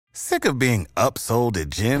Sick of being upsold at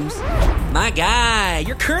gyms? My guy,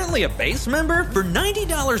 you're currently a base member? For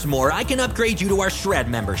 $90 more, I can upgrade you to our Shred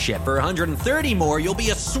membership. For $130 more, you'll be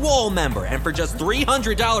a Swole member. And for just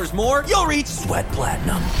 $300 more, you'll reach Sweat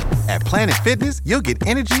Platinum. At Planet Fitness, you'll get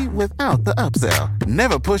energy without the upsell.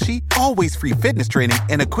 Never pushy, always free fitness training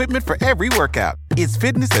and equipment for every workout. It's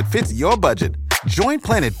fitness that fits your budget. Join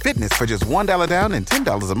Planet Fitness for just $1 down and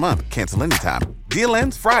 $10 a month. Cancel anytime. Deal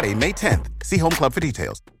ends Friday, May 10th. See Home Club for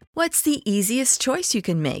details. What's the easiest choice you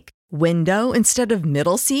can make? Window instead of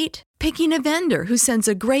middle seat? Picking a vendor who sends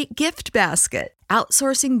a great gift basket?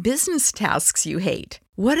 Outsourcing business tasks you hate?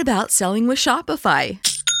 What about selling with Shopify?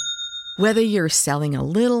 Whether you're selling a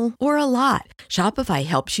little or a lot, Shopify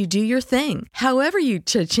helps you do your thing, however you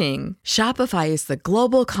cha-ching. Shopify is the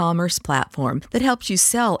global commerce platform that helps you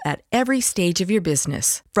sell at every stage of your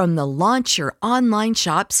business. From the launch your online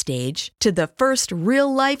shop stage to the first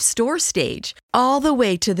real-life store stage, all the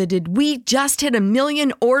way to the did we just hit 1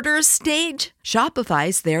 million orders stage.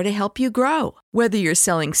 Shopify's there to help you grow. Whether you're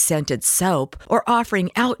selling scented soap or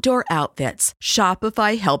offering outdoor outfits,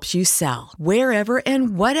 Shopify helps you sell. Wherever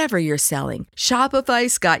and whatever you're selling,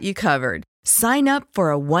 Shopify's got you covered. Sign up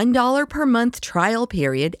for a $1 per month trial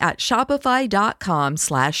period at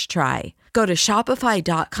shopify.com/try. Go to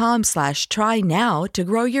shopify.com/try now to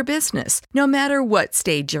grow your business, no matter what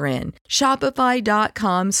stage you're in.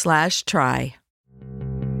 Shopify.com/try.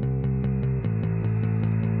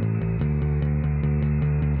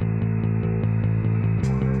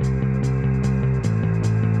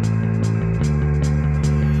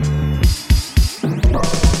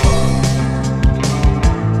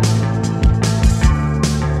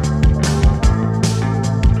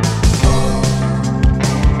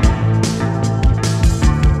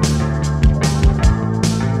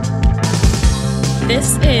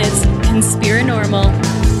 This is Conspiranormal,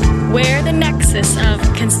 where the nexus of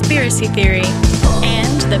conspiracy theory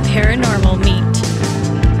and the paranormal meet.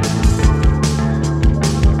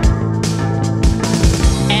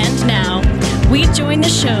 And now, we join the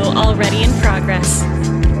show already in progress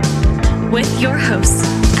with your hosts,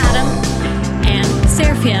 Adam and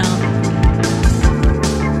Seraphiel.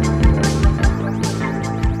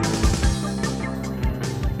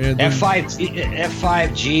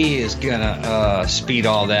 F5G is gonna speed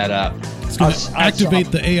all that up. It's gonna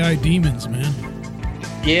activate the AI demons, man.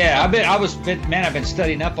 Yeah, I've been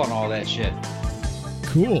studying up on all that shit.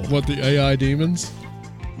 Cool. What, the AI demons?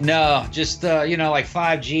 No, just like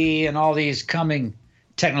 5G and all these coming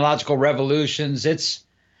technological revolutions. It's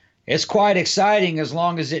quite exciting as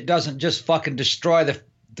long as it doesn't just fucking destroy the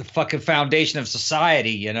fucking foundation of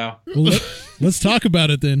society, Well, let's talk about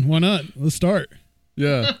it then. Why not? Let's start.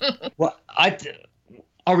 Yeah. Well,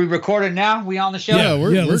 are we recording now? We on the show? Yeah,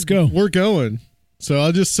 let's go. We're going. So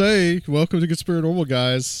I'll just say, welcome to Conspiranormal,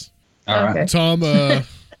 guys. All right. Tom, I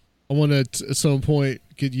want to at some point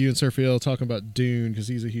get you and Seraphiel talking about Dune because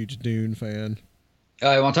he's a huge Dune fan.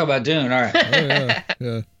 Oh, you want to talk about Dune? All right. Oh,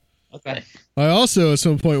 yeah. Okay. I also at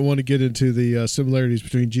some point want to get into the similarities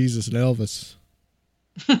between Jesus and Elvis.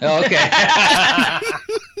 Oh, okay.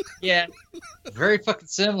 Yeah. Very fucking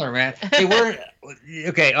similar, man. Hey,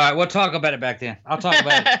 okay. All right. We'll talk about it back then. I'll talk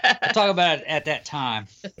about it at that time.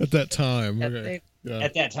 At that time. Okay. Yeah.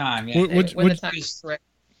 At that time. Yeah.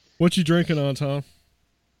 What you drinking on, Tom?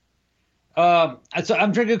 So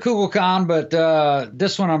I'm drinking Kukulkan, but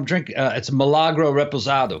this one I'm drinking. It's Milagro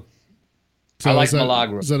Reposado. So I like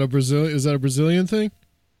Milagro. Is that a Brazilian thing?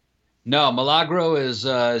 No, Milagro is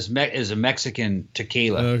a Mexican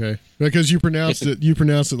tequila. Okay, because you pronounced it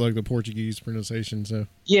like the Portuguese pronunciation. So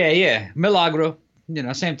yeah, Milagro.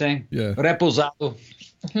 Same thing. Yeah, Reposado.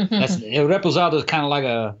 Reposado is kind of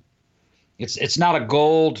like it's not a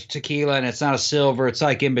gold tequila and it's not a silver. It's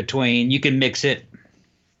like in between. You can mix it.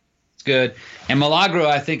 It's good. And Milagro,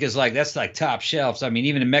 I think, that's like top shelves. I mean,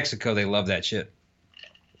 even in Mexico, they love that shit.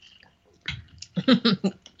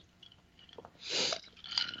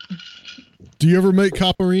 Do you ever make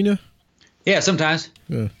Caipirinha? Yeah, sometimes.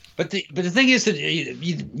 Yeah. But the thing is that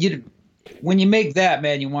you when you make that,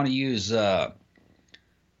 man, you want to use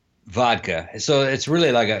vodka. So it's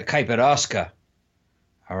really like a Caipirosca,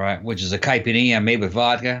 all right, which is a caipirinha made with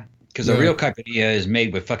vodka. Because a real caipirinha is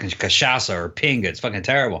made with fucking cachaça or pinga. It's fucking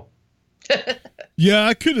terrible. Yeah,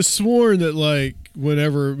 I could have sworn that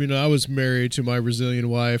whenever I was married to my Brazilian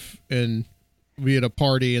wife and we had a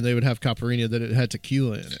party and they would have caipirinha that it had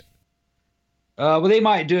tequila in it. Well, they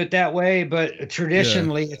might do it that way, but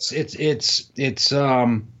traditionally it's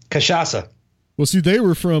cachaça. Well, see, they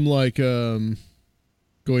were from Goiânia,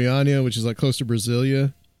 which is close to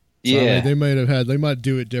Brasilia. So yeah, they might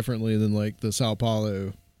do it differently than the Sao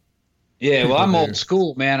Paulo. Yeah, well, people I'm there. old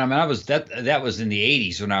school, man. I mean, I was that was in the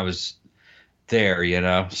 '80s when I was there, you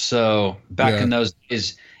know. So back in those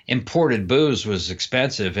days, imported booze was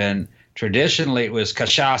expensive, and traditionally it was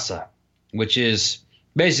cachaça, which is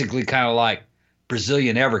basically kind of like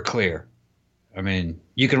Brazilian Everclear. I mean,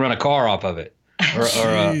 you can run a car off of it, or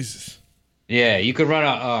Jesus. yeah, you could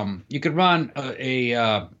run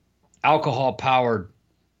a alcohol powered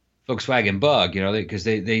Volkswagen Bug, you know, because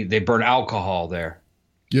they burn alcohol there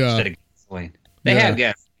Yeah. instead of gasoline. They have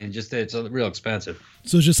gas, and just it's real expensive.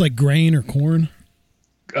 So it's just like grain or corn.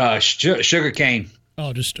 Sugar cane.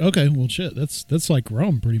 Oh, just okay. Well, shit. That's like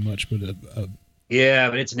rum, pretty much. But Yeah,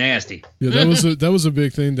 but it's nasty. Yeah, that was a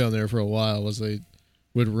big thing down there for a while. Was they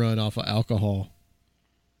would run off of alcohol.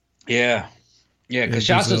 Yeah, In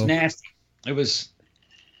cachaça's Brazil. nasty. It was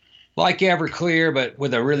like Everclear, but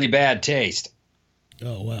with a really bad taste.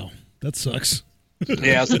 oh wow, that sucks.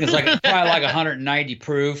 Yeah, I was thinking it's probably like 190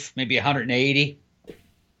 proof, maybe 180.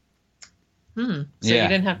 So Yeah. you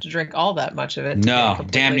didn't have to drink all that much of it. to get No,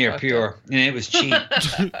 completely damn near fucked pure, up. and it was cheap.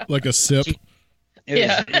 Like a sip. It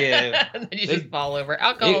was, yeah, And then you just fall over.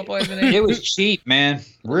 Alcohol poisoning. it was cheap, man,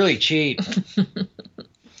 really cheap.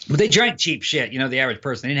 But they drank cheap shit. You know, the average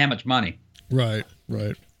person, they didn't have much money. Right.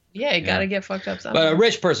 Yeah, you gotta get fucked up But somehow. a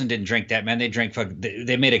rich person didn't drink that, man. They drank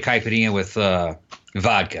they made a caipirinha with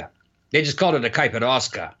vodka. They just called it a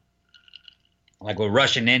caipirosca, like with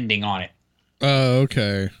Russian ending on it. Oh,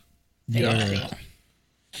 okay. Yeah.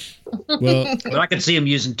 Well, But I can see them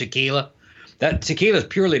using tequila. That tequila is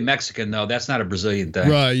purely Mexican, though. That's not a Brazilian thing.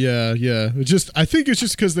 right. Yeah. I think it's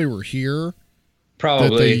just because they were here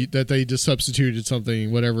Probably. that they just substituted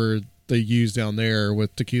something, whatever they used down there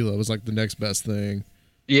with tequila was like the next best thing.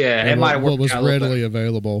 Yeah, it And might have what worked was out a little readily bit.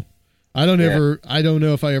 available. I don't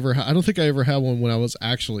know if I ever. I don't think I ever had one when I was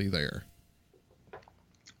actually there.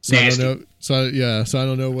 So Nasty. I don't know. So I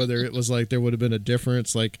don't know whether it was like there would have been a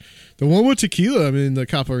difference. Like the one with tequila. I mean, the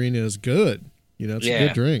Caparina is good. You know, it's a Yeah.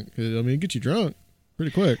 good drink. I mean, it gets you drunk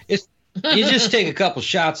pretty quick. You just take a couple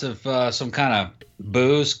shots of some kind of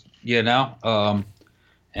booze, you know,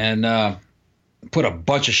 and put a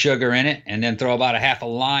bunch of sugar in it, and then throw about a half a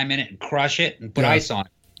lime in it and crush it and put Yeah. ice on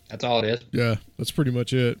it. That's all it is. Yeah, that's pretty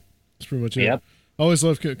much it. That's pretty much it. Yep. I always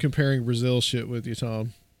love comparing Brazil shit with you,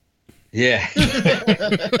 Tom. Yeah.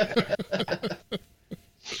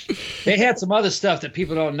 They had some other stuff that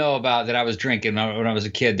people don't know about that I was drinking when I was a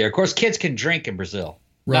kid there. Of course, kids can drink in Brazil.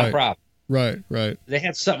 Not a Right. problem. Right. They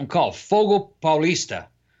had something called Fogo Paulista,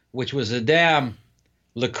 which was a damn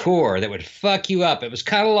liqueur that would fuck you up. It was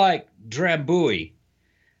kind of like Drambuie,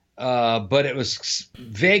 but it was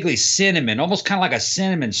vaguely cinnamon, almost kind of like a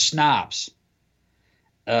cinnamon schnapps.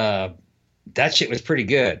 That shit was pretty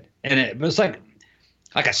good. And it was like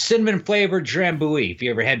a cinnamon flavored Drambuie. If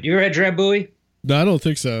you ever had Drambuie? No, I don't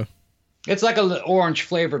think so. It's like a orange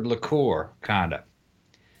flavored liqueur, kind of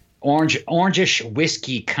orangish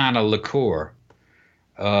whiskey kind of liqueur.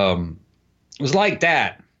 It was like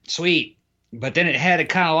that, sweet, but then it had a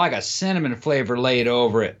kind of like a cinnamon flavor laid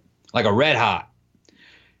over it, like a Red Hot,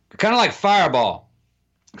 kind of like Fireball.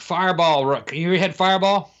 Fireball, you ever had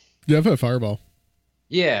Fireball? Yeah, I've had Fireball.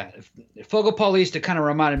 Yeah, Fogo Paulista kind of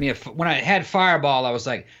reminded me of when I had Fireball. I was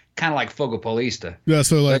like kind of like Fogo Paulista. Yeah,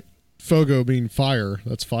 so like Fogo being fire.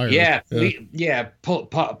 That's fire. Yeah,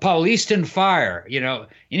 Paulistan fire. You know,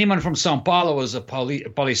 anyone from São Paulo was a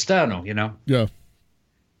Paulistano. You know, Yeah.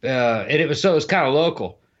 and it was kind of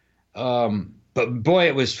local. But boy,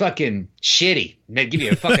 it was fucking shitty. They'd give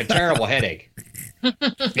you a fucking terrible headache.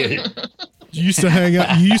 You used to hang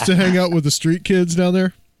out. You used to hang out with the street kids down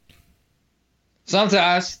there.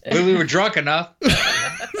 Sometimes when we were drunk enough.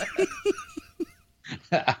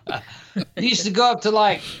 You used to go up to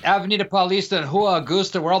like Avenida Paulista and Rua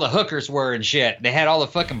Augusta where all the hookers were and shit. They had all the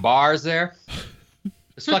fucking bars there.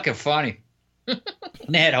 It's fucking funny. And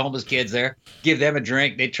they had homeless kids there. Give them a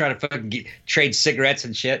drink. They try to fucking trade cigarettes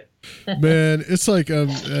and shit. Man, it's like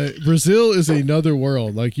Brazil is another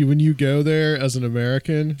world. Like when you go there as an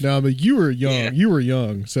American. Now, I mean, you were young. Yeah. You were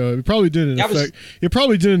young, so it probably didn't That was- affect. It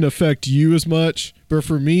probably didn't affect you as much. But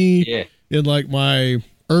for me, Yeah. in like my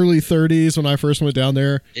early 30s when I first went down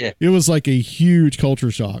there, Yeah. it was like a huge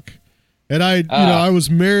culture shock. And I was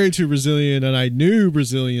married to a Brazilian, and I knew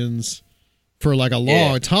Brazilians for like a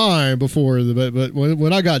long time before. But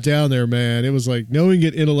when I got down there, man, it was like knowing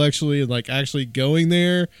it intellectually and like actually going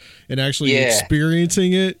there and actually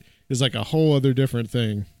experiencing it is like a whole other different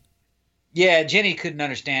thing. Yeah, Jenny couldn't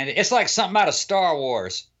understand it. It's like something out of Star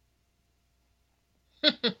Wars.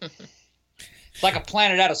 It's like a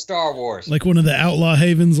planet out of Star Wars. Like one of the outlaw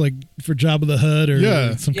havens, like for Jabba the Hutt, or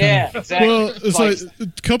Yeah. some Yeah, kind of. exactly. Well, it's like a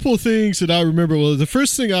couple of things that I remember. Well, the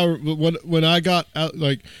first thing when I got out,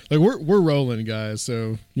 like we're rolling, guys.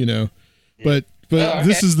 So but okay.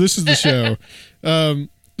 this is the show.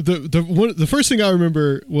 The first thing I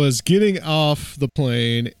remember was getting off the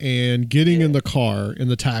plane and getting in the car, in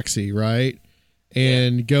the taxi, right,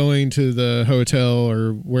 and going to the hotel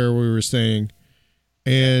or where we were staying,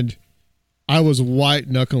 and I was white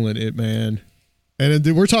knuckling it, man. And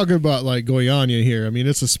we're talking about like Goiânia here. I mean,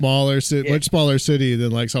 it's a smaller city, much smaller city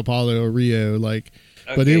than like Sao Paulo or Rio. Like,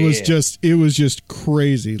 but it was just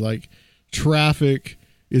crazy. Like, traffic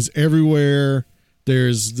is everywhere.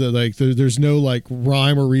 There's there's no like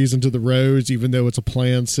rhyme or reason to the roads, even though it's a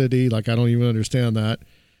planned city. Like, I don't even understand that.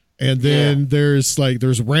 And then there's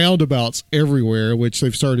roundabouts everywhere, which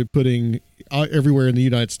they've started putting everywhere in the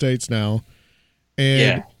United States now.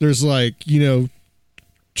 And there's like,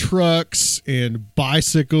 trucks and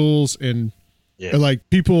bicycles and like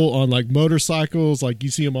people on like motorcycles. Like,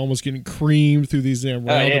 you see them almost getting creamed through these damn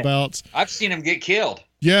roundabouts. I've seen them get killed.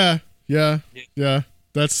 Yeah.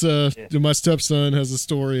 That's my stepson has a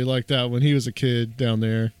story like that when he was a kid down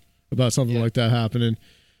there about something like that happening.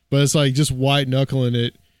 But it's like just white knuckling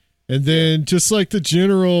it. And then just like the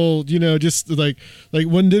general, just like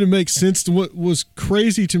when did it make sense to what was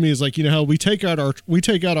crazy to me is like, how we take out our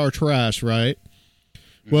trash, right?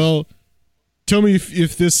 Mm-hmm. Well, tell me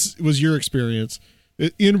if this was your experience.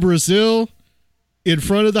 In Brazil, in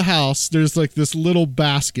front of the house, there's like this little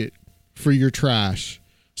basket for your trash.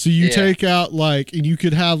 So you take out and you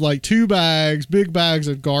could have like 2 big bags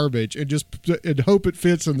of garbage and hope it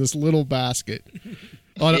fits in this little basket.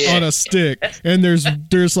 On a stick, and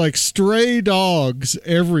there's like stray dogs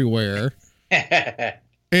everywhere,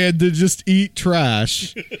 and they just eat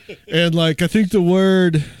trash. And like, I think the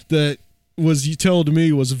word that was told to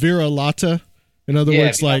me was vira-lata. In other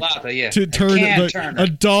words, like to turn a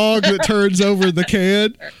dog that turns over the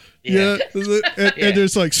can. And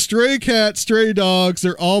there's like stray cats, stray dogs.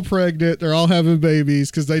 They're all pregnant. They're all having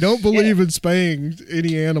babies because they don't believe in spaying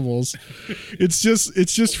any animals. It's just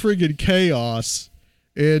friggin' chaos.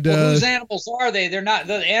 And whose animals are they? They're not.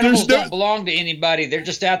 The animals don't belong to anybody. They're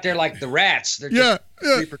just out there like the rats. They're just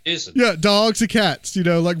reproducing. Yeah, dogs and cats.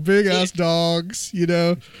 Like big ass dogs. And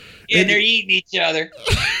they're eating each other.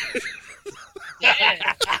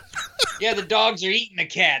 The dogs are eating the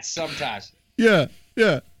cats sometimes. Yeah.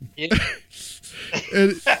 And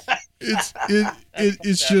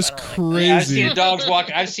it's just crazy.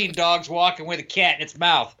 I've seen dogs walking with a cat in its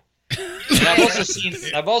mouth. And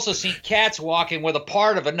I've also seen cats walking with a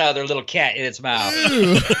part of another little cat in its mouth.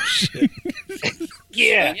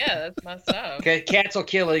 Yeah, that's messed up. Okay, cats will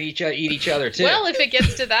eat each other too. Well, if it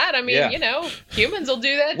gets to that, I mean, humans will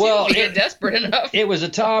do that too if we get desperate enough. It was a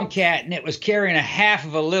tomcat, and it was carrying a half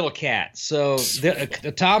of a little cat. So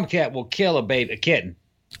the tomcat will kill a kitten.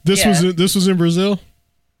 This was in Brazil.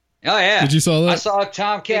 Oh yeah! Did you saw that? I saw a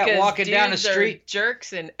tomcat walking down the street.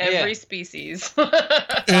 Jerks in every species.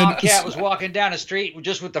 Tomcat was walking down the street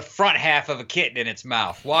just with the front half of a kitten in its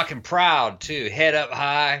mouth, walking proud too, head up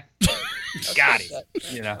high. Got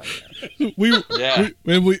it.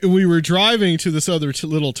 We were driving to this other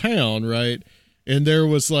little town, right? And there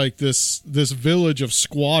was like this village of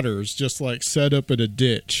squatters just like set up in a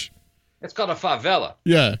ditch. It's called a favela.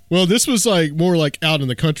 Yeah. Well, this was like more like out in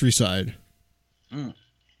the countryside.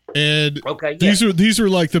 And these were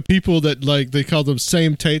like the people that like they call them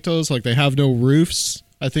sem-tetos, like they have no roofs.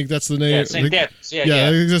 I think that's the name. I think that's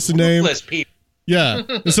the name. Roofless people. Yeah.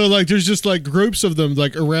 And so like there's just like groups of them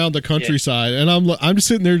like around the countryside, and I'm just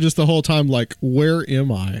sitting there just the whole time like, where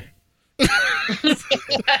am I?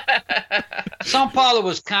 São Paulo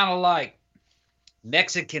was kind of like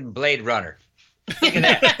Mexican Blade Runner. Look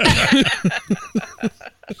at that.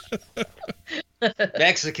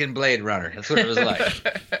 Mexican Blade Runner. That's what it was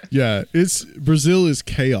like. Yeah, Brazil is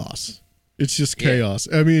chaos. It's just chaos.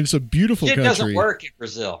 I mean, it's a beautiful country. It doesn't work in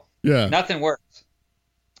Brazil. Yeah. Nothing works.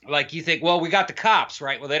 Like you think, well, we got the cops,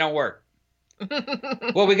 right? Well, they don't work.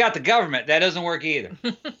 Well, we got the government. That doesn't work either.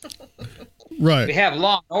 Right. We have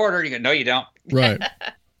law and order. You go, no, you don't. Right.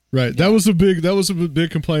 Right. That was a big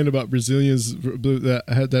complaint about Brazilians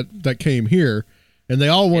that came here, and they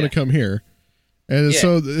all want to come here. And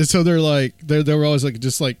so they're like they were always like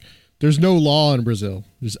just like there's no law in Brazil.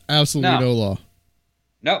 There's absolutely no law.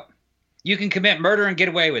 Nope. You can commit murder and get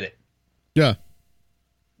away with it. Yeah.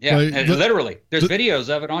 Yeah. Like, literally. There's videos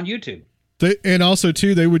of it on YouTube. And also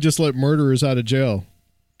too, they would just let murderers out of jail.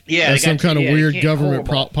 Yeah. That's some kind of weird government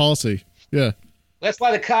policy. Yeah. That's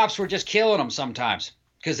why the cops were just killing them sometimes,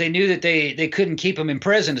 because they knew that they couldn't keep them in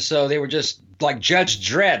prison, so they were just like Judge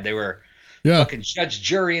Dredd. They were fucking judge,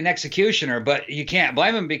 jury, and executioner. But you can't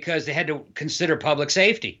blame them because they had to consider public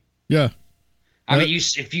safety. Yeah. I mean,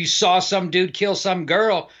 if you saw some dude kill some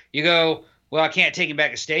girl, you go, well, I can't take him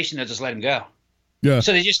back to station. They'll just let him go. Yeah.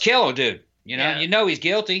 So they just kill a dude. You know he's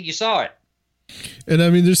guilty. You saw it. And I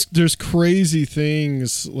mean, there's crazy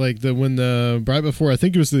things like right before, I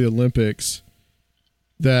think it was the Olympics,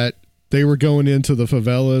 that they were going into the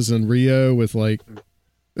favelas in Rio with and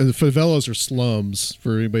the favelas are slums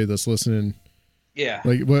for anybody that's listening. Yeah.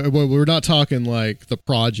 Like we're not talking like the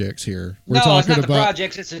projects here. We're talking it's not about the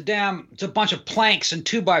projects. It's a bunch of planks and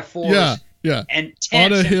 2x4s. Yeah. Yeah. And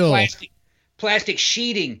tents on a hill. Plastic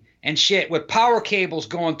sheeting and shit with power cables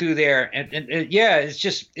going through there. And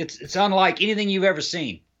it's unlike anything you've ever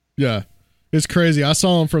seen. Yeah. It's crazy. I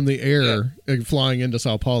saw them from the air flying into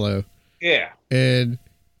Sao Paulo. Yeah. And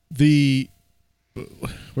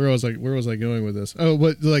where was I going with this? Oh,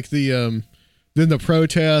 what then the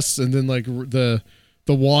protests, and then like the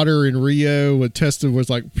water in Rio was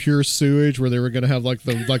like pure sewage, where they were going to have like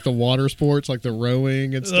the water sports, like the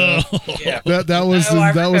rowing and stuff. Yeah. That was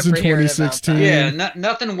in 2016. Yeah,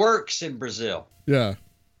 nothing works in Brazil. Yeah.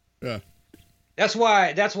 Yeah. That's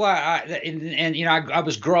why I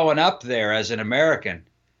was growing up there as an American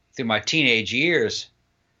through my teenage years,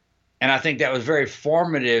 and I think that was very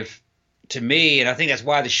formative to me, and I think that's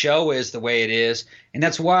why the show is the way it is, and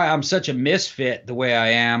that's why I'm such a misfit the way I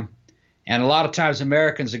am. And a lot of times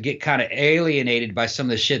Americans get kind of alienated by some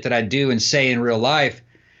of the shit that I do and say in real life,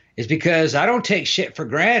 is because I don't take shit for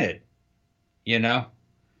granted. You know,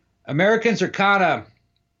 Americans are kind of,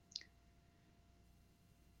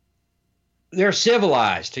 they're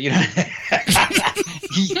civilized, you know.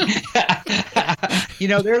 You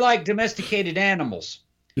know, they're like domesticated animals.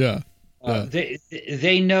 Yeah.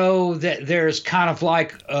 They know that there's kind of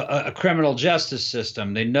like a criminal justice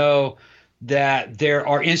system. They know that there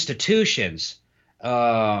are institutions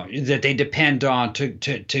that they depend on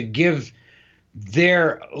to give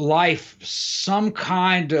their life some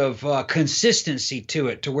kind of consistency to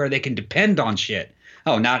it, to where they can depend on shit.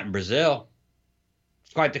 Oh, not in Brazil.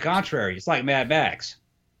 It's quite the contrary. It's like Mad Max.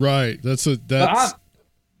 Right. But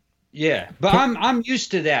I'm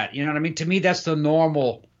used to that. You know what I mean? To me, that's the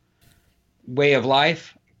normal way of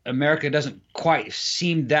life. America doesn't quite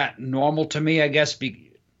seem that normal to me, I guess.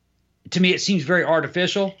 To me, it seems very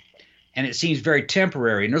artificial, and it seems very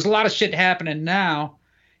temporary. And there's a lot of shit happening now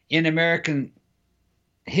in American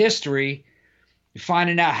history,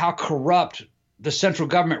 finding out how corrupt the central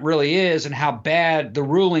government really is and how bad the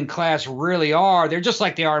ruling class really are. They're just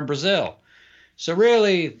like they are in Brazil. So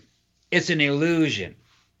really, it's an illusion.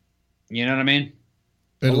 You know what I mean?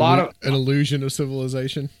 An illusion of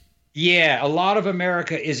civilization. Yeah, a lot of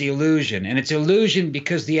America is illusion, and it's illusion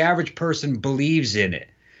because the average person believes in it.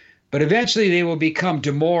 But eventually they will become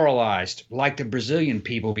demoralized, like the Brazilian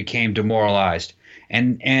people became demoralized.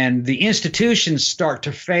 And the institutions start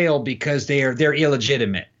to fail because they're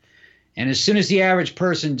illegitimate. And as soon as the average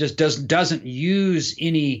person just doesn't use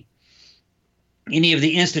any of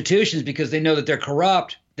the institutions because they know that they're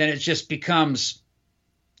corrupt, then it just becomes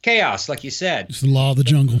chaos, like you said. It's the law of the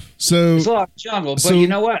jungle. It's the law of the jungle. But you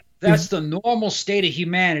know what? That's the normal state of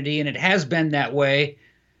humanity, and it has been that way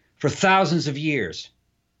for thousands of years.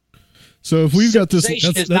 So if we've got this,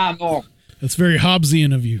 that's not normal. That's very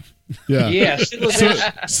Hobbesian of you. Yeah. Yeah.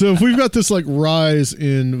 So if we've got this like rise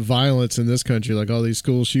in violence in this country, like all these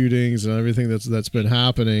school shootings and everything that's been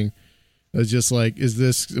happening, it's just like, is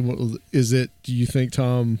it? Do you think,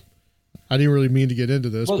 Tom? I didn't really mean to get into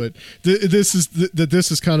this, but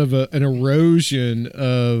this is kind of an erosion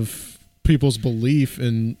of people's belief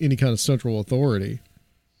in any kind of central authority.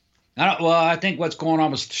 I think what's going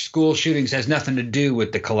on with school shootings has nothing to do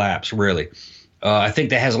with the collapse, really. I think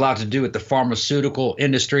that has a lot to do with the pharmaceutical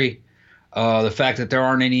industry, the fact that there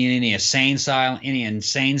aren't any insane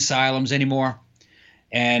asylums anymore.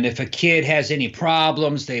 And if a kid has any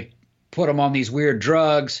problems, they put him on these weird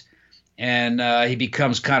drugs, and he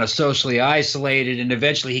becomes kind of socially isolated, and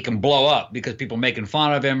eventually he can blow up because people making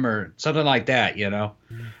fun of him or something like that, you know.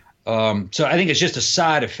 So I think it's just a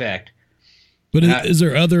side effect. But is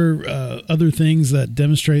there other things that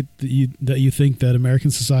demonstrate that you think that American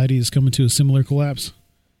society is coming to a similar collapse?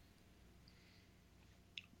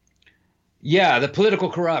 Yeah, the political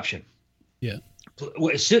corruption. Yeah.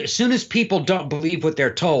 As soon as people don't believe what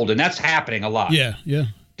they're told, and that's happening a lot. Yeah, yeah.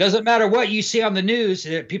 Doesn't matter what you see on the news,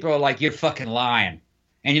 people are like, you're fucking lying.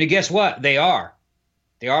 And guess what? They are.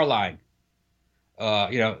 They are lying.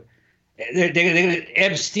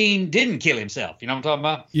 Epstein didn't kill himself. You know what I'm talking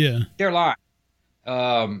about? Yeah. They're lying.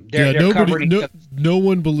 No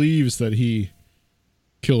one believes that he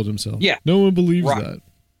killed himself. Yeah. No one believes that.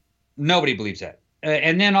 Nobody believes that.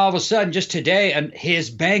 And then all of a sudden, just today, his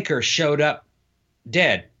banker showed up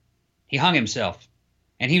dead. He hung himself.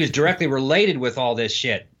 And he was directly related with all this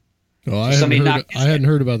shit. Oh, I hadn't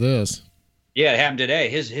heard about this. Yeah, it happened today.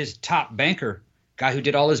 His top banker, guy who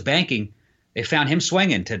did all his banking, they found him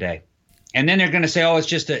swinging today. And then they're going to say, oh, it's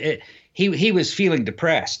just he was feeling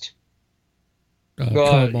depressed. Oh,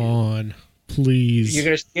 come on, please.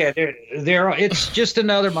 You're gonna, they're it's just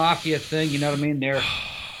another mafia thing. You know what I mean?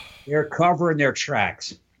 They're covering their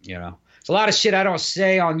tracks. You know, it's a lot of shit I don't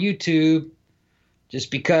say on YouTube,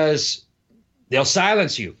 just because they'll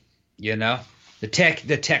silence you. You know, the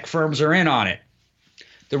tech firms are in on it.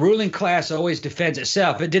 The ruling class always defends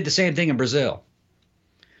itself. It did the same thing in Brazil.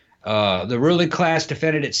 The ruling class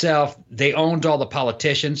defended itself. They owned all the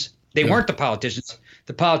politicians. They weren't the politicians.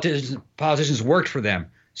 The politicians worked for them.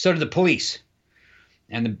 So did the police.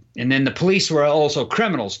 And then the police were also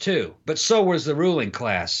criminals too. But so was the ruling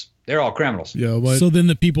class. They're all criminals. Yeah. But, so then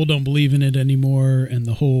the people don't believe in it anymore, and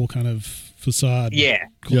the whole kind of facade. Yeah.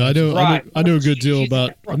 Yeah. I know a good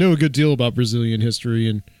deal about Brazilian history,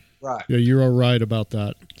 and right. Yeah, you're all right about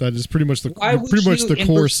that. That is pretty much the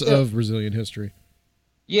course of Brazilian history.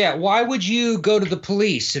 Yeah. Why would you go to the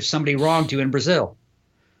police if somebody wronged you in Brazil?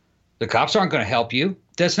 The cops aren't going to help you.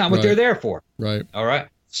 That's not what they're there for. Right. All right.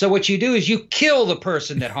 So what you do is you kill the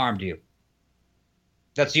person that harmed you.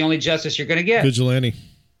 That's the only justice you're going to get. Vigilante.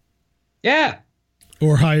 Yeah.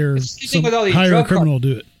 Or hire a criminal to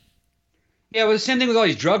do it. Yeah, well, the same thing with all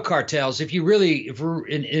these drug cartels. If we're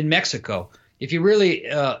in Mexico, if you really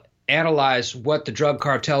analyze what the drug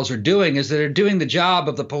cartels are doing, is that they're doing the job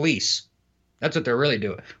of the police. That's what they're really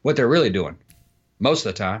doing. What they're really doing most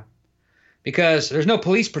of the time. Because there's no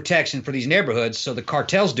police protection for these neighborhoods, so the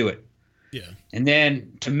cartels do it. Yeah. And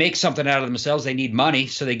then to make something out of themselves, they need money,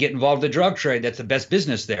 so they get involved in the drug trade. That's the best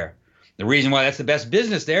business there. The reason why that's the best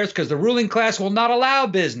business there is because the ruling class will not allow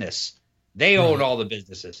business. They own all the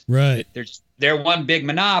businesses. Right. They're one big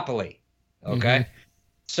monopoly. Okay? Mm-hmm.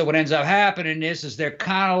 So what ends up happening is they're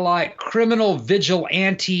kind of like criminal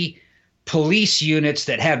vigilante police units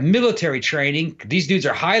that have military training. These dudes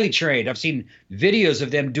are highly trained. I've seen videos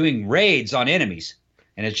of them doing raids on enemies,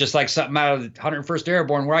 and it's just like something out of the 101st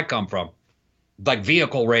Airborne where I come from, like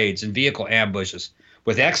vehicle raids and vehicle ambushes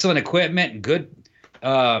with excellent equipment and good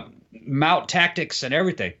mount tactics and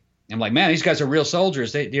everything. I'm like, man, these guys are real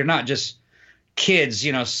soldiers. They're not just kids,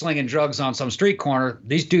 slinging drugs on some street corner.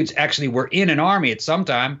 These dudes actually were in an army at some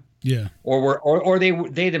time. Yeah. Or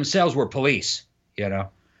they themselves were police,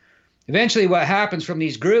 Eventually, what happens from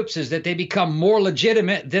these groups is that they become more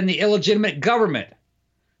legitimate than the illegitimate government.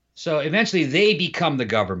 So eventually, they become the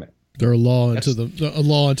government. They're a law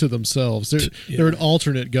unto themselves. They're an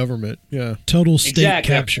alternate government. Yeah, total state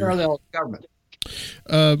capture. Parallel government.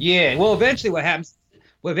 Yeah. Well, eventually, what happens?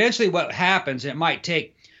 It might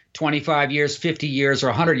take 25 years, 50 years, or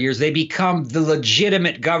 100 years. They become the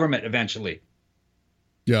legitimate government eventually.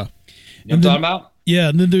 Yeah. You know what I'm talking about? Yeah,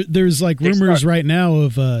 and then there's like rumors right now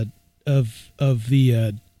of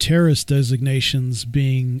the terrorist designations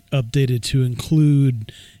being updated to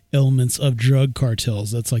include elements of drug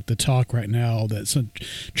cartels. That's like the talk right now.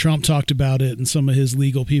 Trump talked about it, and some of his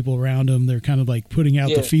legal people around him, they're kind of like putting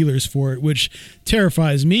out the feelers for it, which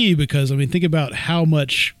terrifies me because, think about how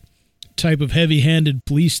much type of heavy-handed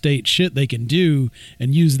police state shit they can do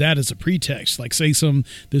and use that as a pretext. Like, say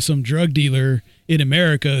there's some drug dealer in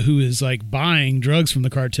America who is like buying drugs from the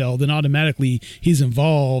cartel, then automatically he's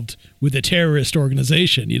involved with a terrorist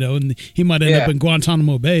organization, and he might end up in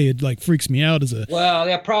Guantanamo Bay. It like freaks me out as a. Well,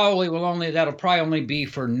 that'll probably only be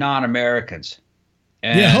for non-Americans.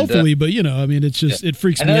 Yeah, hopefully, but it's just it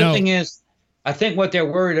freaks me out. Another thing is, I think what they're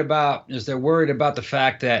worried about is the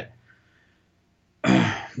fact that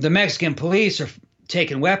the Mexican police are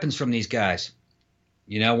taking weapons from these guys.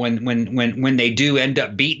 When they do end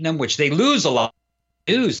up beating them, which they lose a lot.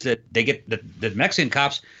 News that they get the Mexican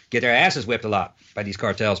cops get their asses whipped a lot by these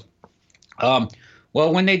cartels. Well,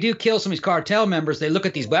 when they do kill some of these cartel members, they look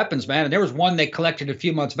at these weapons, man. And there was one they collected a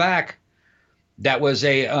few months back that was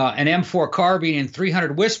an M4 carbine and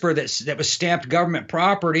 300 Whisper that was stamped government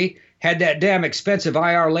property, had that damn expensive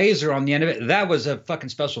IR laser on the end of it. That was a fucking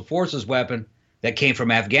special forces weapon that came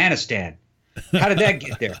from Afghanistan. How did that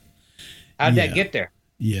get there? How did that get there?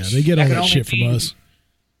 Yeah, they get all that shit from us.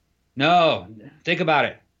 No, think about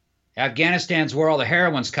it. Afghanistan's where all the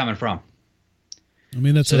heroin's coming from.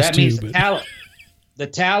 That's us too. Means the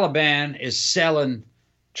Taliban is selling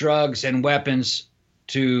drugs and weapons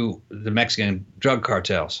to the Mexican drug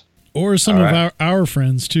cartels. Or some of our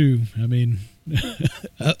friends, too. Plenty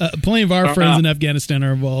of our friends in Afghanistan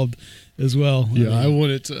are involved as well. Yeah, I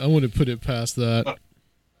want to put it past that.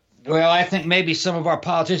 Well, I think maybe some of our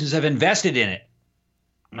politicians have invested in it.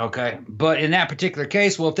 Okay, but in that particular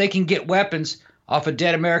case, well, if they can get weapons off of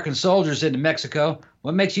dead American soldiers into Mexico,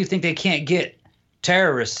 what makes you think they can't get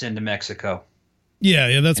terrorists into Mexico?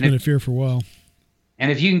 Yeah, that's been a fear for a while.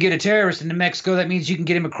 And if you can get a terrorist into Mexico, that means you can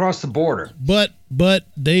get him across the border. But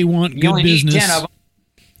they want good business.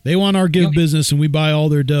 They want our good business, and we buy all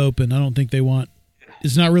their dope, and I don't think they want –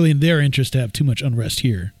 it's not really in their interest to have too much unrest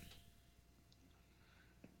here.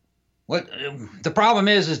 What the problem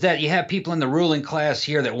is that you have people in the ruling class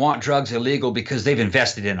here that want drugs illegal because they've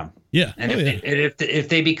invested in them. Yeah. And if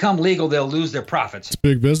they become legal, they'll lose their profits. It's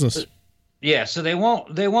big business. Yeah, so they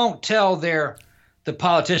won't tell the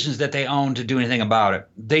politicians that they own to do anything about it.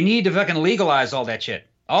 They need to fucking legalize all that shit.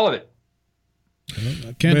 All of it.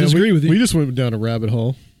 I can't disagree with you. We just went down a rabbit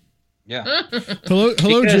hole. Yeah.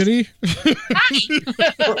 Hello, Jenny.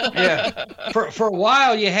 For a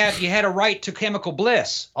while you had a right to chemical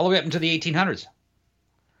bliss all the way up into the 1800s.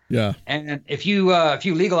 Yeah. And if you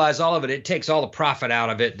legalize all of it, it takes all the profit out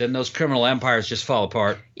of it. Then those criminal empires just fall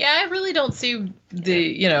apart. Yeah, I really don't see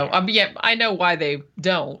I know why they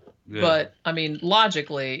don't. Yeah. But I mean,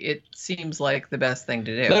 logically, it seems like the best thing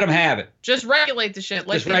to do. Let them have it. Just regulate the shit.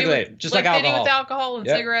 Just regulate it. Just like alcohol. They do with alcohol and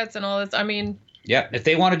cigarettes and all this. I mean. Yeah, if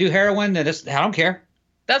they want to do heroin, then I don't care.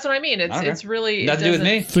 That's what I mean. It's really nothing to do with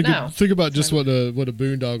me. Think about just what a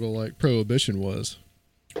boondoggle like prohibition was.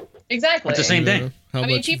 Exactly. It's the same thing. How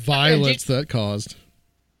much violence that caused.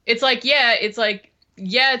 It's like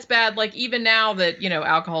it's bad. Like even now that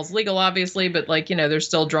alcohol's legal, obviously, but there's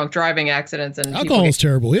still drunk driving accidents and alcohol's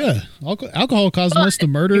terrible. Yeah, alcohol causes most of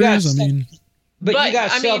the murders. But you got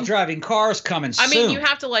self-driving cars coming soon. I mean, you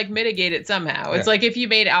have to mitigate it somehow. Yeah. It's like if you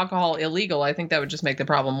made alcohol illegal, I think that would just make the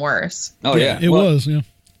problem worse. Oh yeah, it was. Yeah.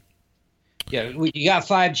 Yeah, you got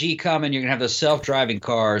 5G coming. You're gonna have those self-driving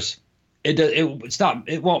cars.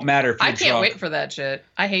 It won't matter if you're I can't wait for that shit.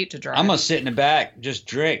 I hate to drive. I'm gonna sit in the back, just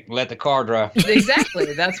drink, let the car drive.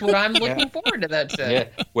 Exactly. That's what I'm looking forward to. That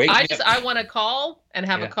shit. Yeah. I want to call and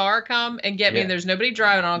have a car come and get me. And there's nobody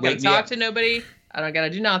driving. I don't got to talk to nobody. I don't got to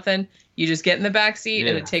do nothing. You just get in the back seat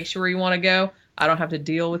and it takes you where you want to go. I don't have to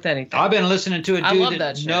deal with anything. I've been listening to a dude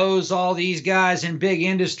that knows all these guys in big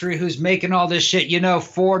industry who's making all this shit.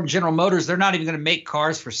 Ford and General Motors, they're not even going to make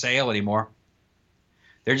cars for sale anymore.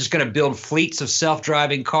 They're just going to build fleets of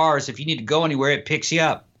self-driving cars. If you need to go anywhere, it picks you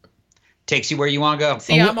up. Takes you where you want to go.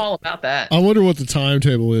 See, I'm all about that. I wonder what the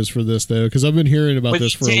timetable is for this, though, because I've been hearing about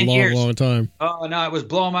this for a long time. Oh, no, it was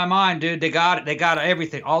blowing my mind, dude. They got it. They got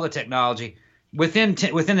everything, all the technology. Within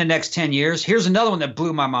the next 10 years, here's another one that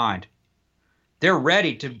blew my mind. They're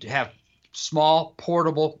ready to have small,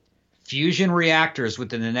 portable fusion reactors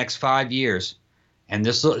within the next 5 years. And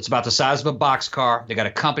it's about the size of a boxcar. They got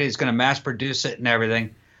a company that's going to mass produce it and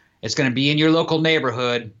everything. It's going to be in your local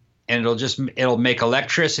neighborhood, and it'll make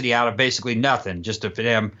electricity out of basically nothing, just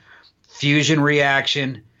a fusion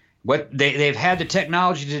reaction. They've had the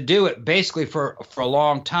technology to do it basically for a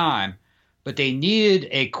long time. But they needed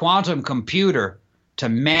a quantum computer to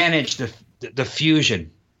manage the fusion.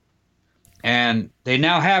 And they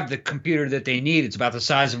now have the computer that they need. It's about the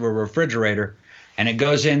size of a refrigerator. And it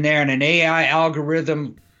goes in there, and an AI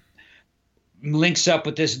algorithm links up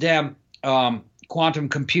with this damn quantum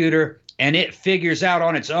computer, and it figures out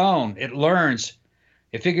on its own.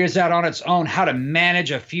 It figures out on its own how to manage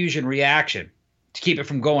a fusion reaction to keep it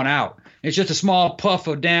from going out. It's just a small puff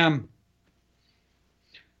of damn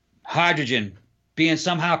hydrogen being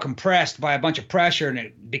somehow compressed by a bunch of pressure, and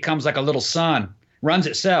it becomes like a little sun. Runs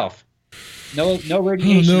itself. No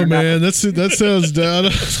radiation. Oh no, man, that sounds bad. I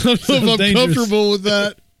don't know if I'm comfortable with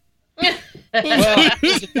that. Well,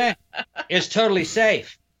 here's the thing. It's totally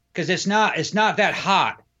safe because it's not that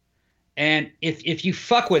hot, and if you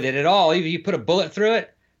fuck with it at all, even if you put a bullet through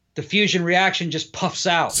it, the fusion reaction just puffs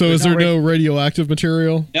out. So is there no radioactive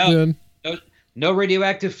material? No. Then? No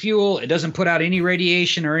radioactive fuel. It doesn't put out any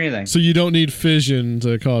radiation or anything. So you don't need fission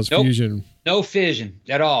to cause fusion. No fission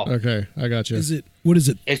at all. Okay, I got you. What is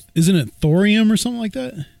it? Isn't it thorium or something like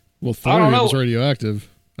that? Well, thorium is radioactive,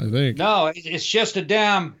 I think. No, it's just a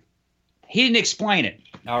damn. He didn't explain it.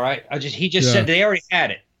 All right, he just said they already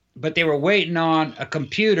had it, but they were waiting on a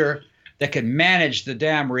computer that could manage the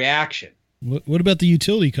damn reaction. What about the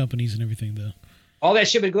utility companies and everything, though? All that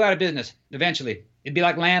shit would go out of business eventually. It'd be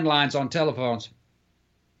like landlines on telephones.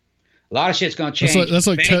 A lot of shit's going to change.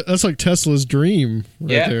 That's like Tesla's dream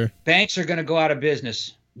there. Banks are going to go out of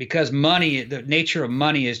business because the nature of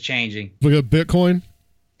money is changing. Look at Bitcoin.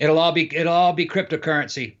 It'll all be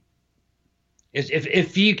cryptocurrency.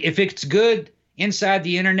 If it's good inside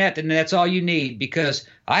the internet, then that's all you need, because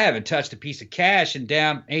I haven't touched a piece of cash in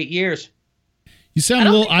damn 8 years. You sound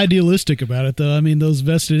a little idealistic about it, though. I mean, those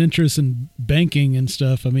vested interests in banking and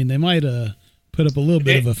stuff, I mean, they might put up a little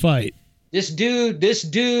bit of a fight. This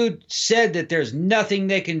dude said that there's nothing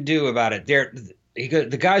they can do about it.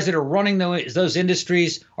 The guys that are running those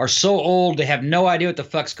industries are so old, they have no idea what the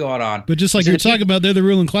fuck's going on. But just like you're talking about, they're the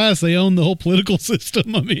ruling class. They own the whole political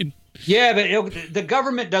system. I mean, yeah, but the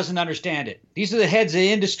government doesn't understand it. These are the heads of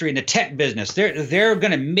the industry and the tech business. They're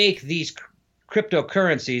going to make these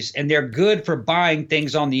cryptocurrencies, and they're good for buying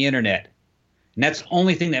things on the internet. And that's the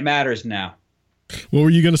only thing that matters now. What were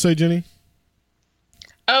you going to say, Jenny?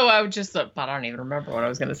 Oh, I don't even remember what I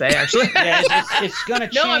was going to say, actually. Yeah, it's going to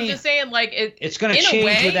change. No, I'm just saying, like, it's going to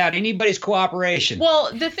change without anybody's cooperation. Well,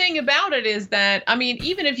 the thing about it is that, I mean,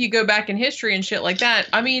 even if you go back in history and shit like that,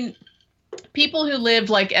 I mean, people who lived,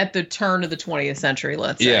 like, at the turn of the 20th century,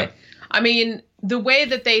 let's say. I mean, the way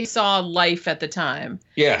that they saw life at the time,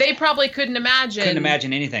 they probably couldn't imagine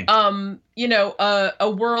anything. You know, a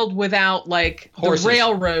world without, like, horses. The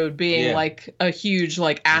railroad being like a huge,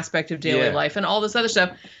 like, aspect of daily life and all this other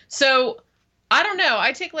stuff. So I don't know.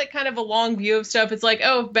 I take, like, kind of a long view of stuff. It's like,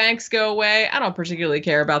 oh, if banks go away, I don't particularly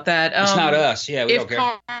care about that. It's not us. Yeah, we don't care.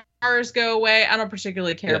 If cars go away, I don't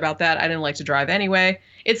particularly care about that. I didn't like to drive anyway.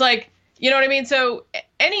 It's like, you know what I mean? So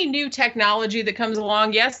any new technology that comes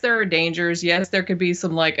along, yes, there are dangers. Yes, there could be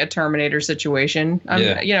some, like, a Terminator situation.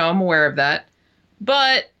 You know, I'm aware of that.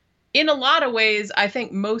 But in a lot of ways, I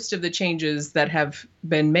think most of the changes that have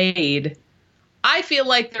been made, I feel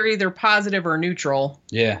like they're either positive or neutral.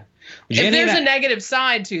 Yeah. If there's a negative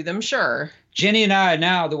side to them, sure. Jenny and I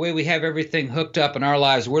now, the way we have everything hooked up in our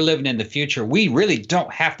lives, we're living in the future. We really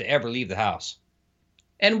don't have to ever leave the house.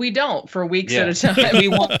 And we don't for weeks at a time.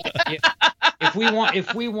 If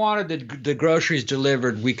we wanted the groceries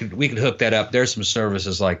delivered, we could hook that up. There's some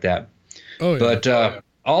services like that. Oh, yeah. But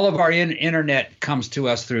all of our internet comes to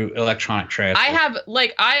us through electronic transfer.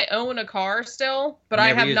 I own a car still, but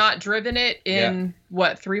I have not driven it in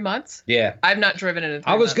 3 months? Yeah. I've not driven it in 3 months.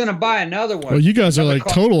 I was going to buy another one. Well, you guys are like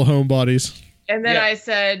total homebodies. And then I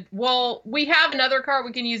said, well, we have another car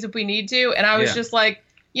we can use if we need to. And I was just like,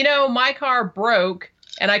 you know, my car broke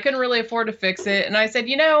and I couldn't really afford to fix it. And I said,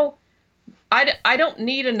 you know, I don't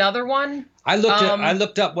need another one. I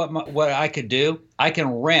looked up what I could do. I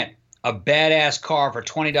can rent a badass car for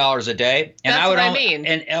 $20 a day, and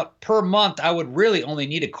and per month I would really only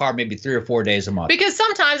need a car maybe 3 or 4 days a month. Because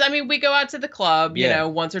sometimes, I mean, we go out to the club, you know,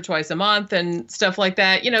 once or twice a month and stuff like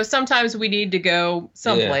that. You know, sometimes we need to go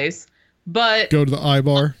someplace, but go to the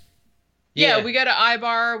iBar. Yeah, we go to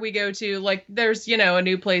iBar. We go to, like, there's, you know, a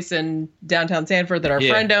new place in downtown Sanford that our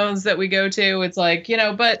friend owns that we go to. It's like, you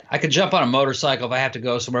know, but I could jump on a motorcycle if I have to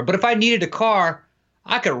go somewhere. But if I needed a car,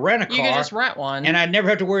 I could rent a car. You could just rent one. And I'd never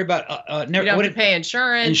have to worry about you don't have to pay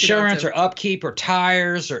insurance. Or upkeep or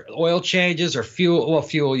tires or oil changes or fuel. Well,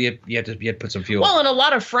 fuel, you have to put some fuel. Well, and a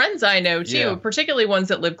lot of friends I know, too, particularly ones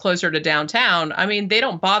that live closer to downtown, I mean, they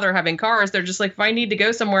don't bother having cars. They're just like, if I need to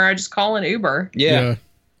go somewhere, I just call an Uber. Yeah.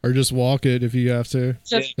 Or just walk it if you have to.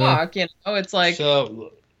 Just walk, you know, it's like.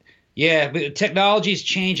 So, yeah, but technology's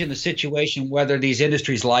changing the situation, whether these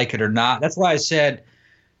industries like it or not. That's why I said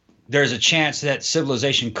there's a chance that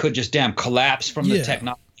civilization could just collapse from the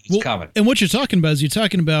technology that's coming. And what you're talking about is you're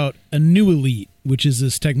talking about a new elite, which is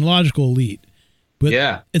this technological elite.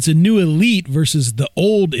 But it's a new elite versus the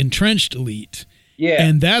old entrenched elite. Yeah.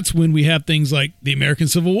 And that's when we have things like the American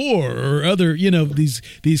Civil War or other, you know, these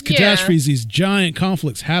catastrophes, these giant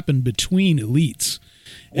conflicts happen between elites.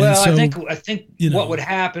 Well, so, I think what would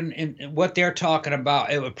happen and what they're talking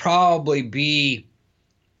about, it would probably be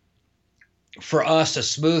for us a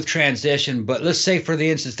smooth transition. But let's say, for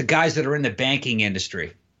the instance, the guys that are in the banking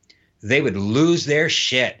industry, they would lose their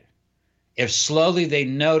shit if slowly they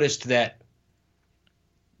noticed that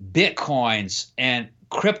Bitcoins and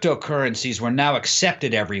cryptocurrencies were now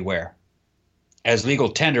accepted everywhere as legal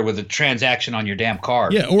tender with a transaction on your damn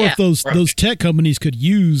card. Yeah, or if those tech companies could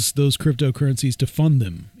use those cryptocurrencies to fund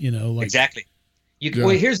them, you know, like exactly. Well,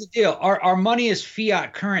 here's the deal: our money is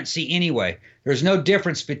fiat currency anyway. There's no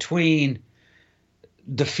difference between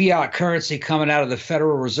the fiat currency coming out of the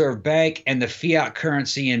Federal Reserve Bank and the fiat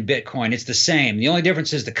currency in Bitcoin. It's the same. The only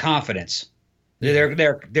difference is the confidence.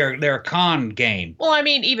 They're a con game. Well, I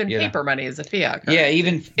mean, even paper money is a fiat currency.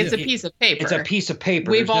 Yeah, it's a piece of paper. It's a piece of paper.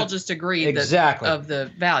 We've all just agreed of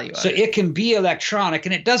the value of it. So it can be electronic,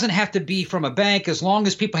 and it doesn't have to be from a bank as long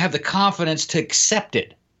as people have the confidence to accept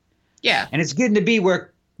it. Yeah. And it's getting to be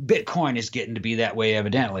where Bitcoin is getting to be that way,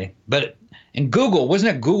 evidently. But in Google,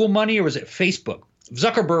 wasn't it Google money or was it Facebook?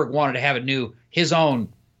 Zuckerberg wanted to have his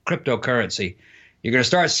own cryptocurrency. You're going to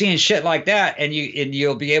start seeing shit like that, and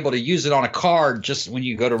you'll be able to use it on a card just when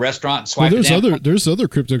you go to a restaurant and swipe. Well, there's other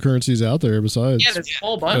cryptocurrencies out there besides there's a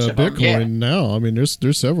whole bunch of Bitcoin them. now. I mean, there's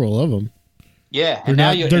several of them. Yeah,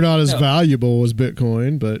 they're not as valuable as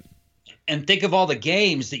Bitcoin, but and think of all the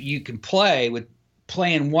games that you can play with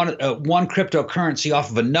playing one cryptocurrency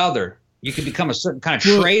off of another. You can become a certain kind of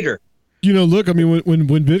trader. Look, I mean, when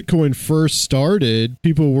Bitcoin first started,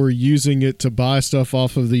 people were using it to buy stuff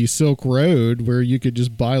off of the Silk Road, where you could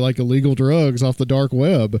just buy like illegal drugs off the dark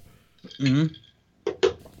web. Mm-hmm.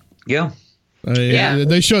 Yeah.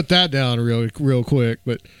 They shut that down real quick,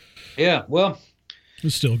 but yeah, well,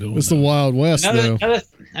 it's still going. It's the Wild West, though.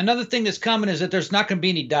 Another thing that's coming is that there's not going to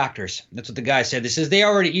be any doctors. That's what the guy said. This is they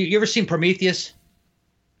already. You ever seen Prometheus?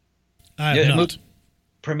 I have not.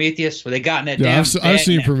 Prometheus, where they got in that damn bed. I've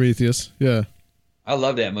seen Prometheus. Yeah, I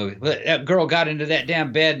love that movie. That girl got into that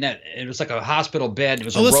damn bed, and it was like a hospital bed. It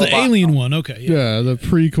was that's robot. the Alien one. Okay, yeah, the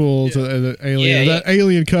prequel to the Alien. That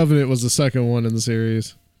Alien Covenant was the second one in the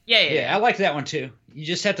series. Yeah, I liked that one too. You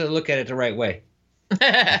just have to look at it the right way.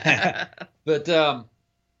 But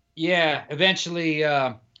eventually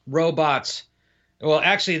robots. Well,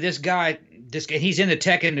 actually, this guy, he's in the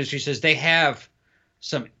tech industry. Says they have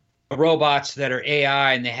some robots that are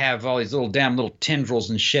AI, and they have all these little tendrils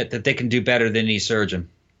and shit that they can do better than any surgeon.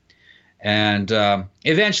 And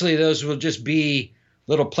eventually those will just be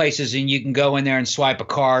little places, and you can go in there and swipe a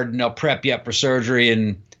card, and they'll prep you up for surgery,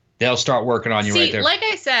 and they'll start working on you right there. Like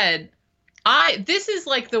I said, this is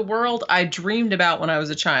like the world I dreamed about when I was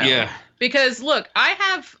a child. Yeah. Because look, I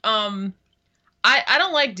have I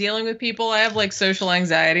don't like dealing with people. I have like social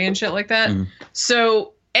anxiety and shit like that. Mm.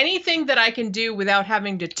 So anything that I can do without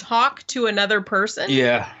having to talk to another person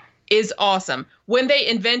is awesome. When they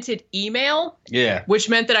invented email, which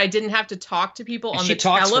meant that I didn't have to talk to people on the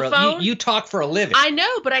telephone. You talk for a living. I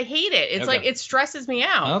know, but I hate it. It's like it stresses me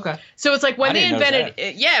out. Okay. So it's like when they invented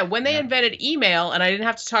invented email and I didn't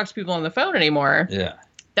have to talk to people on the phone anymore. Yeah.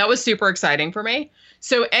 That was super exciting for me.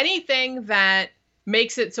 So anything that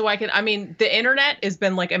makes it so the internet has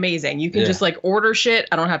been like amazing. You can just like order shit.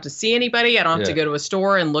 I don't have to see anybody. I don't have to go to a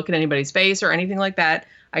store and look at anybody's face or anything like that.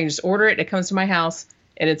 I can just order it. It comes to my house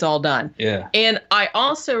and it's all done. Yeah. And I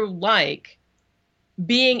also like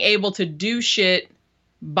being able to do shit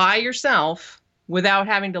by yourself without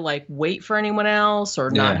having to like wait for anyone else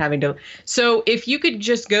or not having to. So if you could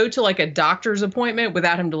just go to like a doctor's appointment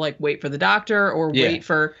without having to like wait for the doctor or wait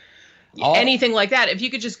for anything like that. If you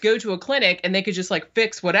could just go to a clinic and they could just like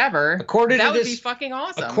fix whatever, that would be fucking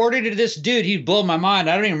awesome. According to this dude, he'd blow my mind.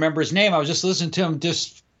 I don't even remember his name. I was just listening to him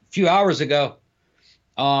just a few hours ago.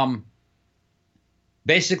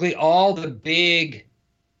 Basically all the big,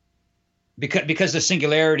 because the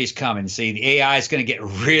singularity's coming. See, the AI is going to get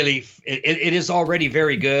really, it is already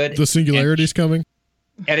very good. The singularity's coming?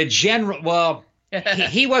 At a general,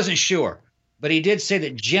 he wasn't sure. But he did say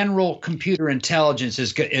that general computer intelligence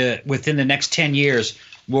is within the next 10 years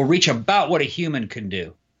will reach about what a human can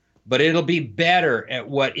do. But it'll be better at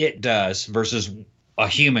what it does versus a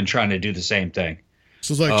human trying to do the same thing.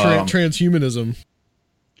 So it's like transhumanism.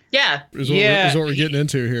 Yeah. Is what we're getting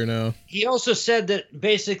into here now. He also said that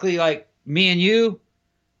basically like me and you,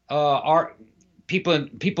 are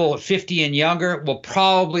people 50 and younger will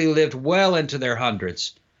probably live well into their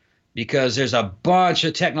hundreds. Because there's a bunch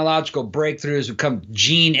of technological breakthroughs that come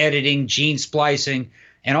gene editing, gene splicing,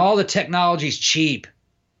 and all the technology's cheap.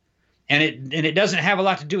 And it doesn't have a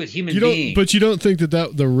lot to do with human beings. But you don't think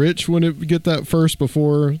that the rich wouldn't get that first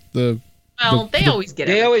before the they always get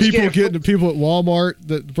it. They always people get it. People at Walmart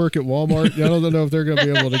that work at Walmart. I don't know if they're going to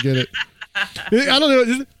be able to get it. I don't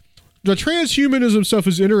know. The transhumanism stuff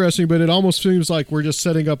is interesting, but it almost seems like we're just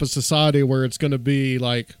setting up a society where it's going to be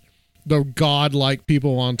like the god-like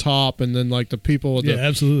people on top, and then like the people at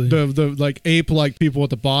absolutely the like ape-like people at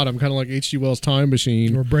the bottom, kind of like H.G. Wells' Time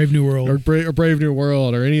Machine or Brave New World or Brave New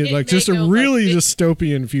World or any like just a really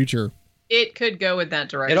dystopian future. It could go in that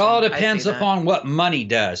direction. It all depends upon what money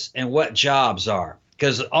does and what jobs are.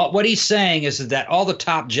 Because what he's saying is that all the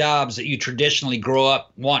top jobs that you traditionally grow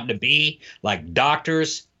up wanting to be, like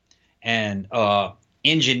doctors and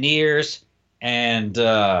engineers and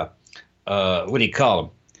what do you call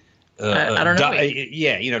them? I don't know.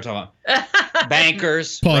 Yeah, you know what I'm talking about.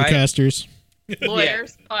 Bankers. Podcasters. Right?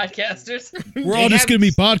 Lawyers. Podcasters. We're all just going to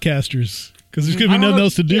be podcasters because there's going to be nothing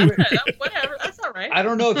else to do. Whatever. That's all right. I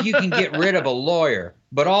don't know if you can get rid of a lawyer,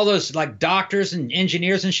 but all those like doctors and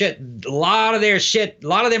engineers and shit, a lot of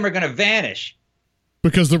them are going to vanish.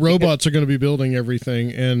 Because the robots are going to be building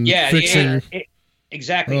everything and fixing. Yeah,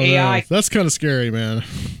 exactly. AI. That's kind of scary, man.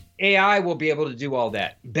 AI will be able to do all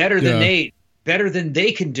that better than better than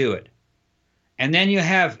they can do it. And then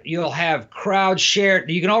you'll have crowd shared.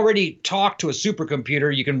 You can already talk to a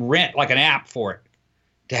supercomputer. You can rent like an app for it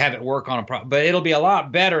to have it work on a problem. But it'll be a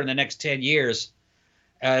lot better in the next 10 years.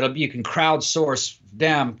 You can crowdsource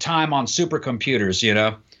them time on supercomputers, you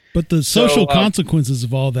know. But the social consequences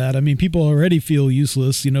of all that, I mean, people already feel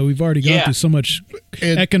useless. You know, we've already gone through so much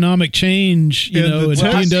economic change, you know, and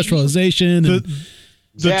deindustrialization.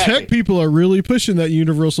 The tech people are really pushing that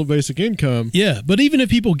universal basic income. Yeah, but even if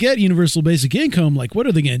people get universal basic income, like, what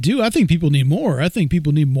are they going to do? I think people need more. I think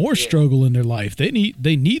people need more struggle in their life. They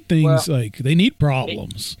need things like they need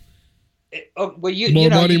problems. More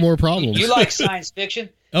money, more problems. You like science fiction?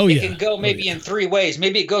 It can go maybe in three ways.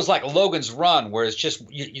 Maybe it goes like Logan's Run, where it's just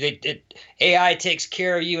AI takes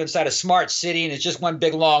care of you inside a smart city, and it's just one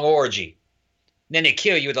big long orgy. And then they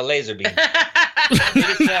kill you with a laser beam.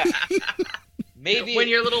 Maybe when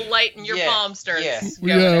your little light in your palm starts.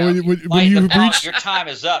 When you reach your time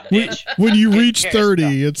is up, bitch. When you reach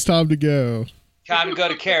 30, it's time to go. Time to go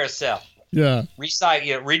to carousel. Yeah.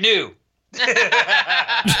 Recycle, renew.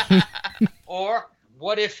 Or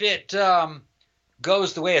what if it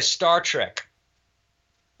goes the way of Star Trek,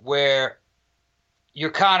 where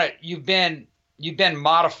you've been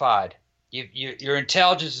modified. Your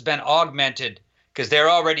intelligence has been augmented because they're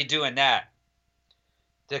already doing that.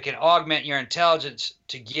 They can augment your intelligence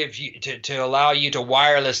to give you to allow you to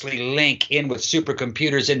wirelessly link in with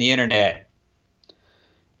supercomputers in the internet.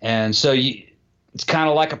 And so it's kind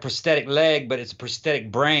of like a prosthetic leg, but it's a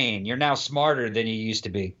prosthetic brain. You're now smarter than you used to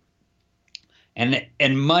be.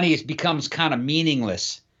 And money becomes kind of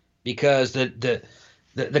meaningless because the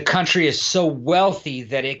country is so wealthy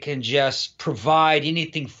that it can just provide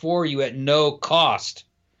anything for you at no cost.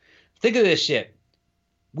 Think of this shit.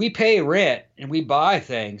 We pay rent and we buy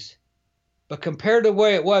things, but compared to the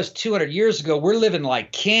way it was 200 years ago, we're living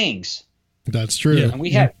like kings. That's true. Yeah. And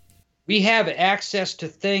we have access to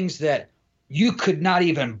things that you could not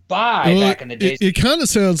even buy back in the days. It kind of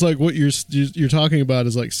sounds like what you're talking about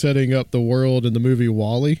is like setting up the world in the movie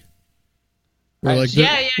WALL-E. Where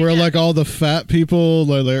like all the fat people,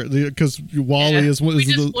 because WALL-E is we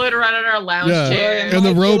just float around in our lounge chair, and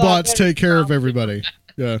the robots take care of everybody.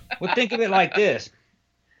 Yeah. Well, think of it like this: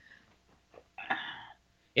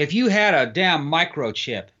 if you had a damn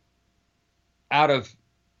microchip out of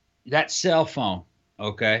that cell phone,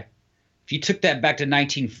 okay, if you took that back to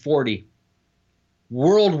 1940.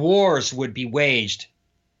 World wars would be waged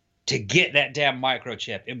to get that damn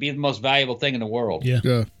microchip. It'd be the most valuable thing in the world. Yeah.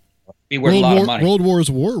 It'd be worth a lot of money. World Wars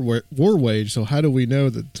war waged. So how do we know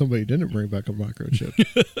that somebody didn't bring back a microchip?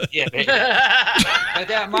 But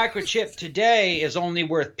that microchip today is only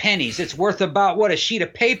worth pennies. It's worth about what a sheet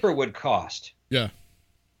of paper would cost. Yeah.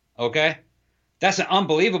 Okay? That's an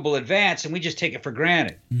unbelievable advance, and we just take it for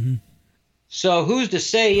granted. Mm-hmm. So who's to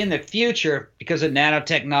say in the future, because of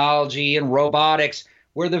nanotechnology and robotics,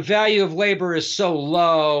 where the value of labor is so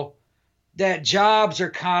low that jobs are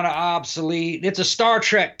kind of obsolete? It's a Star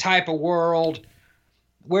Trek type of world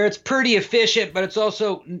where it's pretty efficient, but it's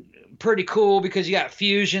also pretty cool because you got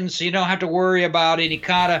fusion, so you don't have to worry about any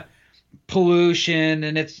kind of pollution,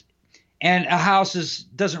 and a house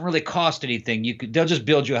doesn't really cost anything. They'll just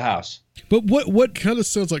build you a house. But what kind of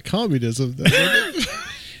sounds like communism?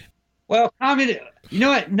 Well, you know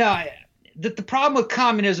what? No, the problem with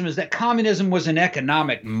communism is that communism was an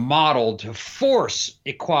economic model to force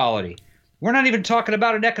equality. We're not even talking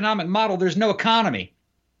about an economic model. There's no economy.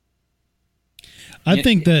 I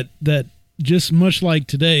think that just much like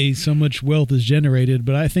today, so much wealth is generated,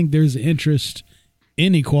 but I think there's interest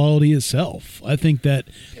in equality itself. I think that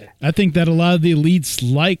a lot of the elites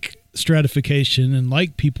like stratification and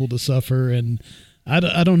like people to suffer, and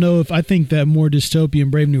I don't know if I think that more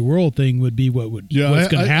dystopian Brave New World thing would be what's going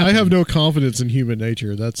to happen. I have no confidence in human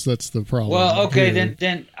nature. That's the problem. Well, okay,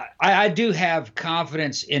 then I do have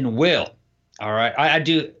confidence in will. All right, I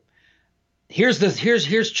do. Here's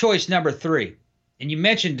choice number 3, and you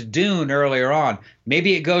mentioned Dune earlier on.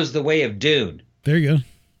 Maybe it goes the way of Dune. There you go.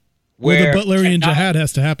 Well, the Butlerian Jihad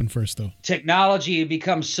has to happen first, though. Technology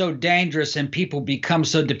becomes so dangerous and people become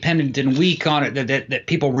so dependent and weak on it that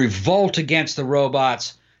people revolt against the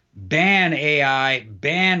robots, ban AI,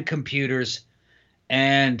 ban computers,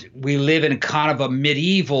 and we live in kind of a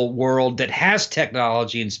medieval world that has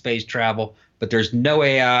technology and space travel, but there's no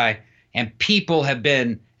AI, and people have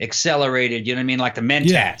been accelerated, you know what I mean, like the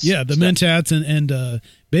Mentats. Yeah, the Mentats and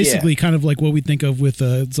basically kind of like what we think of with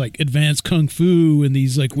it's like advanced kung fu and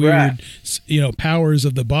these like weird powers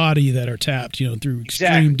of the body that are tapped through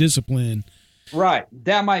extreme discipline. Right,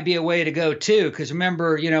 that might be a way to go too, because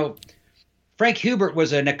remember, Frank Hubert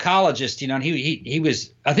was an ecologist, and he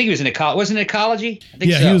was, I think he was an ecologist. Wasn't it ecology? I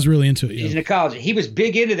think so. He was really into it. Yeah. He's an ecologist. He was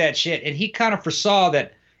big into that shit, and he kind of foresaw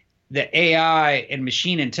that AI and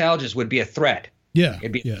machine intelligence would be a threat. Yeah.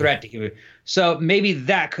 It'd be a threat to human. So maybe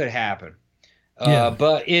that could happen.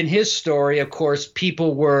 But in his story, of course,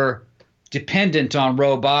 people were dependent on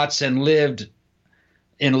robots and lived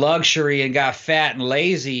in luxury and got fat and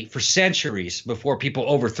lazy for centuries before people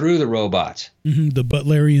overthrew the robots. Mm-hmm. The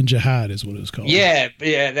Butlerian Jihad is what it was called. Yeah,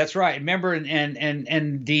 that's right. Remember, and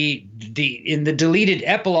the in the deleted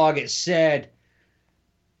epilogue, it said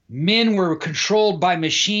men were controlled by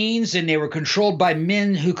machines, and they were controlled by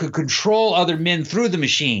men who could control other men through the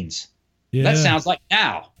machines. Yeah. That sounds like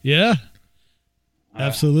now. Yeah,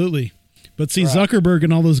 absolutely. But see, Zuckerberg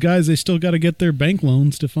and all those guys, they still got to get their bank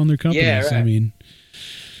loans to fund their companies. Yeah, right. I mean,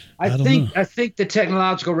 I think the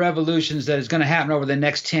technological revolutions that is going to happen over the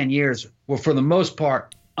next 10 years will, for the most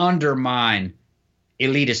part, undermine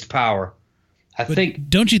elitist power.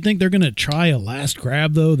 Don't you think they're going to try a last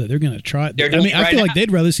grab, though? That they're going to try? I feel like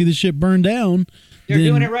they'd rather see the ship burn down. They're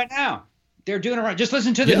doing it right now. They're doing it right. Just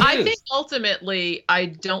listen to the news. I think ultimately, I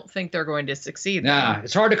don't think they're going to succeed. Nah,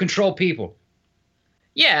 it's hard to control people.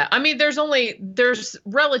 Yeah, I mean, there's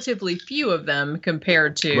relatively few of them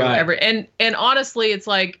compared to and honestly, it's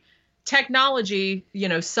like technology,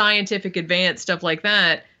 scientific advance stuff like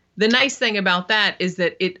that. The nice thing about that is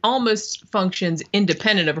that it almost functions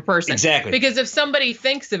independent of a person. Exactly. Because if somebody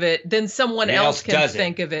thinks of it, then someone else can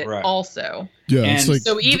think of it also. Yeah. And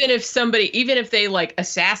so even if they like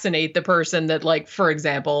assassinate the person that, like, for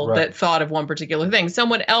example, that thought of one particular thing,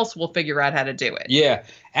 someone else will figure out how to do it. Yeah.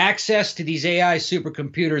 Access to these AI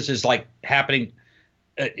supercomputers is like happening.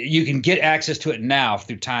 You can get access to it now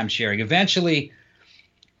through time sharing. Eventually,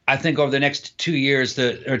 I think over the next 2 years,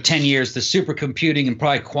 or 10 years, the supercomputing and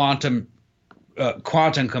probably quantum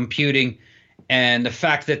computing, and the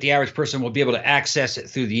fact that the average person will be able to access it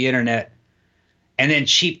through the internet, and then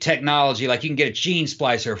cheap technology, like you can get a gene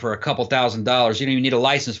splicer for a couple $1,000. You don't even need a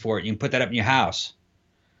license for it. You can put that up in your house.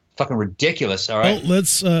 Fucking ridiculous. All right. Well,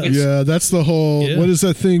 let's. That's the whole. Yeah. What is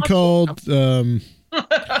that thing called?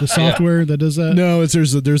 The software that does that? No,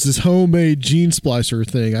 there's this homemade gene splicer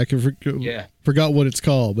thing. I forgot what it's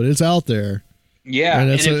called, but it's out there. Yeah,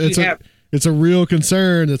 and it's a real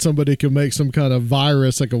concern that somebody can make some kind of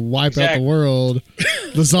virus that can wipe out the world.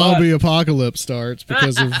 The zombie apocalypse starts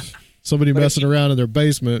because of somebody messing around in their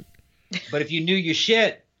basement. But if you knew your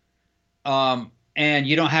shit, and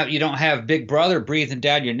you don't have Big Brother breathing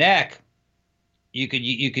down your neck, you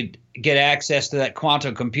could get access to that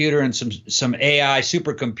quantum computer and some AI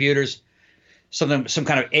supercomputers, some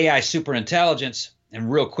kind of AI superintelligence,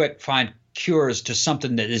 and real quick find cures to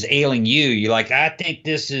something that is ailing you. You're like, I think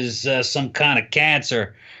this is some kind of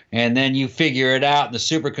cancer, and then you figure it out, and the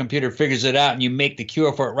supercomputer figures it out, and you make the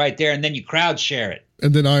cure for it right there, and then you crowd share it.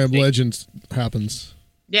 And then I Am Legend happens.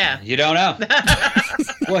 Yeah. You don't know.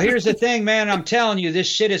 Well, here's the thing, man. I'm telling you, this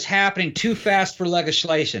shit is happening too fast for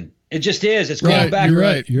legislation. It just is. It's going back. You're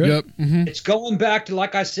right. Yep. Mm-hmm. It's going back to,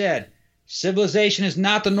 like I said, civilization is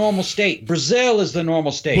not the normal state. Brazil is the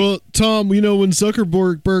normal state. Well, Tom, when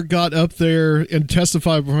Zuckerberg got up there and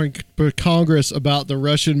testified before Congress about the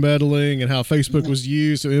Russian meddling and how Facebook was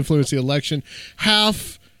used to influence the election,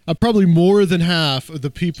 probably more than half of the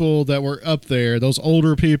people that were up there, those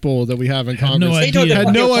older people that we have in Congress,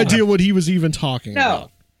 had no idea what he was even talking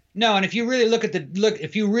about. No, and if you really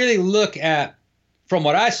look at from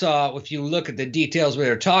what I saw, if you look at the details we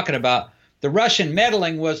were talking about, the Russian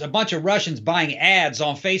meddling was a bunch of Russians buying ads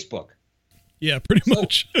on Facebook. Yeah, pretty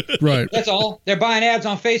much. Right. That's all. They're buying ads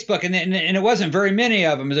on Facebook, and it wasn't very many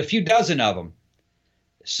of them. It was a few dozen of them.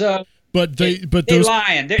 So, they're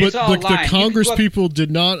lying. It's all lying. The Congress people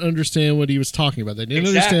did not understand what he was talking about. They didn't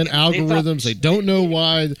understand algorithms. They don't know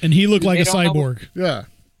why. And he looked like a cyborg. Yeah.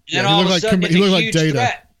 And all of a sudden, it's a huge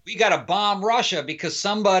threat. We got to bomb Russia because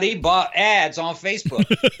somebody bought ads on Facebook.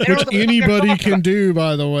 Which anybody can do,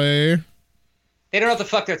 by the way. They don't know what the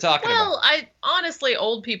fuck they're talking about. Well, honestly,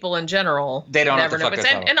 old people in general, they don't never know what the fuck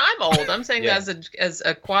they're talking about. And I'm old. I'm saying as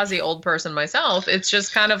a quasi old person myself, it's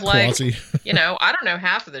just kind of like, quasi. I don't know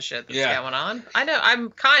half of the shit that's going on. I know I'm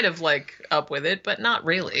kind of like up with it, but not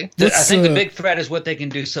really. I think the big threat is what they can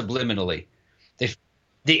do subliminally.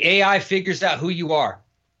 The AI figures out who you are.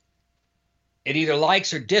 It either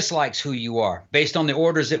likes or dislikes who you are based on the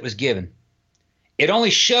orders it was given. It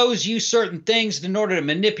only shows you certain things in order to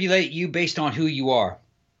manipulate you based on who you are.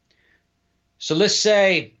 So let's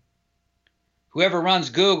say whoever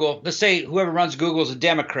runs Google is a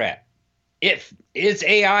Democrat. Its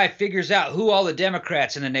AI figures out who all the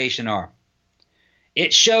Democrats in the nation are.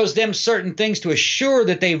 it shows them certain things to assure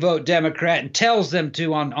that they vote Democrat and tells them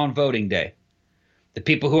to on voting day. The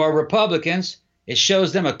people who are Republicans, it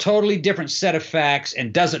shows them a totally different set of facts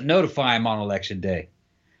and doesn't notify them on election day.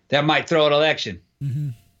 That might throw an election. Mm-hmm.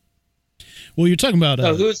 Well, you're talking about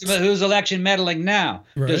so who's election meddling now?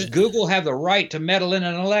 Right. Does Google have the right to meddle in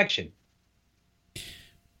an election?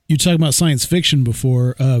 You're talking about science fiction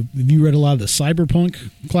before. Have you read a lot of the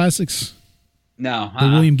cyberpunk classics? No. The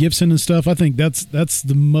William Gibson and stuff. I think that's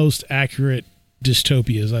the most accurate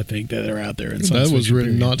dystopias I think that are out there. In science that was fiction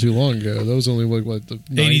written period. not too long ago. That was only what the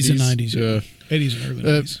 80s and 90s. Yeah, 80s and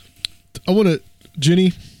early 90s. I want to,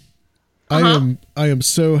 Jenny. Uh-huh. I am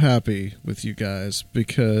so happy with you guys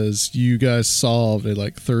because you guys solved a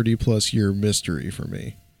 30+ year mystery for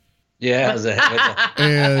me. Yeah.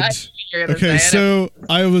 And okay, so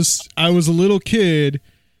I was a little kid,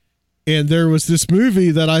 and there was this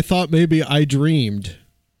movie that I thought maybe I dreamed,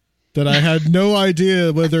 that I had no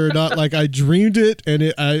idea whether or not I dreamed it, and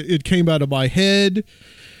it came out of my head,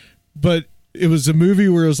 but it was a movie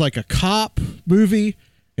where it was like a cop movie,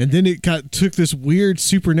 and then it took this weird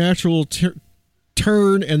supernatural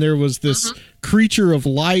turn, and there was this creature of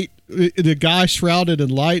light, the guy shrouded in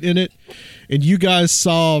light in it, and you guys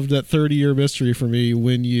solved that 30-year mystery for me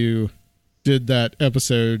when you did that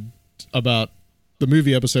episode about the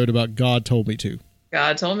movie episode about God Told Me To.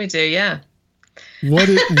 God Told Me To, yeah.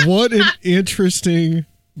 What an interesting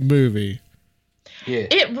movie. Yeah.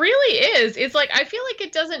 It really is. It's I feel like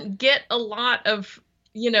it doesn't get a lot of,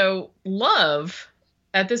 love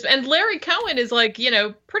at this. And Larry Cohen is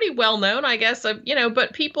pretty well known, I guess,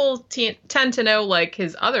 but people tend to know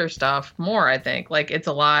his other stuff more, I think. It's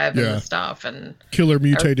Alive and the stuff and Killer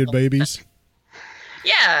Mutated Babies.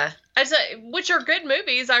 Yeah. Which are good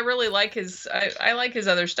movies. I really like I like his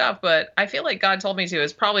other stuff, but I feel like God Told Me To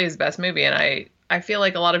is probably his best movie, and I feel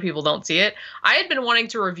like a lot of people don't see it. I had been wanting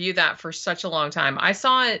to review that for such a long time. I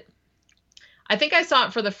think I saw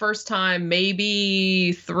it for the first time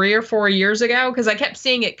maybe 3 or 4 years ago, because I kept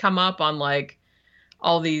seeing it come up on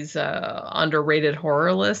all these underrated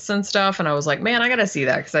horror lists and stuff, and I was like, man, I gotta see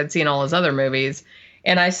that, because I'd seen all his other movies.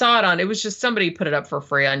 And I saw it was just somebody put it up for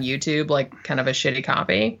free on YouTube, kind of a shitty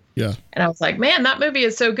copy. Yeah. And I was like, man, that movie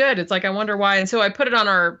is so good. It's I wonder why. And so I put it on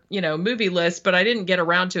our, movie list, but I didn't get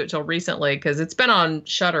around to it till recently because it's been on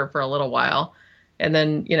Shudder for a little while. And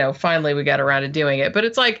then, finally we got around to doing it. But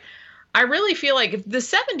it's I really feel like the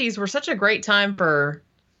 70s were such a great time for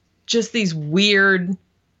just these weird...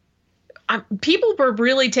 people were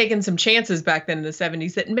really taking some chances back then in the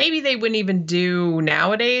 70s that maybe they wouldn't even do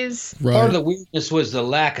nowadays. Right. Part of the weirdness was the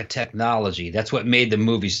lack of technology. That's what made the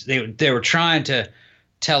movies. They were trying to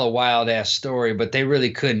tell a wild ass story, but they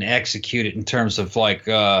really couldn't execute it in terms of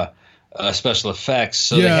special effects.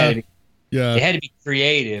 So they had to be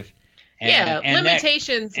creative. And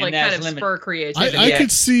limitations kind of spur creativity. I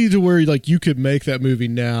could see to where you could make that movie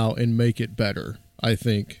now and make it better, I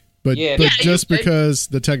think. But just because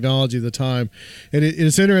the technology of the time, and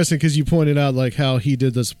it's interesting because you pointed out how he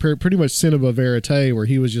did this pretty much cinema verite, where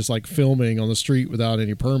he was just filming on the street without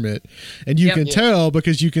any permit, and you can tell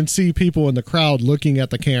because you can see people in the crowd looking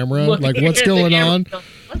at the camera, what's going on?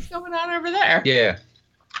 What's going on over there? Yeah,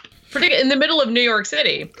 in the middle of New York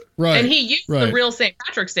City, right? And he used the real St.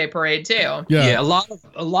 Patrick's Day parade too. Yeah. A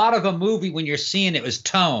lot of a movie when you're seeing it was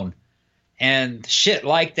tone, and shit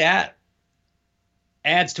like that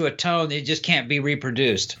adds to a tone that just can't be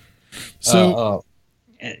reproduced. So,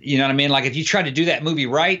 you know what I mean? If you tried to do that movie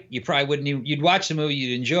right, you probably wouldn't even, you'd watch the movie,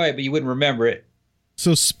 you'd enjoy it, but you wouldn't remember it.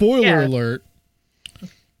 So spoiler alert,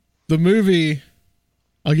 the movie,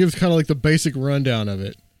 I'll give kind of the basic rundown of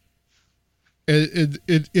it.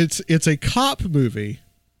 It's a cop movie.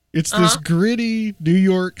 It's this gritty New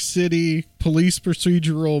York City police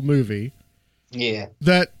procedural movie. Yeah.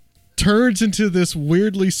 That turns into this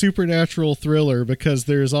weirdly supernatural thriller because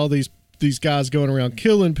there's all these guys going around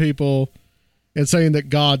killing people and saying that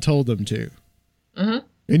God told them to. Mm-hmm.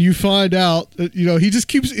 And you find out that, he just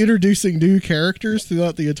keeps introducing new characters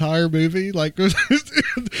throughout the entire movie.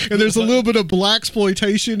 And there's a little bit of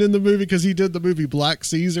blaxploitation in the movie because he did the movie Black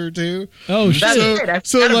Caesar too. Oh, shit.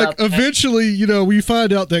 So eventually, we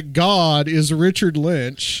find out that God is Richard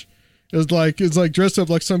Lynch. It's dressed up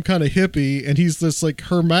like some kind of hippie, and he's this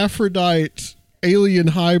hermaphrodite alien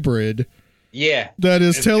hybrid. Yeah. That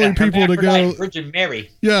is telling people to go. Virgin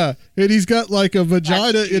Mary. Yeah, and he's got a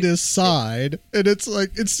vagina in his side, and it's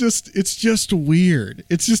just weird.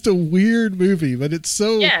 It's just a weird movie, but it's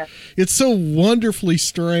so wonderfully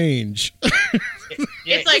strange.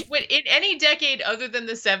 It's in any decade other than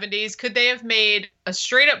the 70s, could they have made a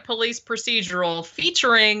straight up police procedural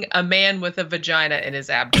featuring a man with a vagina in his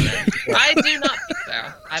abdomen? I do not think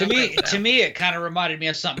To me, it kind of reminded me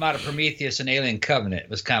of something out of Prometheus and Alien Covenant. It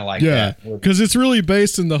was kind of like that. Yeah, because it's really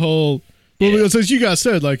based in the whole. Well, as you guys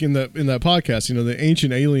said, like in that podcast, the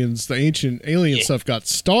ancient aliens, stuff got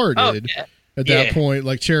started at that point,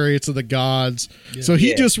 like Chariots of the Gods. Yeah. So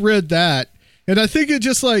he just read that, and I think it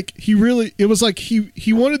just like he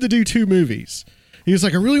wanted to do 2 movies. He was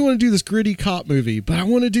like, I really want to do this gritty cop movie, but I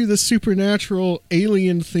want to do this supernatural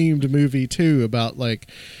alien themed movie too, about like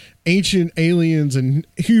ancient aliens and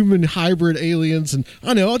human hybrid aliens, and I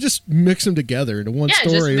don't know, I'll just mix them together into one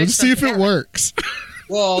story and see if it works.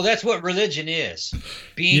 Well, that's what religion is.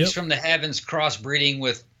 Beings from the heavens crossbreeding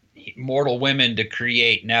with mortal women to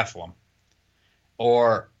create Nephilim.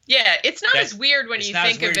 It's not as weird when you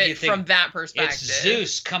think of it from that perspective. It's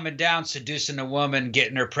Zeus coming down, seducing a woman,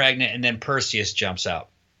 getting her pregnant, and then Perseus jumps out.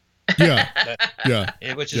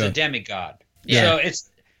 Which is a demigod. Yeah. So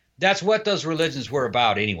that's what those religions were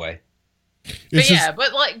about anyway. But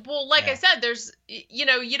I said, there's,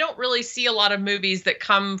 you don't really see a lot of movies that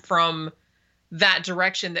come from that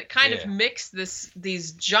direction that kind of mix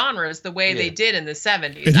these genres the way they did in the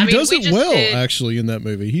 70s. And he does it well, actually, in that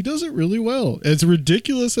movie. He does it really well. As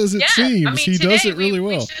ridiculous as it seems, he does it really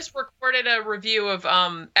well. We just recorded a review of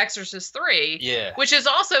Exorcist 3, which is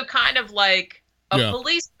also kind of like a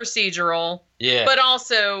police procedural, but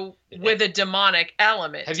also with a demonic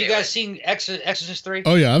element. Have you guys seen Exorcist 3?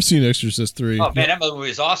 Oh, yeah, I've seen Exorcist 3. Oh, man, that movie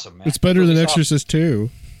is awesome, man. It's better than Exorcist 2.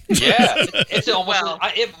 Yeah, it's almost.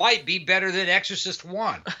 It might be better than Exorcist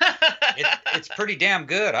 1. It's pretty damn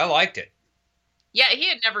good. I liked it. Yeah, he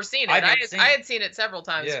had never seen it. I had seen it several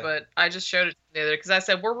times, but I just showed it to the other because I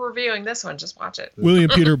said, we're reviewing this one. Just watch it. William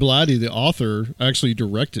Peter Blatty, the author, actually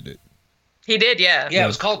directed it. He did, yeah. Yeah, it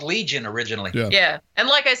was called Legion originally. Yeah. And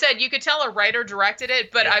like I said, you could tell a writer directed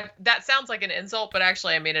it, but that sounds like an insult, but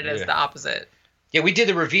actually, I mean, it is the opposite. Yeah, we did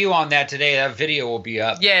the review on that today. That video will be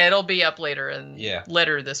up. Yeah, it'll be up later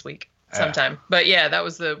later this week sometime. But yeah, that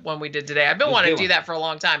was the one we did today. I've been wanting to do that for a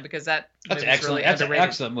long time because that's excellent. Really that's an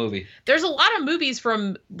excellent movie. There's a lot of movies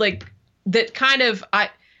from like that kind of I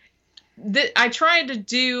try to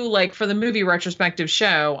do like for the movie retrospective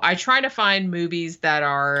show. I try to find movies that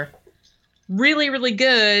are really, really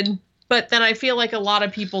good, but then I feel like a lot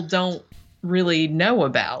of people don't really know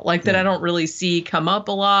about, like that I don't really see come up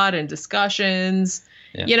a lot in discussions.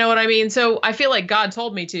 You know what I mean? So I feel like God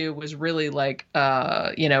Told Me To was really like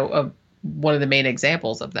one of the main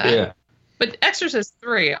examples of that. Yeah. But Exorcist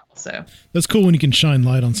 3 also. That's cool when you can shine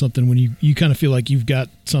light on something, when you kind of feel like you've got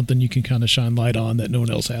something you can kind of shine light on that no one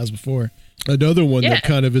else has before. Another one that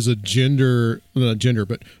kind of is a genre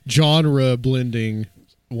blending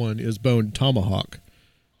one is Bone Tomahawk,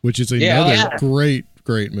 which is another great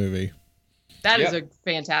movie. That is a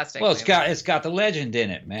fantastic. Well, it's got the legend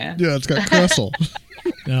in it, man. Yeah, it's got Kressel.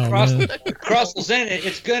 Krussel's in it.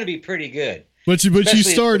 It's going to be pretty good. But you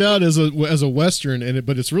start out as a Western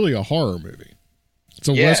but it's really a horror movie. It's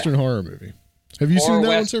a Western horror movie. Have you seen that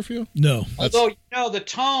one, Sergio? No. Although the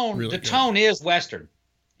tone, really tone is Western.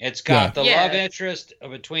 It's got the love interest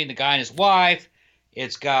between the guy and his wife.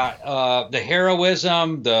 It's got the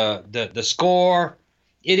heroism, the score.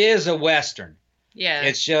 It is a Western. Yeah.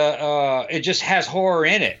 It's it just has horror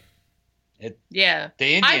in it. The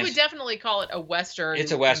Indians, I would definitely call it a Western.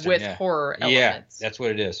 It's a Western with horror elements. Yeah, that's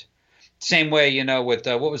what it is. Same way, with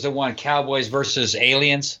what was the one, Cowboys versus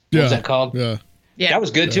Aliens? What was that called? Yeah. That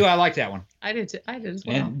was good too. I like that one. I did too. I did as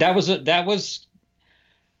well. And that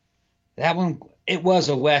one. It was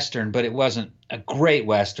a Western, but it wasn't a great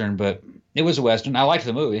Western, but it was a Western. I liked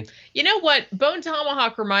the movie. You know what? Bone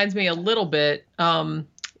Tomahawk reminds me a little bit.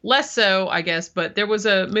 Less so, I guess, but there was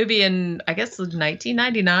a movie in, I guess,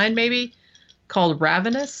 1999 maybe, called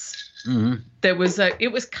Ravenous. Mm-hmm. That was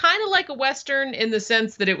it was kind of like a Western in the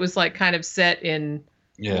sense that it was like kind of set in,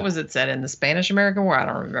 what was it set in, the Spanish American War? I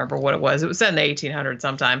don't remember what it was. It was set in the 1800s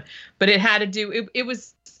sometime, but it had to do, it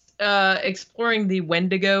was exploring the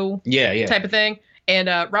Wendigo type of thing. And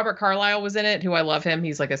Robert Carlyle was in it, who I love him.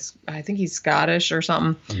 He's like I think he's Scottish or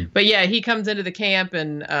something. Mm. But yeah, he comes into the camp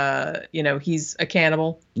and, he's a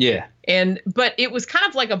cannibal. Yeah. But it was kind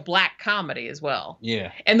of like a black comedy as well.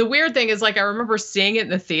 Yeah. And the weird thing is, like, I remember seeing it in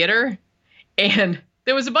the theater and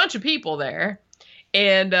there was a bunch of people there.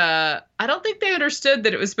 And I don't think they understood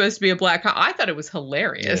that it was supposed to be a black comedy. I thought it was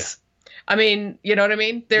hilarious. Yeah. I mean, you know what I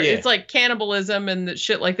mean? It's like cannibalism and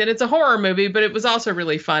shit like that. It's a horror movie, but it was also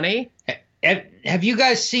really funny. Have you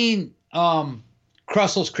guys seen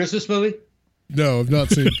Krussel's Christmas movie? No, I've not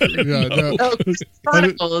seen. No. Chronicles, Christmas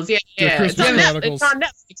Chronicles. It's on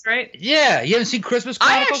Netflix, right? Yeah, you haven't seen Christmas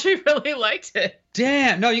Chronicles? I actually really liked it.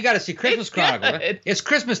 Damn, no, you got to see Christmas Chronicles. Right? It's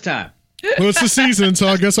Christmas time. Well, it's the season, so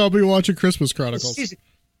I guess I'll be watching Christmas Chronicles.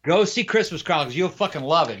 Go see Christmas Chronicles. You'll fucking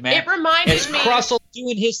love it, man. It reminded me. Russell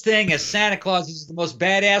doing his thing as Santa Claus. He's the most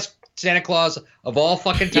badass Santa Claus of all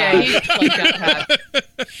fucking time. Yeah, he's like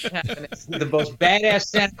the most badass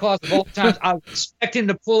Santa Claus of all time. I would expect him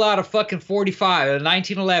to pull out a fucking 45 at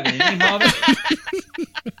 1911 in any moment.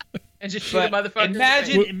 And just shoot a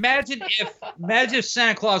motherfucker. Imagine if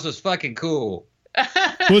Santa Claus was fucking cool.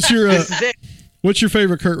 What's your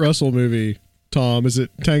favorite Kurt Russell movie, Tom? Is it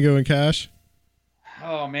Tango and Cash?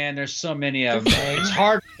 Oh man, there's so many of them. It's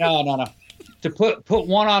hard. No. To put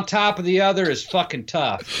one on top of the other is fucking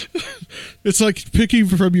tough. It's like picking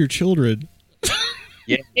from your children.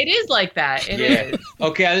 Yeah, it is like that. It is.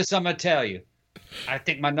 Okay, this I'm gonna tell you. I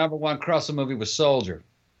think my number one Russell movie was Soldier.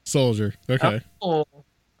 Soldier. Okay. Oh,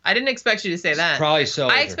 I didn't expect you to say that. Probably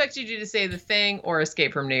Soldier. I expected you to say The Thing or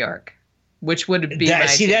Escape from New York, which would be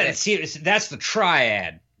that's the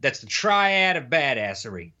triad. That's the triad of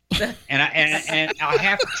badassery. and I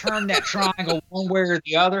have to turn that triangle one way or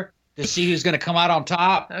the other to see who's going to come out on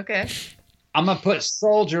top. Okay. I'm gonna put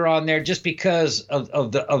Soldier on there just because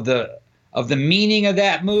of the meaning of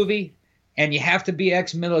that movie, and you have to be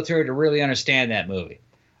ex-military to really understand that movie.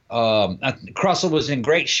 Russell was in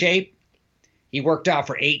great shape. He worked out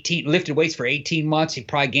lifted weights for 18 months. He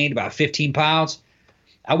probably gained about 15 pounds.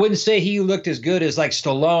 I wouldn't say he looked as good as like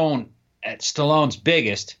Stallone at Stallone's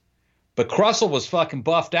biggest, but Russell was fucking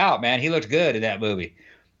buffed out, man. He looked good in that movie,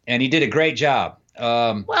 and he did a great job.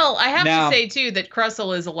 Well, I have to say too that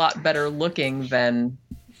Russell is a lot better looking than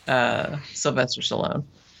Sylvester Stallone.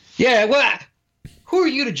 Yeah, well, who are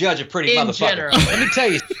you to judge a pretty in motherfucker? General. Let me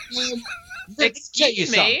tell you.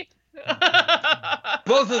 Excuse me.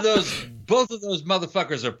 Both of those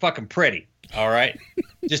motherfuckers are fucking pretty. All right,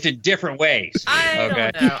 just in different ways. I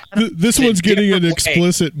don't know. This one's getting an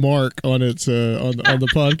explicit mark on its on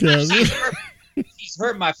the podcast. She's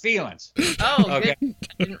hurt my feelings. Oh, okay. I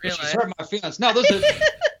didn't realize. She's hurt my feelings. No, those are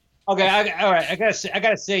okay. All right. I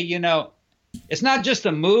gotta say, it's not just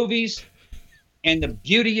the movies and the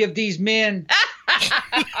beauty of these men.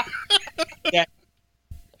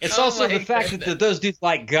 It's also the fact that those dudes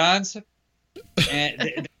like guns, and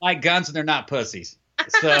they like guns, and they're not pussies.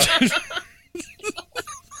 So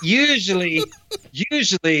usually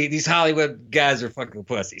these Hollywood guys are fucking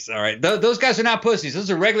pussies. All right, those guys are not pussies. Those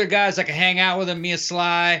are regular guys that can hang out with them. Me and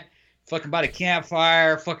Sly, fucking by the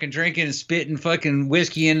campfire, fucking drinking and spitting fucking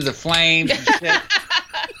whiskey into the flames and shit.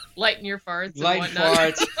 Lighting your farts. Lighting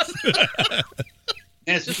farts.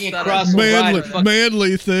 And it's me and Cross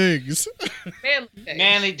manly things.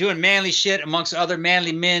 Doing manly shit amongst other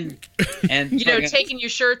manly men, and taking your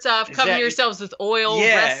shirts off, covering yourselves with oil.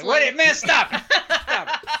 Yeah, man, stop it.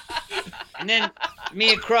 And then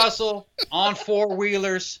me and Crossell on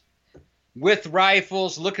 4-wheelers with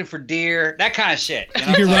rifles, looking for deer, that kind of shit.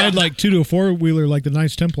 You can ride like 2 to a 4-wheeler like the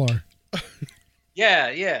Knights Templar.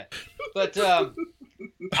 Yeah, but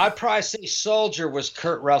I'd probably say Soldier was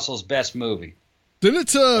Kurt Russell's best movie.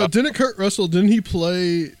 Didn't Kurt Russell? Didn't he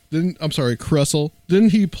play? Russell.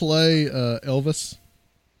 Didn't he play Elvis?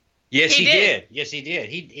 Yes, he did. Yes, he did.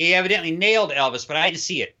 He evidently nailed Elvis, but I didn't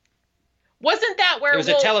see it. Wasn't that where it was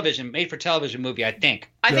a made-for-television movie? I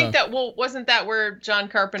think. I think that wasn't that where John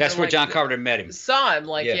Carpenter? That's where John Carpenter met him. Saw him,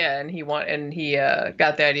 and he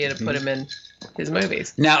got the idea to put him in his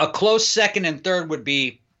movies. Now, a close second and third would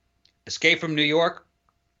be Escape from New York,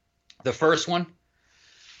 the first one,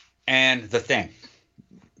 and The Thing.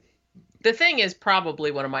 The Thing is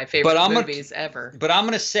probably one of my favorite movies ever. But I'm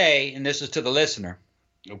going to say, and this is to the listener,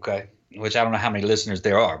 okay, which I don't know how many listeners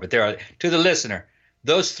there are, but there are, to the listener,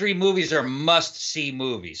 those 3 movies are must-see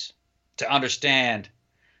movies to understand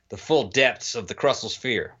the full depths of the Krussell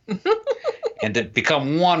sphere and to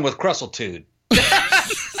become one with Krusseltude.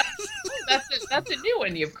 That's a new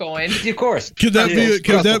one you've coined. Of course. Could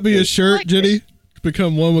that be a shirt, Jenny?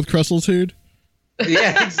 Become one with Krusseltude?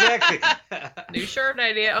 Yeah, exactly. New shirt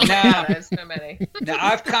idea. Oh my God, I have so many. Now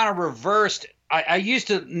I've kind of reversed. I used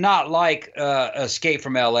to not like Escape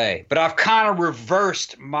from L.A., but I've kind of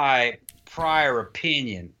reversed my prior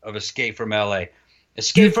opinion of Escape from L.A.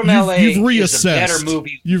 Escape from L.A. is a better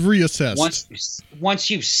movie. You've reassessed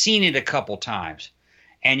once you've seen it a couple times,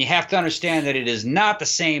 and you have to understand that it is not the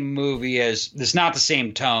same movie it's not the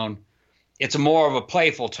same tone. It's more of a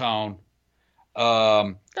playful tone.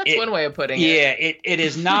 That's one way of putting it. Yeah, it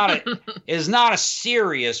is not it is not a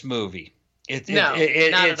serious movie. It's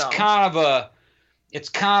kind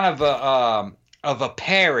of a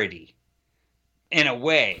parody in a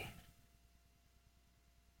way.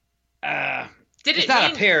 Did it's it not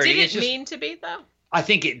mean, a parody. Did it mean to be though? I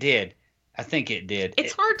think it did. I think it did.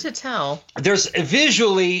 It's hard to tell. There's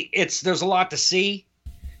a lot to see.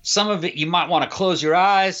 Some of it you might want to close your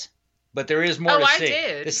eyes, but there is more to see.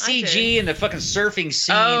 Did. The CG and the fucking surfing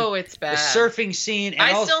scene. Oh, it's bad. The surfing scene. And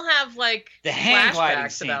I still have like the hang gliding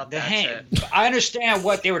flashbacks scene. about that shit. I understand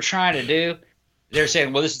what they were trying to do. They're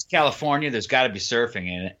saying, well, this is California. There's got to be surfing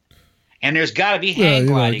in it. And there's got to be hang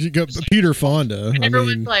gliding. You got Peter Fonda.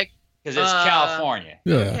 Everyone's like, because it's California.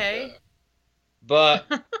 Yeah. Okay. But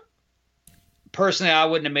personally, I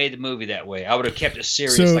wouldn't have made the movie that way. I would have kept it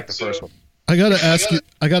serious like the first one. I gotta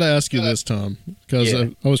ask you this, Tom, because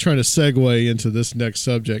I was trying to segue into this next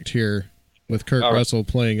subject here with Kurt Russell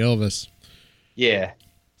playing Elvis. Yeah.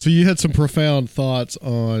 So you had some profound thoughts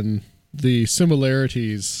on the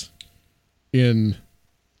similarities in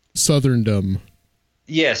Southerndom.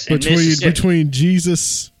 Yes, between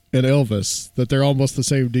Jesus and Elvis, that they're almost the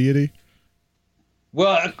same deity.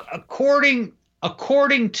 Well, according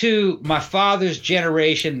to my father's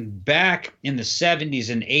generation, back in the 70s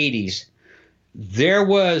and 80s, there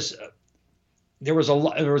was a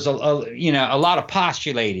lot of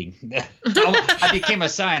postulating. I became a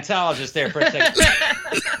Scientologist there for a second.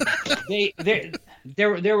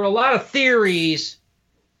 There were a lot of theories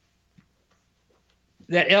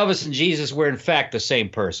that Elvis and Jesus were in fact the same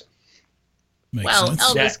person. Makes sense.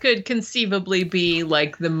 Elvis could conceivably be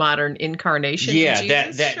like the modern incarnation of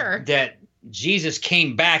Jesus. That Jesus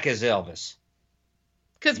came back as Elvis.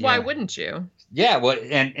 Because why wouldn't you? Yeah, well,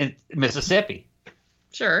 and Mississippi.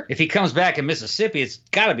 Sure. If he comes back in Mississippi, it's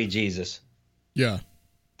got to be Jesus. Yeah.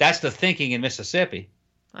 That's the thinking in Mississippi.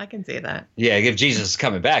 I can see that. Yeah, if Jesus is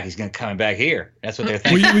coming back, he's going to come back here. That's what they're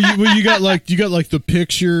thinking. Well, you got like the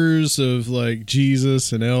pictures of like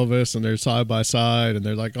Jesus and Elvis, and they're side by side, and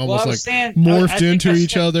they're like almost morphed into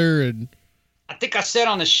each other. And I think I said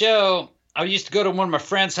on the show, I used to go to one of my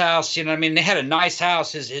friends' house. You know, what I mean, they had a nice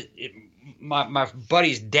house. My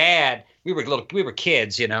buddy's dad. We were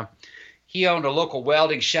kids. You know, he owned a local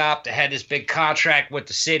welding shop that had this big contract with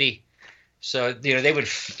the city. So, you know,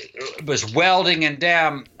 it was welding and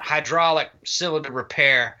damn hydraulic cylinder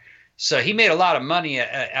repair. So he made a lot of money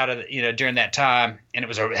out of it, you know, during that time. And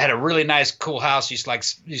had a really nice, cool house. Used to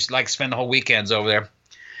like spend the whole weekends over there.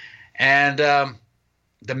 And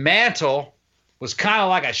the mantle was kind of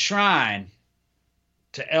like a shrine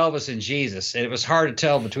to Elvis and Jesus. And it was hard to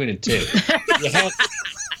tell between the two.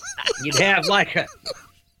 You'd have like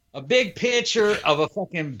a big picture of a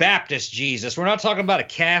fucking Baptist Jesus. We're not talking about a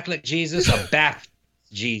Catholic Jesus, a Baptist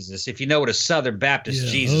Jesus. If you know what a Southern Baptist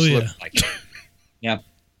Jesus looks like. Yeah.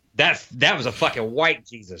 That was a fucking white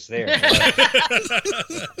Jesus there.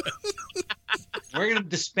 We're going to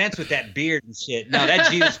dispense with that beard and shit. No,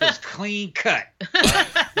 that Jesus was clean cut.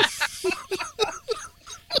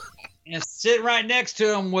 And sitting right next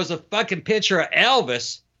to him was a fucking picture of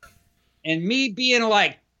Elvis. And me being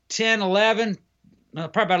like 10, 11,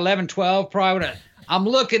 probably about 11, 12, I'm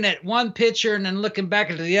looking at one picture and then looking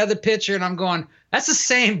back at the other picture, and I'm going, that's the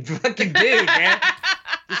same fucking dude, man.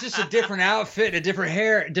 It's just a different outfit, a different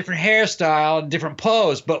hairstyle, a different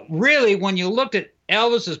pose. But really, when you looked at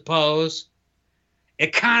Elvis's pose,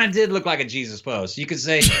 it kind of did look like a Jesus pose. You could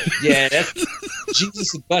say, yeah, that's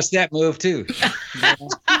Jesus would bust that move too. You know?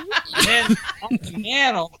 And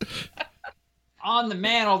then on the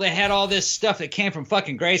mantle, they had all this stuff that came from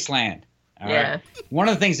fucking Graceland. All right. One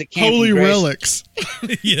of the things that came holy from relics.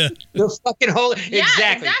 Yeah. They're fucking holy. Yeah,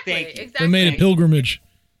 exactly. exactly. They made a pilgrimage.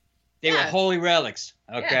 They were holy relics.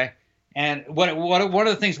 Okay. Yeah. And what one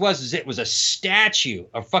of the things was it was a statue,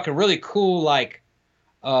 a fucking really cool like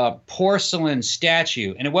porcelain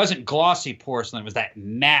statue, and it wasn't glossy porcelain. It was that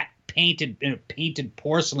matte painted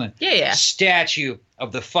porcelain statue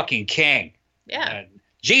of the fucking king. Yeah.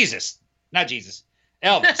 Jesus, not Jesus,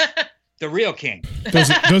 Elvis. The real king.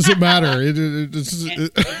 Doesn't matter.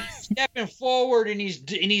 He's stepping forward, and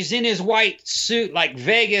he's in his white suit like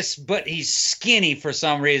Vegas, but he's skinny for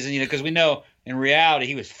some reason. You know, because we know in reality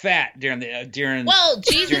he was fat during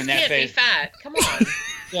Jesus during that can't phase. be fat. Come on.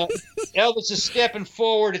 So Elvis is stepping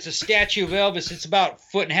forward. It's a statue of Elvis. It's about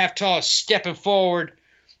 1.5 feet tall, stepping forward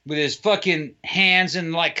with his fucking hands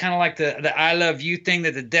in like kind of like the I love you thing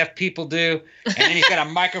that the deaf people do. And then he's got a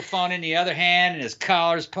microphone in the other hand, and his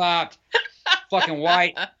collar's popped. Fucking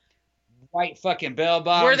white fucking bell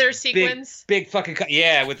bottoms. Were there sequins? Big fucking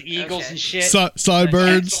with eagles and shit.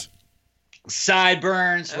 Sideburns.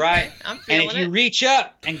 Sideburns, right? I'm feeling and if you reach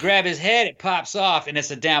up and grab his head, it pops off, and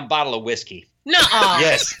it's a damn bottle of whiskey. Nuh-uh.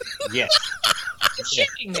 Yes. You're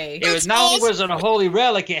shitting me. It was not only was it a holy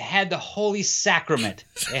relic, it had the holy sacrament.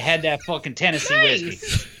 It had that fucking Tennessee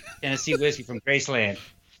whiskey. Tennessee whiskey from Graceland.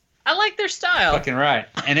 I like their style. Fucking right.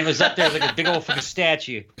 And it was up there like a big old fucking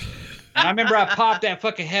statue. And I remember I popped that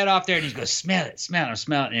fucking head off there, and he goes, "Smell it, smell it, I'm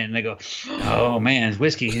smelling it." And they go, "Oh man, it's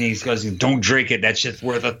whiskey." And he goes, "Don't drink it. That shit's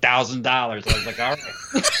worth $1,000." I was like, "All right."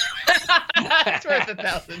 It's worth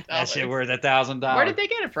 $1,000. That shit worth $1,000. Where did they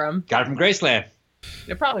get it from? Got it from Graceland.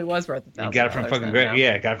 It probably was worth $1,000. You got it from fucking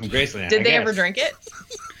Yeah, got it from Graceland. Did they ever drink it?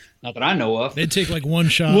 Not that I know of. They'd take like one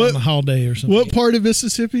shot on the holiday or something. What part of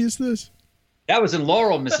Mississippi is this? That was in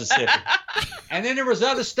Laurel, Mississippi. And then there was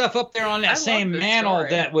other stuff up there on that same mantle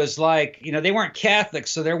that was like, they weren't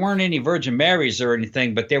Catholics, so there weren't any Virgin Marys or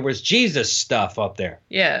anything, but there was Jesus stuff up there.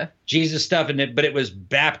 Yeah. Jesus stuff in it, but it was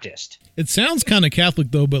Baptist. It sounds kind of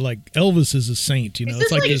Catholic though, but like Elvis is a saint, Is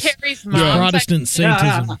it's like this this Protestant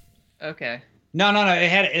saintism. Okay. No.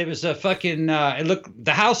 It was a fucking.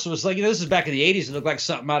 The house was like, this is back in the 80s. It looked like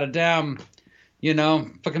something out of damn,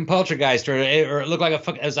 fucking Poltergeist, or it looked like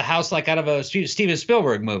as a house like out of a Steven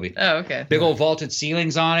Spielberg movie. Oh, okay. Big old vaulted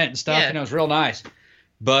ceilings on it and stuff. Yeah. It was real nice.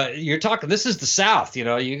 But you're talking. This is the South.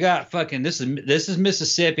 You got fucking. This is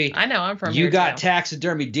Mississippi. I know. I'm from. You here got too.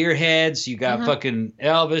 taxidermy deer heads. You got fucking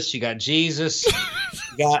Elvis. You got Jesus.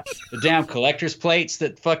 You got the damn collector's plates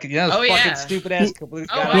that fucking. Fucking stupid ass.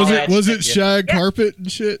 Was it shag carpet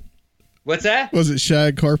and shit? What's that? Was it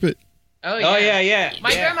shag carpet? Oh yeah. Oh yeah.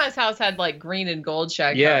 My grandma's house had like green and gold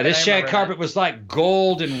shag. Yeah, carpet. this shag carpet was like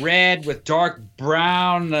gold and red with dark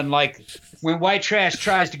brown, and like when white trash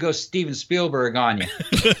tries to go Steven Spielberg on you.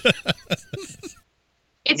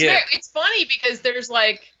 It's funny because there's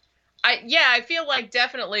like, I feel like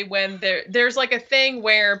definitely when there's like a thing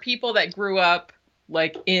where people that grew up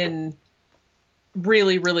like in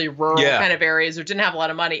really, really rural kind of areas or didn't have a lot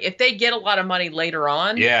of money, if they get a lot of money later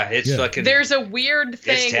on, fucking. There's a weird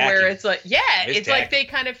thing where it's like, it's like they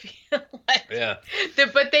kind of feel like,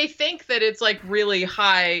 but they think that it's like really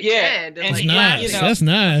high end. And That's like, nice. That's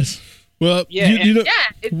nice. Well,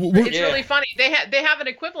 it's really funny. They have an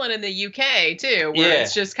equivalent in the UK too, where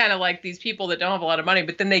it's just kind of like these people that don't have a lot of money,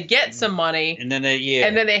 but then they get some money, and then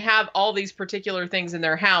they have all these particular things in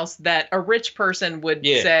their house that a rich person would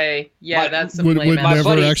say, that's some would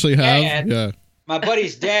never actually have. Dad, my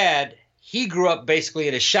buddy's dad, he grew up basically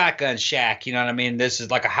in a shotgun shack. You know what I mean? This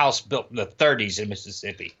is like a house built in the 30s in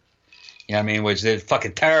Mississippi. You know what I mean? Which is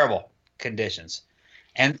fucking terrible conditions.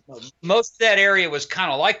 And most of that area was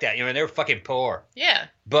kind of like that. They were fucking poor. Yeah.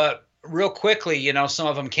 But real quickly, some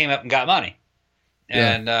of them came up and got money.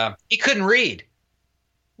 And he couldn't read.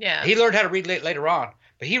 Yeah. He learned how to read later on.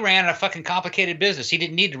 But he ran a fucking complicated business. He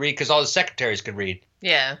didn't need to read because all his secretaries could read.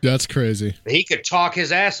 Yeah. That's crazy. But he could talk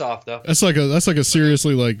his ass off, though. That's like a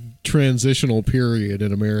seriously like transitional period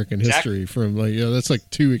in American history from like that's like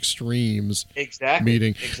two extremes.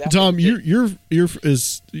 Meeting. Tom, you're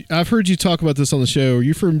I've heard you talk about this on the show. Are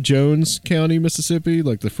you from Jones County, Mississippi,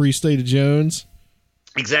 like the Free State of Jones?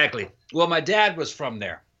 Exactly. Well, my dad was from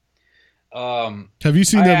there. Have you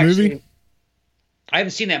seen that movie? I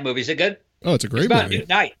haven't seen that movie. Is it good? Oh, it's a great movie. It's about movie. Newt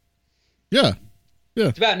Knight. Yeah.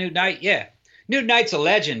 It's about Newt Knight. Yeah. Newt Knight's a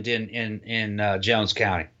legend in Jones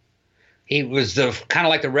County. He was the kind of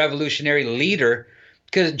like the revolutionary leader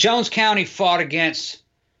because Jones County fought against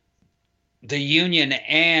the Union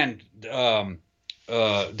and the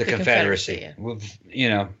Confederacy.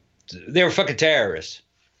 They were fucking terrorists.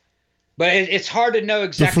 But it's hard to know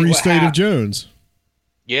exactly the Free what State happened. of Jones.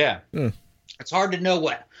 Yeah. It's hard to know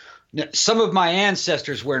what. Some of my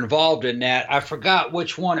ancestors were involved in that. I forgot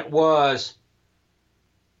which one it was.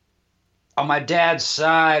 On my dad's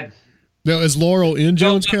side. Now, is Laurel in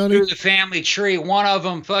Jones County? Through the family tree, one of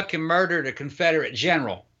them fucking murdered a Confederate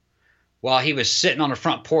general while he was sitting on the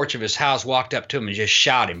front porch of his house. Walked up to him and just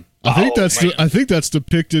shot him. I think that's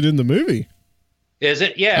depicted in the movie. Is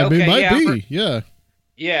it? Yeah. I mean, it might be. Yeah.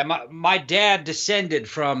 Yeah. My dad descended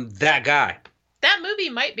from that guy. That movie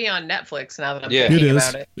might be on Netflix now that I'm thinking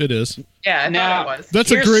about it. It is. Yeah, I thought it was. That's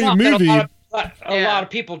a great movie. A lot of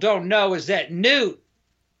people don't know is that Newt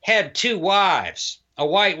had two wives, a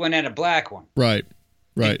white one and a black one. Right.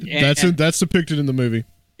 That's depicted in the movie.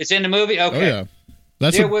 It's in the movie? Okay. Oh, yeah.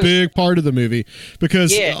 That's a big part of the movie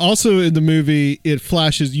because also in the movie it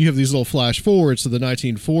flashes. You have these little flash forwards to the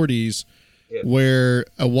 1940s where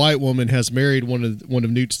a white woman has married one of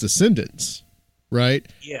Newt's descendants. Right?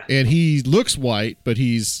 Yeah. And he looks white, but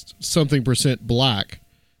he's something % black.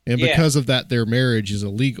 And because of that, their marriage is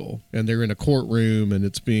illegal. And they're in a courtroom and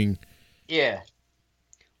it's being Well,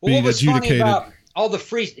 being what was adjudicated. funny about all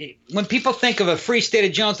the when people think of a Free State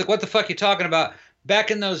of Jones, like what the fuck you talking about?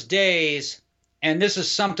 Back in those days, and this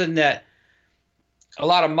is something that a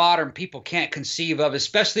lot of modern people can't conceive of,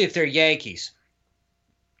 especially if they're Yankees.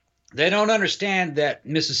 They don't understand that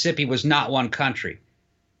Mississippi was not one country.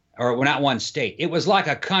 Or not one state. It was like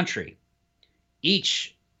a country.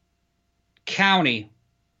 Each county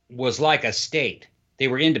was like a state. They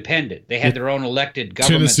were independent. They had their own elected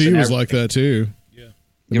governments. Tennessee was like that too.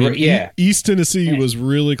 Yeah. East Tennessee was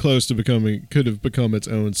really close to could have become its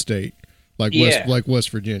own state, like West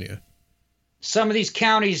Virginia. Some of these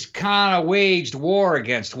counties kind of waged war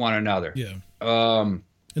against one another. Yeah. And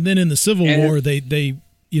then in the Civil War, they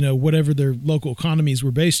whatever their local economies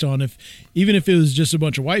were based on, even if it was just a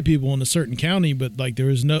bunch of white people in a certain county, but like there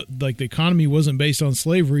was no, like the economy wasn't based on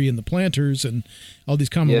slavery and the planters, and all these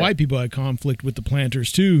common white people had conflict with the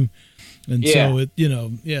planters too. And so it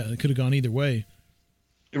could have gone either way.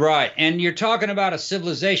 Right. And you're talking about a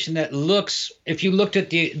civilization that looks, if you looked at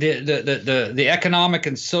the economic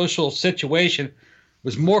and social situation,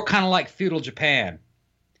 was more kind of like feudal Japan.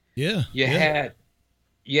 Yeah.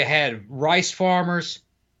 You had rice farmers.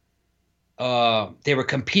 They were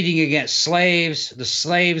competing against slaves. The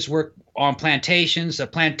slaves were on plantations. The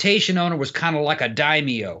plantation owner was kind of like a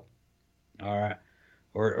daimyo. All right.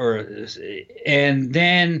 And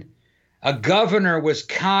then a governor was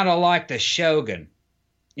kind of like the shogun.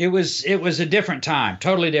 It was a different time,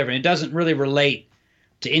 totally different. It doesn't really relate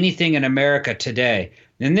to anything in America today.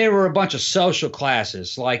 Then there were a bunch of social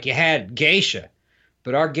classes, like you had geisha,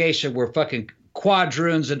 but our geisha were fucking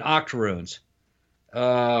quadroons and octoroons.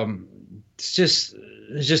 It's just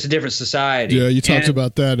a different society. Yeah, you talked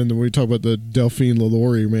about that, and then we talked about the Delphine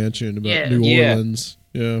LaLaurie mansion about New Orleans.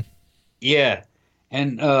 Yeah,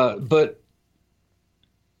 and but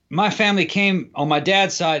my family came on my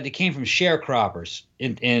dad's side. They came from sharecroppers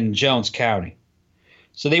in Jones County,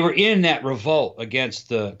 so they were in that revolt against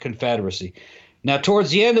the Confederacy. Now, towards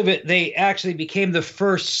the end of it, they actually became the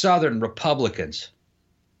first Southern Republicans,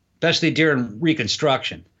 especially during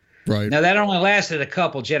Reconstruction. Right. Now, that only lasted a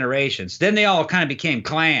couple generations. Then they all kind of became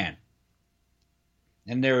Klan,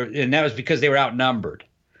 and that was because they were outnumbered,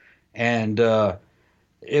 and that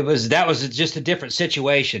was just a different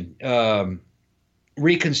situation.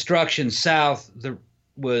 Reconstruction South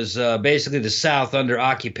was basically the South under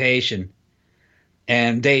occupation,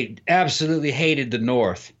 and they absolutely hated the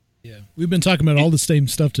North. Yeah, we've been talking about all the same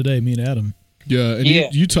stuff today, me and Adam. Yeah, and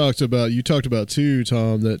you talked about too,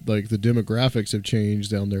 Tom, that like the demographics have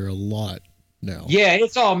changed down there a lot now. Yeah,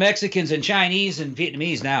 it's all Mexicans and Chinese and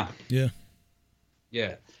Vietnamese now. Yeah.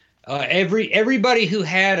 Everybody who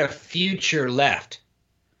had a future left.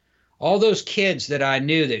 All those kids that I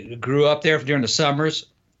knew that grew up there during the summers,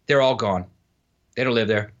 they're all gone. They don't live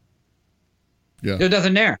there. Yeah, there's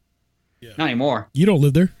nothing there. Yeah. Not anymore. You don't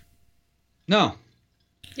live there? No.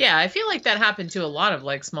 Yeah, I feel like that happened to a lot of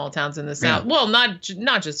like small towns in the South. Well, not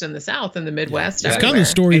just in the South, in the Midwest. It's kind of the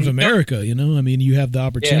story of America, you know. I mean, you have the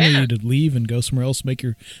opportunity to leave and go somewhere else, make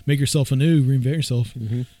yourself anew, reinvent yourself.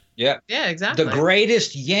 Mm-hmm. Yeah, yeah, exactly. The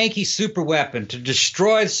greatest Yankee super weapon to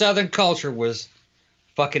destroy Southern culture was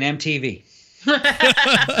fucking MTV.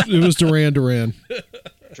 It was Duran Duran.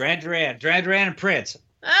 Duran Duran, and Prince.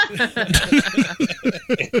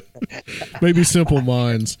 Maybe Simple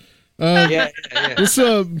Minds. Let's,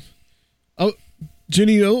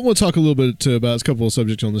 Jenny, I want to talk a little bit about a couple of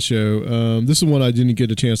subjects on the show. This is one I didn't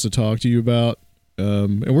get a chance to talk to you about,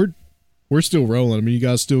 and we're still rolling. I mean, you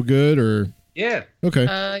guys still good or? Yeah. Okay.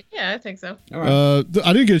 Yeah, I think so. All right.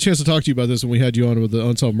 I didn't get a chance to talk to you about this when we had you on with the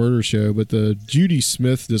Unsolved Murder Show, but the Judy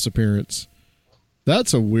Smith disappearance,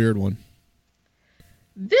 that's a weird one.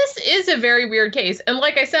 This is a very weird case. And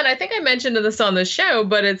like I said, I think I mentioned this on the show,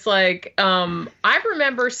 but it's like, I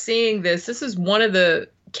remember seeing this. This is one of the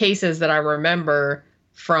cases that I remember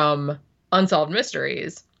from Unsolved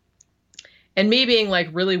Mysteries. And me being like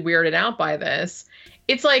really weirded out by this.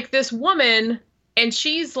 It's like this woman, and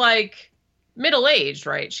she's like middle-aged,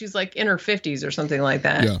 right? She's like in her 50s or something like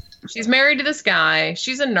that. Yeah. She's married to this guy.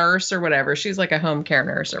 She's a nurse or whatever. She's like a home care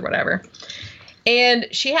nurse or whatever. And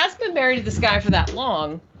she hasn't been married to this guy for that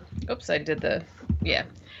long. Oops, I did yeah.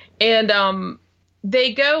 And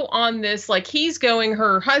they go on this, like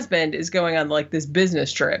her husband is going on like this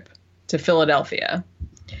business trip to Philadelphia.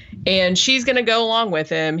 And she's going to go along with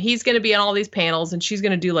him. He's going to be on all these panels, and she's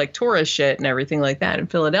going to do like tourist shit and everything like that in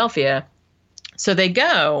Philadelphia. So they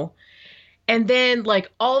go, and then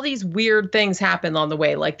like all these weird things happen on the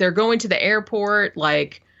way. Like they're going to the airport,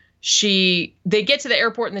 like they get to the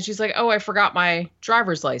airport, and then she's like, oh, I forgot my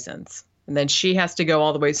driver's license. And then she has to go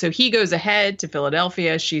all the way. So he goes ahead to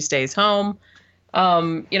Philadelphia. She stays home. You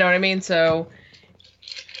know what I mean? So,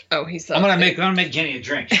 I'm gonna make Jenny a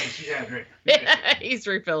drink. She's having a drink. Yeah, he's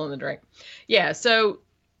refilling the drink. Yeah. So,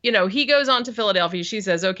 he goes on to Philadelphia. She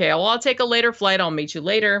says, okay, well, I'll take a later flight. I'll meet you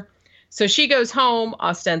later. So she goes home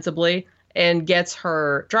ostensibly and gets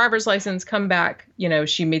her driver's license, come back.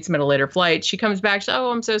 She meets him at a later flight. She comes back. She says, oh,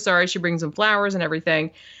 I'm so sorry. She brings him flowers and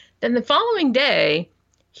everything. Then the following day,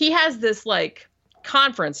 he has this like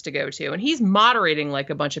conference to go to, and he's moderating like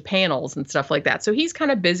a bunch of panels and stuff like that. So he's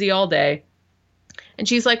kind of busy all day. And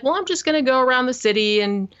she's like, well, I'm just going to go around the city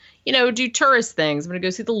and, you know, do tourist things. I'm going to go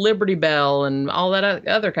see the Liberty Bell and all that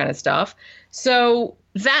other kind of stuff. So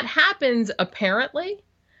that happens apparently,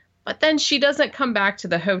 but then she doesn't come back to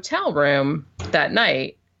the hotel room that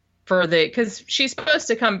night because she's supposed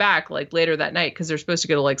to come back like later that night because they're supposed to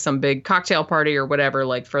go to like some big cocktail party or whatever,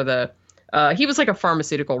 like for the, he was like a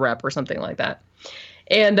pharmaceutical rep or something like that.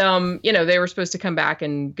 And, you know, they were supposed to come back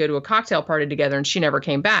and go to a cocktail party together, and she never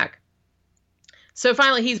came back. So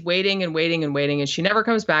finally he's waiting and waiting and waiting, and she never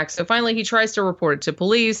comes back. So finally he tries to report it to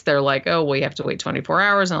police. They're like, oh, well, you have to wait 24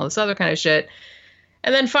 hours and all this other kind of shit.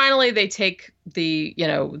 And then finally they take the, you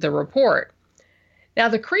know, the report. Now,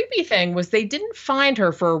 the creepy thing was they didn't find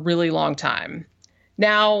her for a really long time.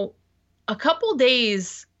 Now, a couple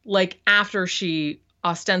days, like after she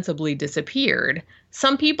ostensibly disappeared,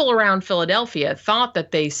 some people around Philadelphia thought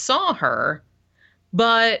that they saw her,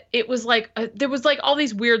 but it was like, there was like all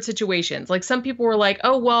these weird situations. Like some people were like,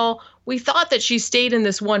 oh, well, we thought that she stayed in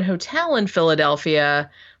this one hotel in Philadelphia,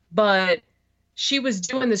 but she was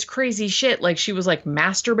doing this crazy shit. Like she was like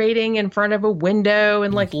masturbating in front of a window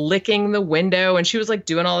and like licking the window. And she was like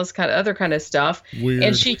doing all this kind of other kind of stuff. Weird.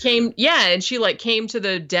 And she came, and she like came to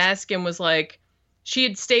the desk and was like, she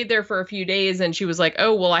had stayed there for a few days, and she was like,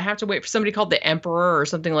 oh, well, I have to wait for somebody called the Emperor or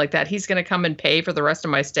something like that. He's going to come and pay for the rest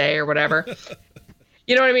of my stay or whatever.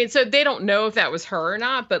 You know what I mean? So they don't know if that was her or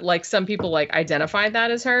not, but like some people like identified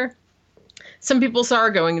that as her. Some people saw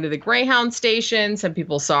her going into the Greyhound station. Some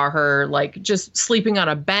people saw her like just sleeping on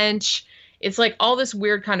a bench. It's like all this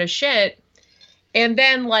weird kind of shit. And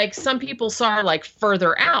then like some people saw her like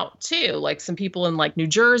further out too. Like some people in like New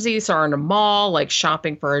Jersey saw her in a mall, like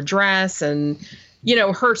shopping for a dress, and, you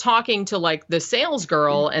know, her talking to like the sales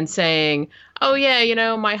girl and saying, oh yeah, you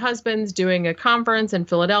know, my husband's doing a conference in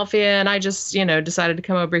Philadelphia, and I just, you know, decided to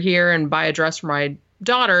come over here and buy a dress for my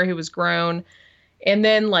daughter who was grown. And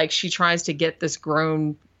then like she tries to get this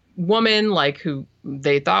grown woman, like who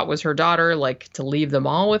they thought was her daughter, like to leave them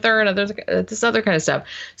all with her and this other kind of stuff.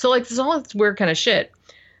 So like there's all this weird kind of shit.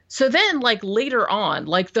 So then like later on,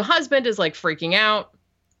 like the husband is like freaking out.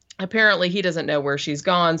 Apparently he doesn't know where she's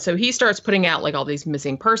gone. So he starts putting out like all these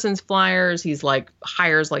missing persons flyers. He's like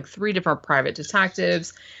hires like 3 different private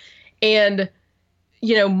detectives. And,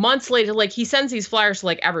 you know, months later, like he sends these flyers to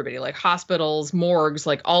like everybody, like hospitals, morgues,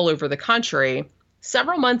 like all over the country.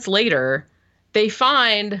 Several months later, they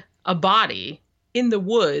find a body in the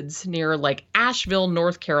woods near like Asheville,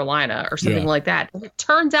 North Carolina or something like that. And it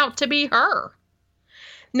turns out to be her.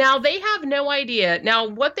 Now they have no idea. Now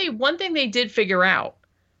one thing they did figure out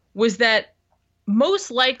was that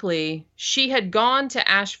most likely she had gone to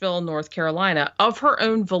Asheville, North Carolina of her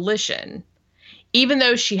own volition, even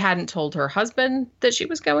though she hadn't told her husband that she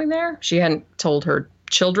was going there. She hadn't told her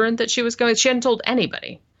children that she was going. She hadn't told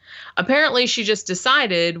anybody. Apparently, she just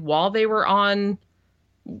decided while they were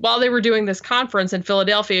doing this conference in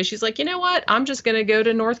Philadelphia, she's like, you know what? I'm just going to go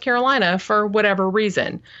to North Carolina for whatever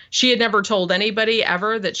reason. She had never told anybody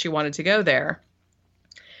ever that she wanted to go there.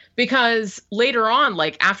 Because later on,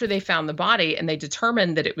 like after they found the body and they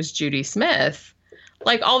determined that it was Judy Smith,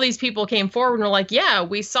 like all these people came forward and were like, yeah,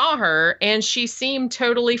 we saw her and she seemed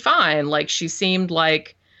totally fine. Like she seemed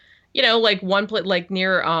like, you know, like one place, like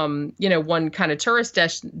near, you know, one kind of tourist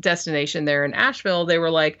destination there in Asheville, they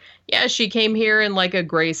were like, yeah, she came here in like a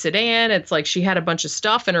gray sedan. It's like she had a bunch of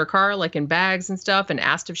stuff in her car, like in bags and stuff, and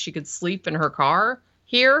asked if she could sleep in her car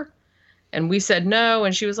here. And we said no.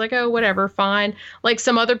 And she was like, oh, whatever, fine. Like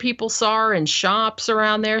some other people saw her in shops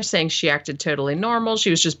around there saying she acted totally normal. She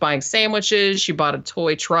was just buying sandwiches. She bought a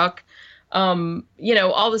toy truck, you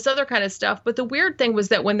know, all this other kind of stuff. But the weird thing was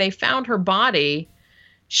that when they found her body,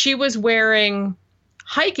 she was wearing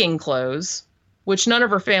hiking clothes, which none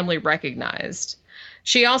of her family recognized.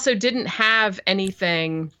 She also didn't have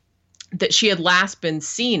anything that she had last been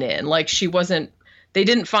seen in. Like they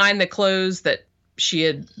didn't find the clothes that she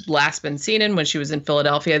had last been seen in when she was in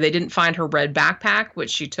Philadelphia. They didn't find her red backpack,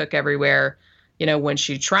 which she took everywhere, you know, when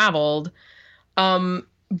she traveled.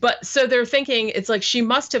 But so they're thinking it's like she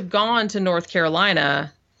must have gone to North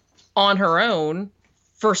Carolina on her own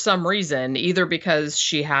for some reason, either because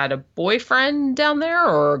she had a boyfriend down there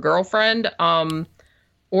or a girlfriend,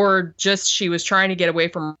 or just she was trying to get away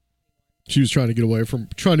from. She was trying to get away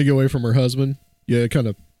from her husband. Yeah, kind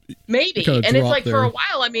of. Maybe, and it's like there. For a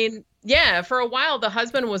while. I mean, yeah, for a while the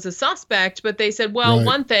husband was a suspect, but they said, well, right.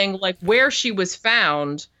 One thing, like where she was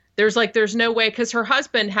found, there's no way, because her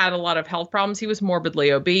husband had a lot of health problems. He was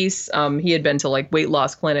morbidly obese. He had been to like weight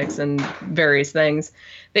loss clinics and various things.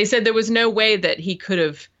 They said there was no way that he could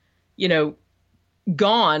have,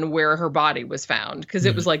 gone where her body was found, because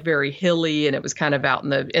it was like very hilly and it was kind of out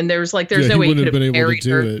in and there's no way he could have been able to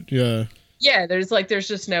do it. Yeah. Yeah. There's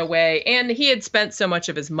just no way. And he had spent so much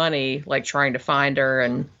of his money like trying to find her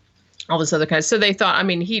and all this other kind of, so they thought, I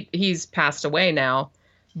mean, he's passed away now,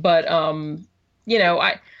 but,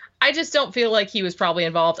 I just don't feel like he was probably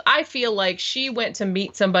involved. I feel like she went to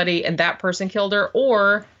meet somebody and that person killed her,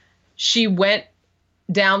 or she went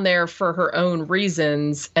down there for her own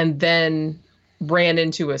reasons and then ran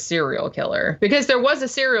into a serial killer, because there was a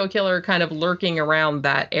serial killer kind of lurking around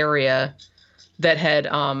that area that had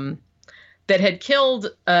killed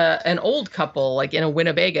an old couple like in a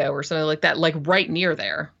Winnebago or something like that, like right near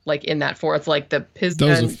there, like in that forest, like the Pisgah.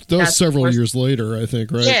 That was several years later, I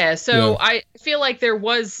think, right? Yeah. So I feel like there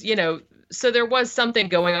was, so there was something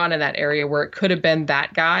going on in that area where it could have been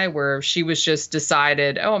that guy, where she was just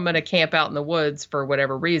decided, oh, I'm going to camp out in the woods for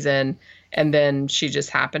whatever reason. And then she just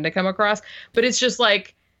happened to come across. But it's just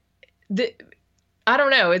like, I don't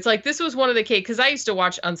know. It's like, this was one of the cases, because I used to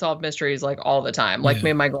watch Unsolved Mysteries like all the time. Like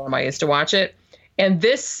me and my grandma used to watch it. And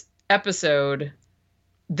this episode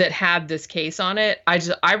that had this case on it,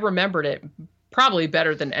 I remembered it probably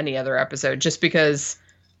better than any other episode, just because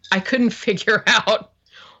I couldn't figure out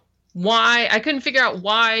why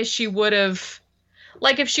she would have,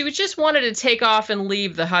 like, if she just wanted to take off and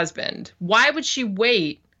leave the husband, why would she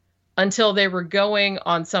wait until they were going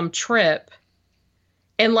on some trip?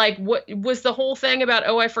 And like, what was the whole thing about,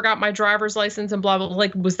 oh, I forgot my driver's license and blah, blah, blah.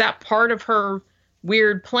 Like, was that part of her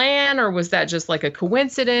weird plan, or was that just like a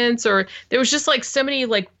coincidence? Or there was just like so many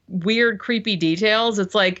like weird, creepy details.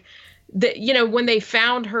 It's like, when they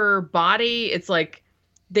found her body, it's like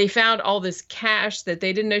they found all this cash that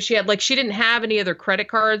they didn't know she had. Like, she didn't have any other credit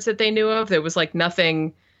cards that they knew of. There was like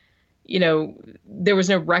nothing, there was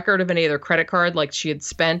no record of any other credit card like she had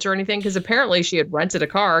spent or anything, because apparently she had rented a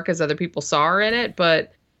car because other people saw her in it.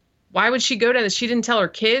 But why would she go to this? She didn't tell her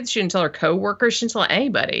kids. She didn't tell her coworkers. She didn't tell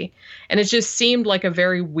anybody. And it just seemed like a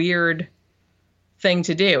very weird thing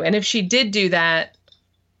to do. And if she did do that,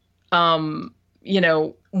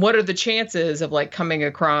 what are the chances of like coming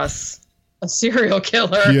across a serial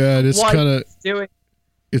killer? Yeah, it's kind of doing.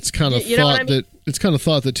 It's kind of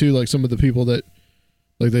thought that too, like some of the people that,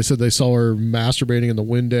 like they said they saw her masturbating in the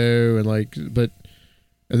window, and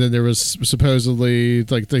then there was supposedly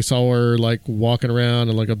like they saw her like walking around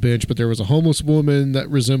on like a bench, but there was a homeless woman that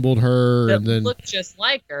resembled her that and then looked just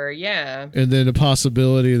like her, yeah. And then a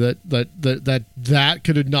possibility that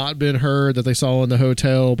could have not been her that they saw in the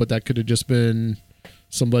hotel, but that could have just been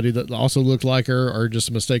somebody that also looked like her, or just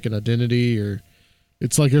a mistaken identity, or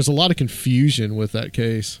it's like there's a lot of confusion with that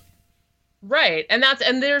case. Right. And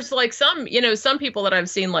there's like some people that I've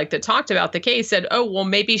seen like that talked about the case said, oh, well,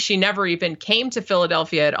 maybe she never even came to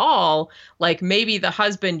Philadelphia at all. Like maybe the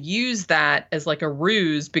husband used that as like a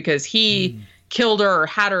ruse because he killed her or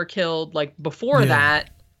had her killed like before that.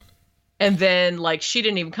 And then like she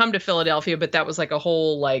didn't even come to Philadelphia, but that was like a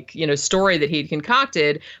whole like, story that he'd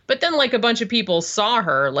concocted. But then like a bunch of people saw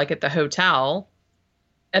her like at the hotel,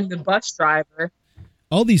 and the bus driver.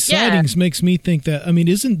 All these sightings makes me think that, I mean,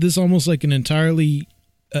 isn't this almost like an entirely,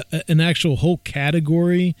 an actual whole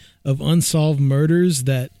category of unsolved murders,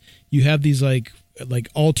 that you have these like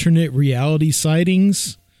alternate reality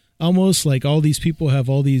sightings, almost like all these people have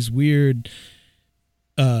all these weird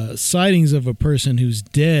sightings of a person who's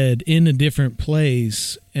dead in a different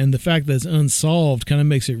place. And the fact that it's unsolved kind of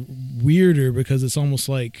makes it weirder, because it's almost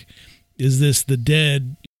like, is this the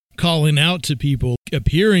dead calling out to people,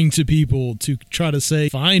 appearing to people to try to say,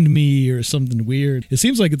 find me, or something weird? It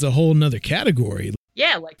seems like it's a whole nother category.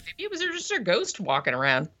 Yeah, like maybe it was just a ghost walking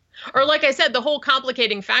around. Or like I said, the whole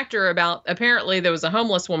complicating factor about, apparently there was a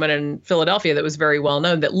homeless woman in Philadelphia that was very well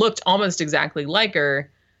known that looked almost exactly like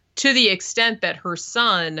her, to the extent that her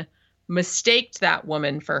son mistaked that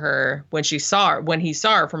woman for her when he saw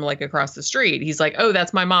her from like across the street. He's like, oh,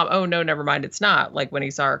 that's my mom. Oh, no, never mind. It's not. Like when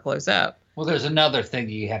he saw her close up. Well, there's another thing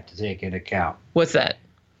that you have to take into account. What's that?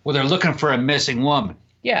 Well, they're looking for a missing woman.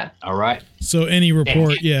 Yeah. All right. So any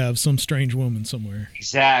report, of some strange woman somewhere.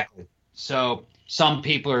 Exactly. So some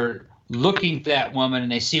people are looking for that woman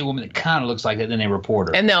and they see a woman that kind of looks like that, then they report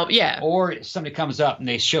her. And or somebody comes up and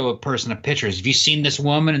they show a person a picture. Have you seen this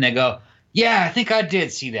woman? And they go, yeah, I think I did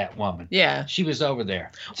see that woman. Yeah. She was over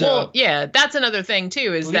there. So, well, yeah, that's another thing,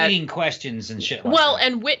 too, is leading questions and shit like that.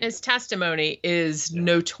 And witness testimony is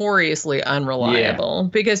notoriously unreliable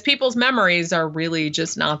because people's memories are really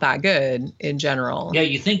just not that good in general. Yeah,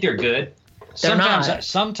 you think they're good.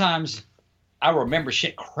 Sometimes I remember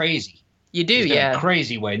shit crazy. You do, in yeah. a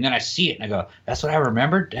crazy way, and then I see it and I go, "That's what I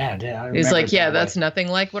remembered." I remember He's like, "Yeah, that that's way. nothing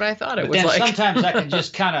like what I thought it But was then like." sometimes I can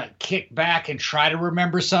just kind of kick back and try to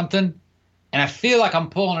remember something, and I feel like I'm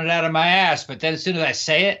pulling it out of my ass. But then as soon as I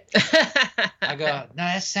say it, I go, "No,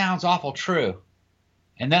 that sounds awful true,"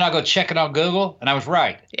 and then I'll go check it on Google, and I was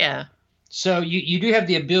right. Yeah. So you do have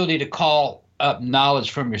the ability to call up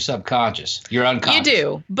knowledge from your subconscious, your unconscious. You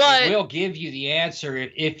do, but it will give you the answer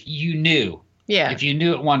if you knew. Yeah. If you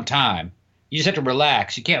knew at one time. You just have to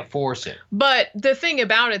relax. You can't force it. But the thing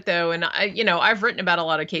about it, though, and I've written about a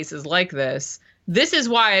lot of cases like this. This is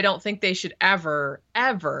why I don't think they should ever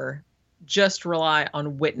just rely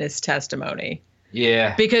on witness testimony.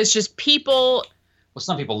 Yeah. Because just people. Well,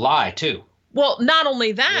 some people lie too. Well, not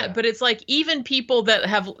only that, but it's like even people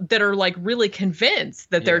that are like really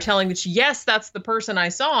convinced that they're telling that, yes, that's the person I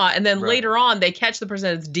saw. And then later on they catch the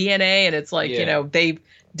person, it's DNA, and it's like, they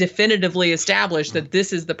definitively established that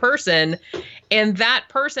this is the person. And that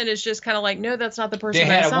person is just kind of like, no, that's not the person I saw.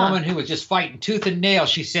 They had a woman who was just fighting tooth and nail.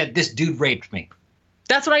 She said, this dude raped me.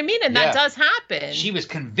 That's what I mean. And that does happen. She was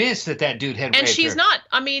convinced that dude had raped her. And she's not,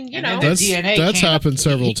 I mean, That's happened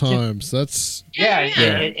several times. That's.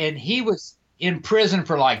 And he was in prison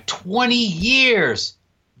for like 20 years.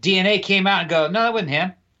 DNA came out and go, no, that wasn't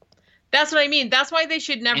him. That's what I mean. That's why they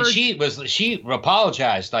should never. And she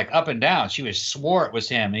apologized like up and down. She swore it was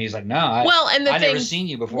him, and he's like, "No, I never seen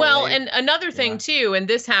you before." Well, and another thing too, and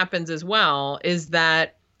this happens as well, is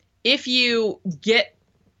that if you get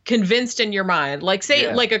convinced in your mind, like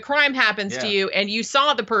say, like a crime happens to you, and you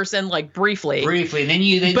saw the person like briefly, and then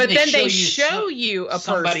they show you a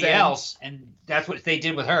somebody person else, and that's what they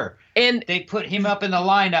did with her. And they put him up in the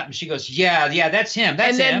lineup, and she goes, "Yeah, that's him.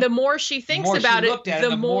 That's him." And then the more she thinks about it,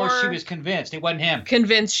 the more she was convinced it wasn't him.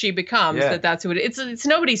 Convinced she becomes that's who it is. It's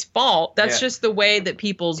nobody's fault. That's just the way that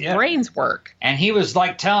people's brains work. And he was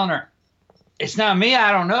like telling her, "It's not me.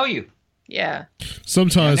 I don't know you." Yeah.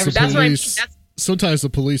 Sometimes the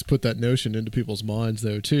police put that notion into people's minds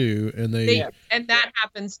though too, and and that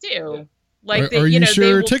happens too. Like, are you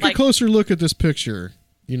sure? Take a closer look at this picture.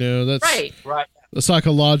 That's right. The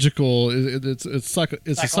psychological. It's a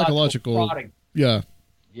psychological. Prodding. Yeah.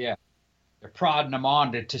 Yeah. They're prodding them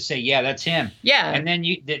on to say, yeah, that's him. Yeah. And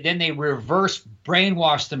then they reverse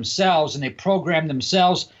brainwash themselves, and they program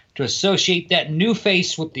themselves to associate that new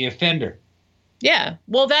face with the offender. Yeah.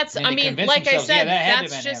 Well, like I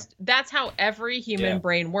said, that's how every human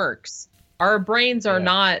brain works. Our brains are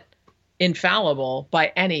not infallible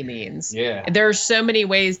by any means. Yeah. There's so many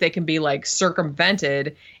ways they can be like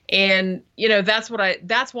circumvented. And, that's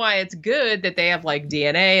why it's good that they have like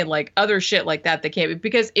DNA and like other shit like that can't be,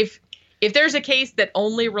 because if there's a case that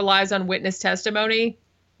only relies on witness testimony,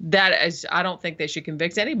 I don't think they should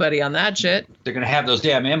convict anybody on that shit. They're going to have those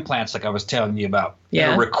damn implants like I was telling you about.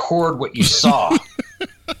 Yeah. Record what you saw.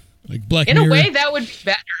 Like Black In Mirror. a way, that would be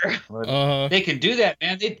better. They can do that,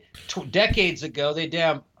 man. Decades ago, they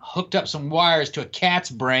damn hooked up some wires to a cat's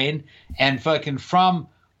brain, and fucking from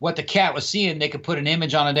what the cat was seeing, they could put an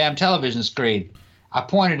image on a damn television screen. I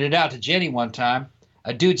pointed it out to Jenny one time.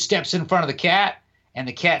 A dude steps in front of the cat, and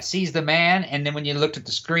the cat sees the man, and then when you looked at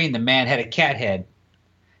the screen, the man had a cat head.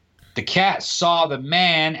 The cat saw the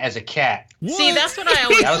man as a cat. What? See, that's what I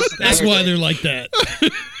always That's why they're like that.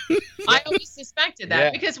 I always suspected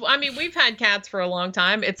that because, I mean, we've had cats for a long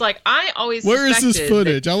time. It's like, I always Where is this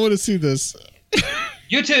footage? I want to see this.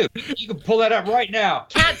 YouTube. You can pull that up right now.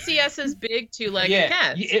 Cats see us as big two-legged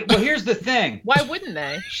cats. Well, here's the thing. Why wouldn't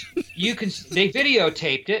they? They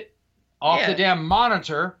videotaped it off the damn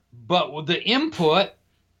monitor, but the input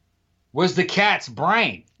was the cat's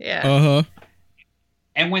brain. Yeah. Uh-huh.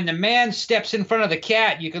 And when the man steps in front of the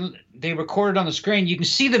cat, they record it on the screen. You can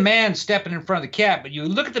see the man stepping in front of the cat, but you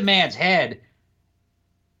look at the man's head,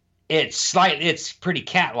 it's pretty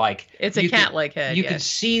cat-like. It's a cat-like head. You can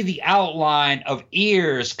see the outline of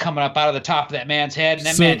ears coming up out of the top of that man's head, and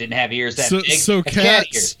that man didn't have ears that big.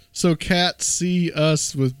 So cats see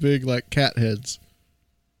us with big like cat heads.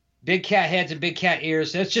 Big cat heads and big cat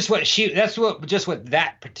ears. That's just what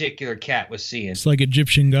that particular cat was seeing. It's like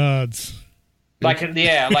Egyptian gods. I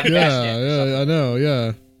know,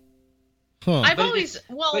 yeah. Huh.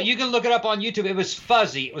 But you can look it up on YouTube. It was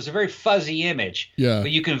fuzzy. It was a very fuzzy image. Yeah. But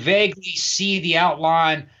you can vaguely see the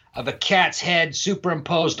outline of a cat's head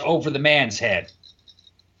superimposed over the man's head.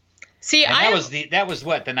 See, that was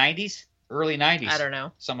what, the 90s? Early 90s? I don't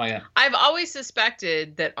know. Something like that. I've always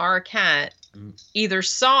suspected that our cat either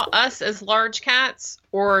saw us as large cats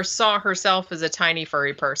or saw herself as a tiny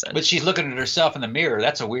furry person. But she's looking at herself in the mirror.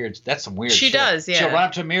 That's some weird She shit. does, yeah. She'll run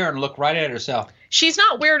up to a mirror and look right at herself. She's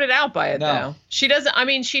not weirded out by it, No. though. She doesn't. I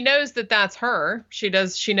mean, she knows that that's her. She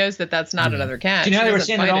knows that that's not another cat. Do you know She they were doesn't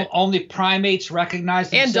saying fight that it. only primates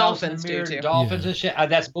recognize And themselves dolphins in the mirror? do, too. Dolphins and shit.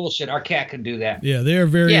 That's bullshit. Our cat can do that. Yeah, they are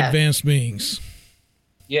very Yeah. advanced beings.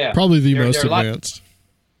 Yeah. Probably the They're- most they're a lot- advanced.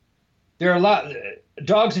 They're a lot.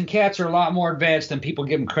 Dogs and cats are a lot more advanced than people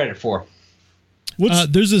give them credit for.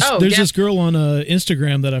 There's Oh, this girl on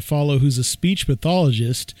Instagram that I follow who's a speech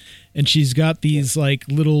pathologist, and she's got these like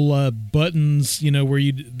little buttons, where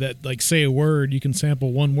that like say a word, you can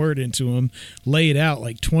sample one word into them, lay it out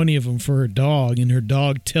like 20 of them for her dog, and her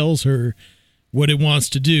dog tells her what it wants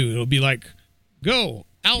to do. It'll be like, go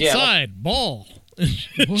outside, ball,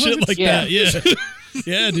 shit like Yeah. that. Yeah,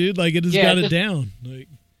 yeah, dude, like it has got it down. Like,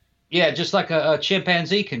 Yeah, just like a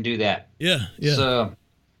chimpanzee can do that. yeah. So,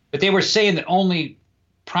 but they were saying that only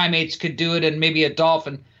primates could do it, and maybe a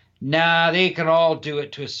dolphin. Nah, they can all do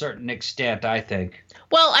it to a certain extent, I think.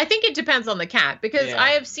 Well, I think it depends on the cat, because Yeah. I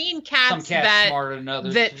have seen Some cats cats smarter than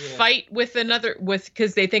others. that yeah. fight with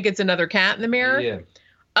because they think it's another cat in the mirror. Yeah.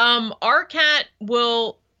 Our cat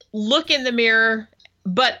will look in the mirror,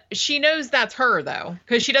 but she knows that's her, though,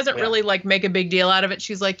 because she doesn't really like make a big deal out of it.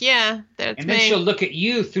 She's like, yeah, that's And me. then she'll look at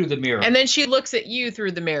you through the mirror. And then she looks at you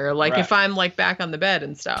through the mirror, like if I'm like back on the bed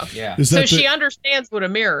and stuff. Yeah. Is So that she understands what a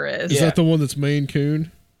mirror is. Is that the one that's Maine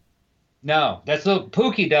Coon? No, that's little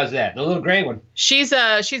Pookie does that. The little gray one. She's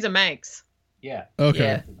a Manx, Yeah.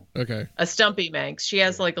 Okay. Yeah. Okay. a stumpy Manx. She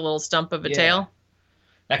has like a little stump of a Yeah. tail.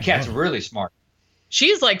 That cat's really smart.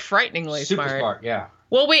 She's like frighteningly Super smart. Yeah.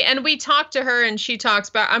 Well, we talked to her and she talks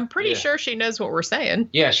back. I'm pretty Yeah. sure she knows what we're saying.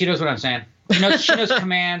 Yeah, she knows what I'm saying. She knows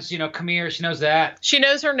commands. Come here. She knows that. She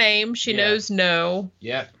knows her name. She Yeah. knows no.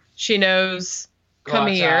 Yep. She knows Go come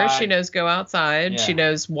here. outside. She knows go outside. Yeah. She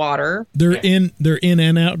knows water. They're in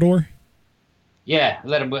and outdoor. Yeah.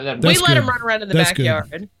 Let them. We That's let good. him run around in the That's good.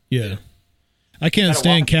 backyard. Yeah. I can't Gotta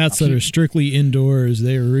stand walk- cats that are strictly indoors.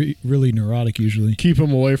 They're really neurotic usually. Keep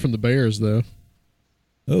them away from the bears, though.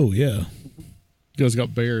 Oh, yeah. You guys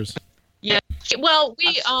got bears. Yeah. Well,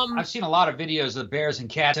 we I've seen a lot of videos of bears and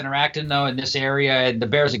cats interacting though in this area, and the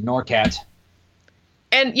bears ignore cats.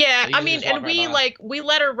 and yeah, They I usually mean, just walk and right by. we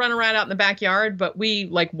let her run around out in the backyard, but we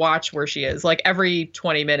like watch where she is. Like every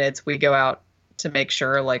 20 minutes we go out to make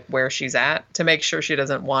sure like where she's at, to make sure she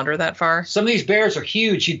doesn't wander that far. Some of these bears are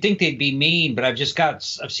huge. You'd think they'd be mean, but I've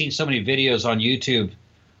seen so many videos on YouTube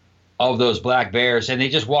of those black bears, and they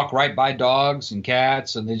just walk right by dogs and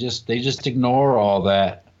cats, and they just ignore all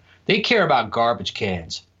that. They care about garbage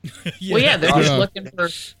cans. Well, yeah, they're just Yeah. looking for. I'm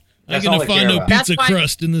That's going all to they find care no about. pizza That's why-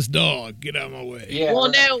 crust in this dog. Get out of my way. Yeah. Well,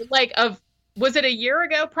 right. no, like was it a year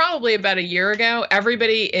ago? Probably about a year ago.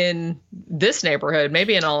 Everybody in this neighborhood,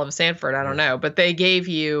 maybe in all of Sanford, I don't know, but they gave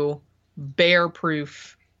you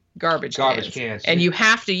bear-proof garbage cans. and you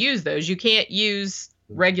have to use those. You can't use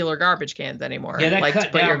regular garbage cans anymore. Yeah, that like to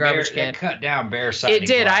cut put your down bear. garbage can. That cut down bear sighting. It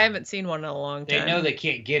did. volume. I haven't seen one in a long They time. know they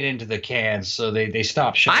can't get into the cans, so they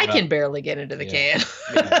stop showing I can up. barely get into the Yeah. can.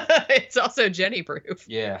 Yeah. It's also Jenny proof.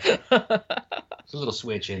 Yeah. There's a little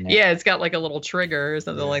switch in there. Yeah, it's got like a little trigger or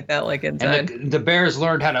something like that, like inside. And the bears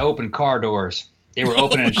learned how to open car doors. They were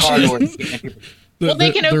opening car doors. Well,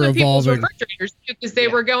 they can They're open people's evolving. refrigerators too, because they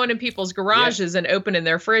were going in people's garages and opening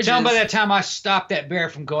their fridges. Tell them by that time I stopped that bear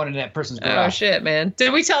from going into that person's Oh garage. shit, man!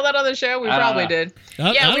 Did we tell that on the show? We I don't probably know. did.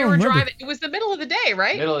 I Yeah, we don't were remember. driving. It was the middle of the day,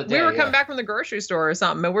 right? Middle of the We day, were coming yeah. back from the grocery store or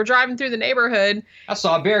something, and we're driving through the neighborhood. I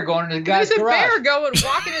saw a bear going into the guy's There's a garage. bear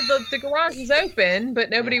walking in the garage was open,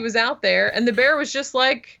 but nobody was out there, and the bear was just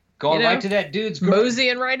like Going you know, right to that dude's garage.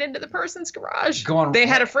 moseying right into the person's garage. Going They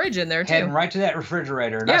had right- a fridge in there too. Heading right to that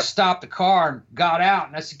refrigerator. And I Yep. stopped the car and got out.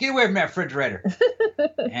 And I said, get away from that refrigerator.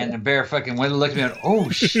 And the bear fucking went and looked at me and,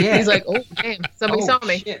 oh, shit. He's like, "Oh damn, somebody Oh, saw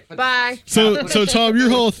me. shit. But- Bye." So Tom,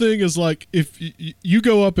 your whole thing is like if you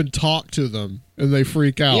go up and talk to them and they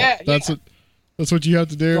freak out. Yeah, That's what you have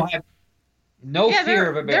to do. Don't have no Yeah,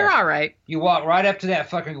 fear of a bear. they're all right. You walk right up to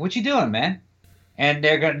that fucking, what you doing, man? And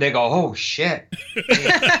they go, oh, shit.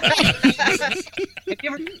 Have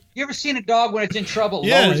you ever seen a dog when it's in trouble?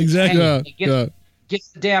 Yeah, lowers its exactly. head, Yeah, it gets, yeah. gets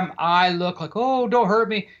the damn eye look like, oh, don't hurt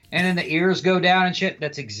me. And then the ears go down and shit.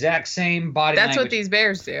 That's exact same body That's what language. these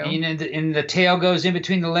bears do. And the tail goes in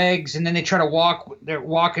between the legs, and then they try to walk. They're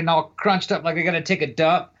walking all crunched up like they're gonna take a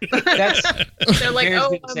dump. That's They're like, bears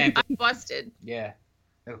 "Oh, do the same I'm busted." yeah.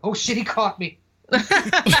 Oh shit, he caught me.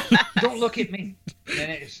 Don't look at me.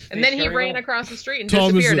 And then he ran across the street and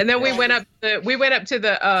Tom, disappeared. And then we went up to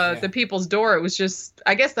the people's door. It was just,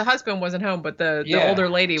 I guess the husband wasn't home, but the older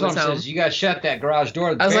lady Tom was home. says, you got to shut that garage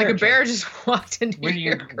door. I was like, a bear just walked into when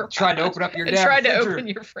your you garage tried to open up your and tried to open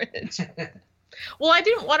your fridge. Well, I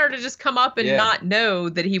didn't want her to just come up and not know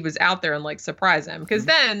that he was out there and like surprise him, because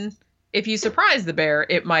then if you surprise the bear,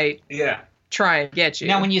 it might try and get you.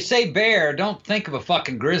 Now, when you say bear, don't think of a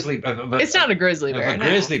fucking grizzly. It's not a grizzly bear. A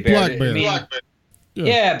grizzly bear. Black bear.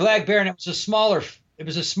 Yeah, black bear, and it was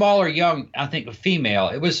a smaller young, I think, a female.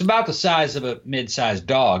 It was about the size of a mid-sized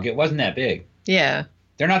dog. It wasn't that big. Yeah.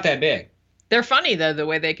 They're not that big. They're funny, though, the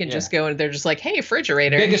way they can just go and they're just like, hey,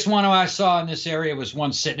 refrigerator. The biggest one I saw in this area was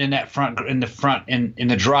one sitting in the driveway. In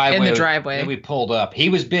the driveway. That we pulled up. He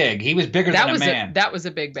was big. He was bigger than a man. That was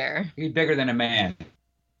a big bear. He was bigger than a man.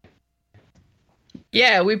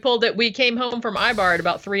 Yeah, we pulled it. We came home from Ibar at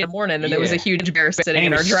about 3 a.m. and there was a huge bear sitting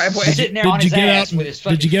in our driveway. Sitting there on his ass with his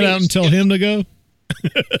fucking Did you get out and tell him to go?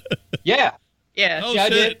 Yeah. Yeah. Oh, I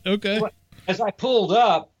shit. did. Okay. As I pulled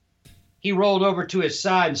up, he rolled over to his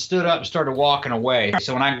side and stood up and started walking away.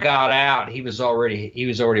 So when I got out, he was already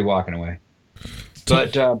walking away.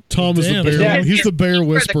 But Tom is the bear. He's the bear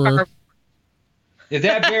whisperer. If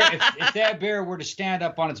that bear were to stand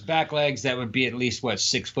up on its back legs, that would be at least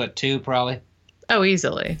 6'2", probably. Oh,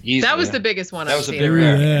 easily. That was the biggest one I've seen. That was a big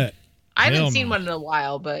bear. I haven't seen one in a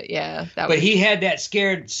while, but yeah. But he had that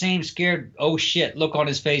same scared, oh shit, look on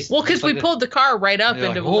his face. Well, because we pulled the car right up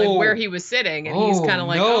into where he was sitting, and he's kind of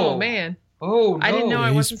like, oh, man. Oh, no. I didn't know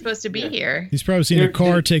I wasn't supposed to be here. He's probably seen a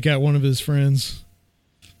car take out one of his friends.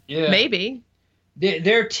 Yeah. Maybe.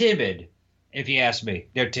 They're timid, if you ask me.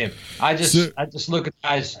 They're timid. I just look at the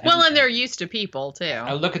eyes. Well, and they're used to people, too.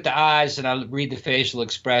 I look at the eyes, and I read the facial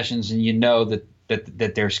expressions, and you know that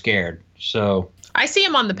they're scared. So I see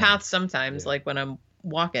them on the path sometimes, like when I'm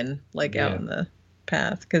walking, like out in the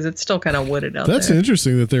path, because it's still kind of wooded out there. That's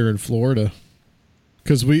interesting that they're in Florida.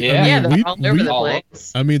 Because they're all over the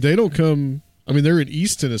place. I mean, they don't come. I mean, they're in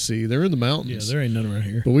East Tennessee. They're in the mountains. Yeah, there ain't none around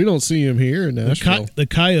here. But we don't see them here in Nashville. The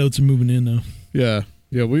coyotes are moving in, though. Yeah.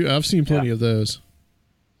 I've seen plenty of those.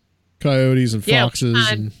 Coyotes and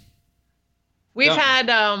foxes. We've had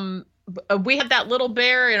that little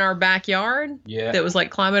bear in our backyard that was like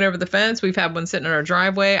climbing over the fence. We've had one sitting in our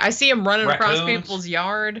driveway. I see him running across people's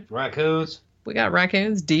yard. Raccoons. We got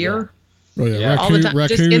raccoons, deer. Oh, yeah. All the time,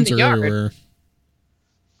 raccoons just in the are yard. everywhere.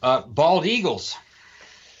 Bald eagles.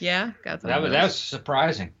 Yeah, got that was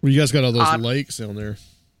surprising. Well, you guys got all those lakes down there.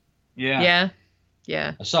 Yeah.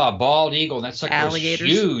 Yeah. I saw a bald eagle, and that's like alligators.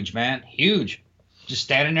 Huge, man. Huge. Just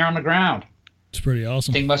standing there on the ground. It's pretty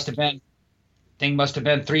awesome. Thing must have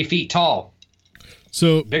been 3 feet tall.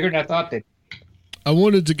 So bigger than I thought they'd. I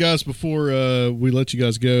wanted to, guys, before we let you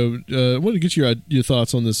guys go, I wanted to get your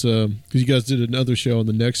thoughts on this, because you guys did another show on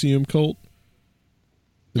the NXIVM cult.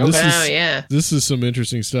 This is some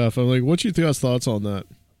interesting stuff. I'm like, what's your guys' thoughts on that?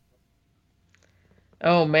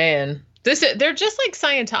 Oh, man. They're just like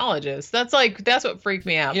Scientologists. That's what freaked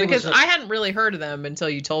me out, because I hadn't really heard of them until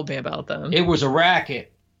you told me about them. It was a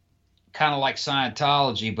racket, kind of like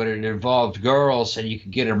Scientology, but it involved girls, and you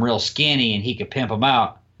could get them real skinny, and he could pimp them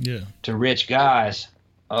out to rich guys.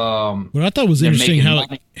 What I thought was interesting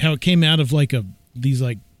how it came out of these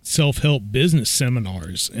self-help business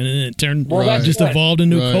seminars, and then it turned evolved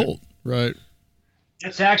into a cult. Right.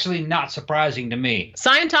 It's actually not surprising to me.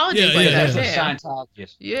 Scientology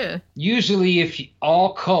Scientologists. Yeah. Usually,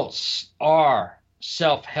 all cults are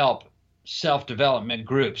self-help, self-development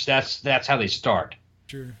groups. That's how they start.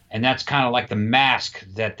 Sure. And that's kind of like the mask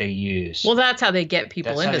that they use. Well, that's how they get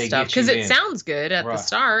people into stuff, because it sounds good at the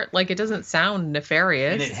start. Like, it doesn't sound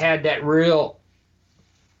nefarious. And it had that real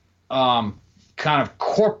kind of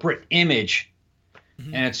corporate image.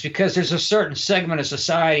 And it's because there's a certain segment of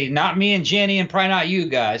society, not me and Jenny and probably not you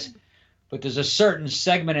guys, but there's a certain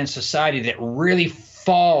segment in society that really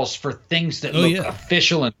falls for things that look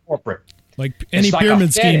official and corporate. Like any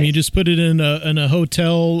pyramid scheme, you just put it in a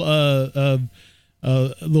hotel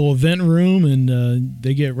little event room, and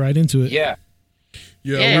they get right into it. Yeah.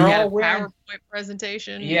 They're all wearing PowerPoint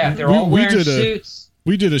presentation. Yeah, they're all wearing suits.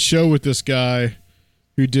 We did a show with this guy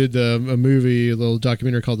who did a little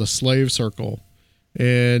documentary called The Slave Circle.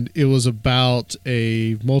 And it was about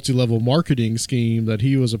a multi-level marketing scheme that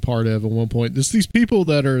he was a part of at one point. There's these people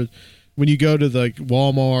that are, when you go to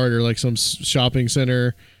Walmart or some shopping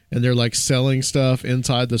center and they're selling stuff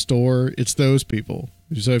inside the store, it's those people.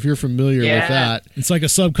 So if you're familiar with that. It's like a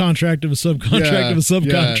subcontract of a subcontract of a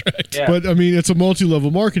subcontract. Yeah. But I mean, it's a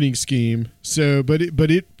multi-level marketing scheme. So, but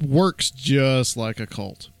it works just like a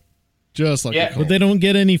cult. Just like a cult. But they don't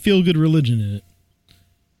get any feel-good religion in it.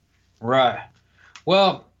 Right.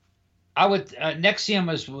 Well, I would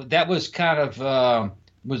NXIVM was kind of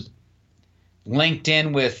was linked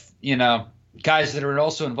in with guys that are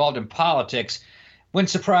also involved in politics. Wouldn't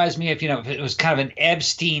surprise me if if it was kind of an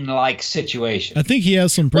Epstein-like situation. I think he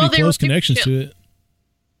has some pretty close connections to it.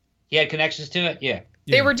 He had connections to it, yeah.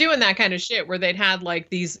 They were doing that kind of shit where they'd had like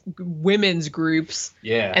these women's groups.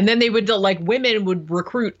 Yeah. And then they would women would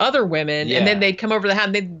recruit other women and then they'd come over to the house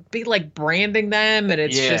and they'd be like branding them. And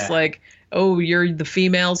it's just like, oh, you're the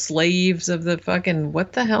female slaves of the fucking,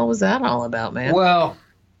 what the hell was that all about, man? Well,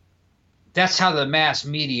 that's how the mass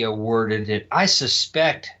media worded it. I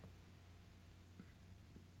suspect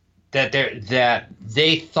that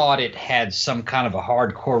they thought it had some kind of a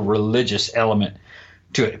hardcore religious element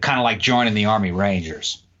to it, kind of like joining the Army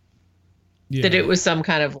Rangers. Yeah. That it was some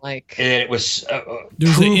kind of like... And it was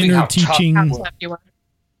there's an inner teaching...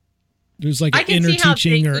 There's like an inner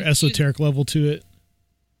teaching or esoteric level to it.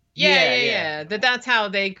 Yeah. That's how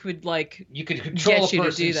they could you could control a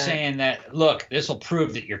person saying that, look, this will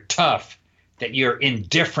prove that you're tough, that you're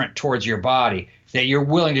indifferent towards your body, that you're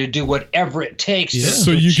willing to do whatever it takes.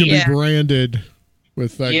 So you can be branded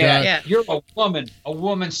with that guy. Yeah, you're a woman. A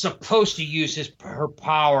woman's supposed to use her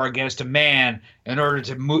power against a man in order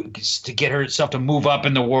to get herself to move up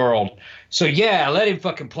in the world. So let him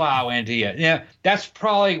fucking plow into you. Yeah, that's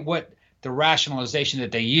probably what the rationalization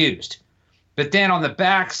that they used. But then on the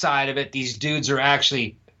back side of it, these dudes are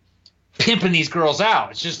actually pimping these girls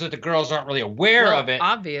out. It's just that the girls aren't really aware of it,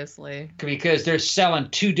 obviously, because they're selling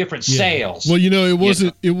two different sales. Well,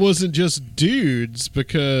 it wasn't just dudes,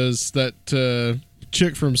 because that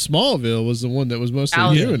chick from Smallville was the one that was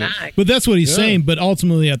mostly doing it. But that's what he's saying. But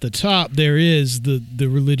ultimately, at the top, there is the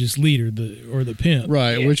religious leader, or the pimp,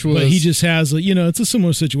 right? Which was, but he just has it's a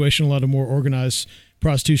similar situation. A lot of more organized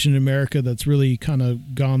prostitution in America that's really kind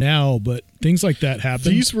of gone now, but things like that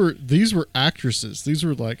happen. These were actresses. These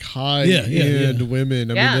were like high-end women.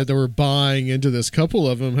 I mean, they were buying into this. Couple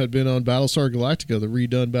of them had been on Battlestar Galactica, the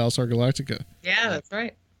redone Battlestar Galactica. Yeah, that's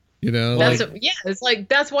right.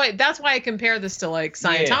 That's why I compare this to like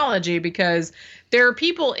Scientology, because there are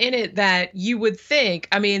people in it that you would think,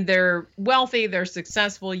 I mean, they're wealthy, they're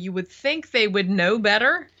successful. You would think they would know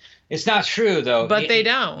better. It's not true though. But they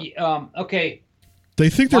don't. Okay. They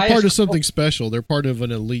think they're part of something special. They're part of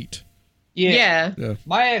an elite. Yeah.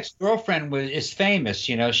 My ex-girlfriend is famous.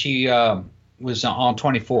 She was on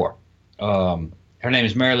 24. Her name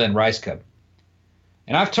is Marilyn Rice-Cub.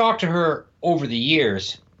 And I've talked to her over the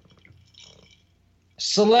years.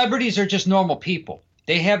 Celebrities are just normal people.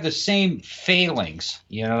 They have the same failings.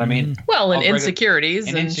 You know what I mean? Well, and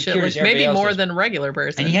insecurities and shit, maybe more than a regular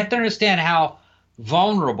person. And you have to understand how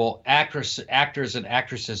vulnerable actors and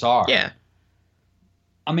actresses are. Yeah.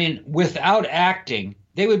 I mean, without acting,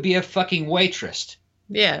 they would be a fucking waitress.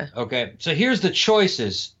 Yeah. Okay. So here's the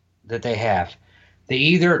choices that they have. They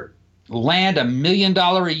either land $1 million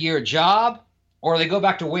a year job, or they go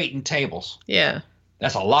back to waiting tables. Yeah.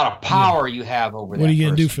 That's a lot of power you have over there. What are you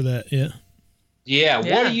going to do for that? Yeah.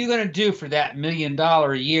 What are you going to do for that $1 million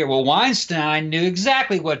a year? Well, Weinstein knew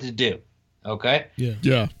exactly what to do. Okay.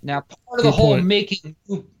 Yeah. Now, part of the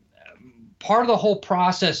whole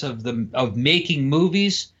process of making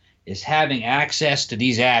movies is having access to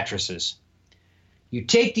these actresses. You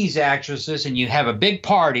take these actresses and you have a big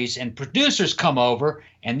parties, and producers come over,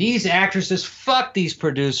 and these actresses fuck these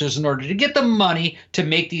producers in order to get the money to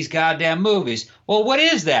make these goddamn movies. Well, what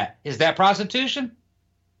is that? Is that prostitution?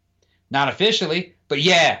 Not officially, but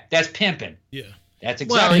that's pimping. Yeah. That's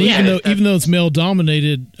exactly even though it's male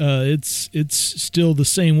dominated, it's still the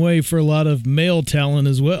same way for a lot of male talent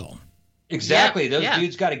as well. Exactly. Those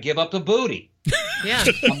dudes got to give up the booty. Yeah.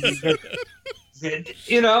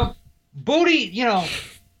 Booty,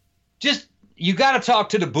 just you got to talk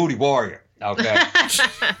to the booty warrior. Okay.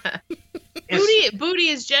 Booty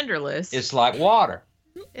is genderless. It's like water.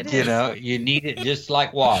 It is. You need it just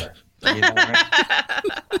like water. You know what I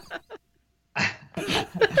mean?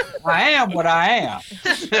 I am what I am.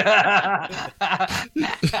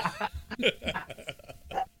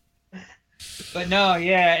 But no,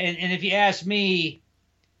 and if you ask me,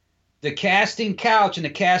 the casting couch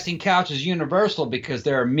is universal, because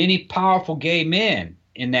there are many powerful gay men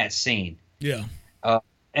in that scene. Yeah.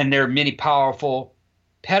 And there are many powerful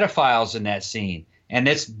pedophiles in that scene. And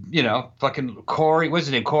it's, fucking Corey, what's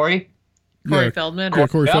his name, Corey? Corey Feldman.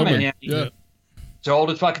 Corey Feldman. Yeah. Told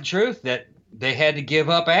the fucking truth that they had to give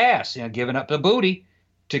up ass, giving up the booty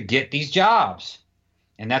to get these jobs.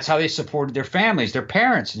 And that's how they supported their families, their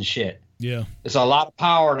parents and shit. Yeah. It's a lot of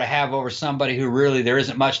power to have over somebody who really there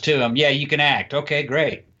isn't much to them. Yeah, you can act. Okay,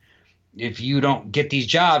 great. If you don't get these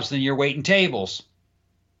jobs, then you're waiting tables.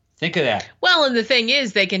 Think of that. Well, and the thing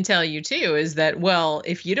is, they can tell you too is that, well,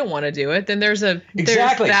 if you don't want to do it, then there's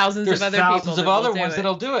Exactly. thousands of other thousands people of other ones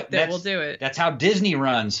that'll do it. That will do it. That's how Disney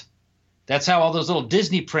runs. That's how all those little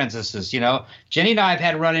Disney princesses, Jenny and I have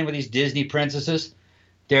had run in with these Disney princesses.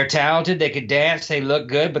 They're talented. They can dance. They look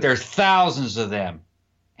good, but there's thousands of them,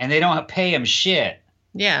 and they don't pay them shit.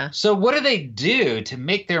 Yeah. So what do they do to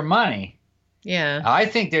make their money? Yeah. I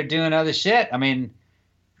think they're doing other shit. I mean,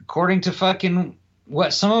 according to fucking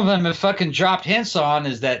what some of them have fucking dropped hints on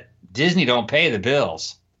is that Disney don't pay the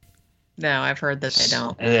bills. No, I've heard that they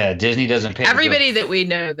don't. Yeah, Disney doesn't pay. Everybody that we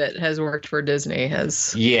know that has worked for Disney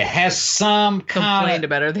has some complained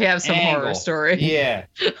about it. They have some horror story. Yeah,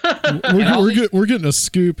 we're getting a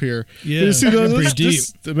scoop here. Yeah, you see, pretty deep.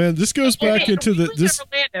 This goes back into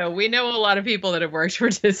Orlando. We know a lot of people that have worked for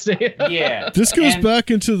Disney. Yeah, this goes back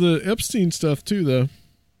into the Epstein stuff too, though.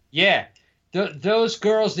 Yeah. Those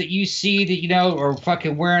girls that you see that are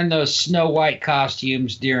fucking wearing those Snow White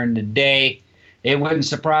costumes during the day, it wouldn't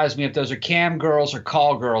surprise me if those are cam girls or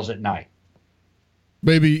call girls at night.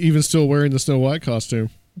 Maybe even still wearing the Snow White costume.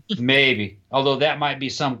 Maybe, although that might be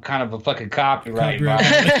some kind of a fucking copyright.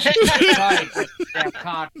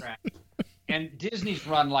 Contract. And Disney's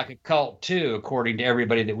run like a cult too, according to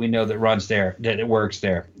everybody that we know that runs there, that works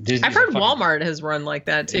there. Disney's I've heard Walmart has run like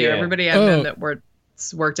that too. Yeah. Everybody I've known that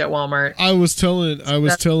worked at Walmart. I was telling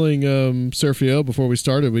Sergio before we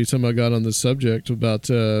started, anytime I got on this subject about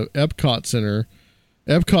Epcot Center.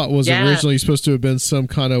 Epcot was originally supposed to have been some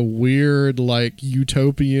kind of weird, like,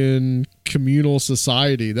 utopian communal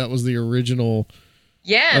society. That was the original.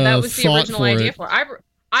 Yeah, that was the original idea for it.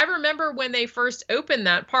 I remember when they first opened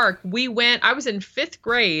that park. I was in 5th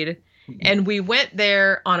grade, and we went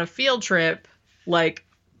there on a field trip, like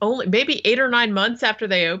only maybe 8 or 9 months after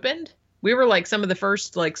they opened. We were like some of the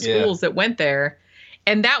first schools that went there,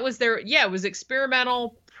 and that was their it was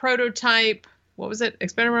experimental prototype. What was it?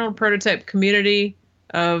 Experimental prototype community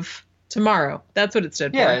of tomorrow. That's what it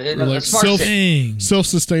stood for. Like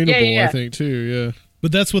self-sustainable, I think too. Yeah,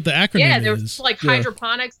 but that's what the acronym is. Yeah, there was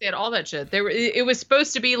hydroponics. They had all that shit. It was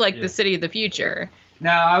supposed to be like the city of the future.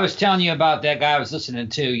 Now, I was telling you about that guy I was listening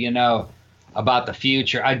to. About the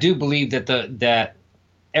future. I do believe that that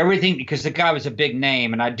everything, because the guy was a big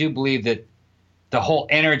name, and I do believe that the whole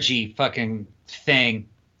energy fucking thing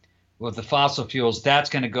with the fossil fuels, that's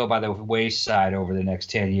going to go by the wayside over the next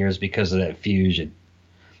 10 years because of that fusion.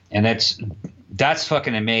 And that's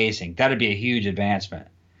fucking amazing. That'd be a huge advancement.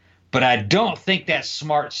 But I don't think that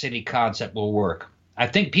smart city concept will work. I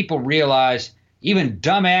think people realize, even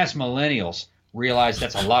dumbass millennials realize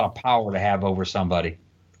that's a lot of power to have over somebody.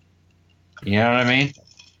 You know what I mean?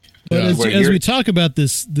 But as we talk about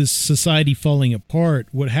this society falling apart,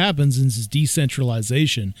 what happens is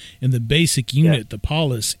decentralization, and the basic unit, the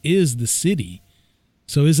polis, is the city.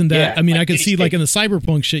 So isn't that? I mean, I can see like in the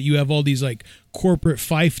cyberpunk shit, you have all these like corporate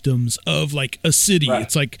fiefdoms of like a city. Right.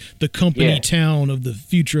 It's like the company town of the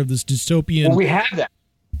future of this dystopian. Well, we have that.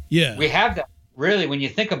 Yeah, we have that. Really, when you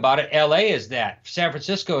think about it, L.A. is that. San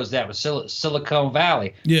Francisco is that with Silicon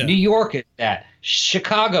Valley. Yeah. New York is that.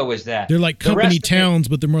 Chicago is that. They're like company towns,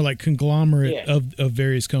 but they're more like conglomerate of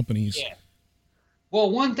various companies. Yeah. Well,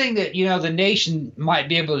 one thing that the nation might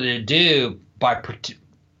be able to do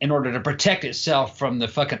in order to protect itself from the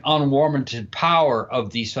fucking unwarranted power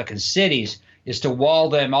of these fucking cities is to wall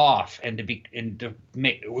them off and to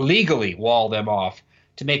legally wall them off.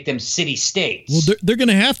 To make them city-states. Well, they're going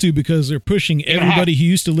to have to, because they're pushing everybody who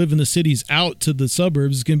used to live in the cities out to the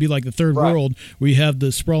suburbs. It's going to be like the third world, where you have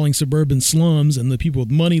the sprawling suburban slums and the people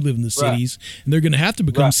with money live in the cities. And they're going to have to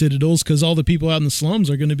become citadels, because all the people out in the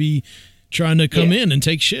slums are going to be trying to come in and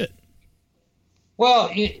take shit.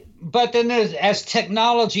 Well, but then as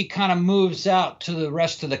technology kind of moves out to the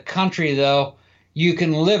rest of the country, though, you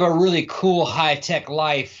can live a really cool high-tech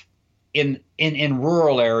life in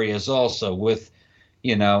rural areas also with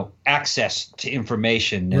access to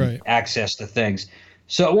information and access to things.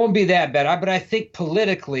 So it won't be that bad. But I think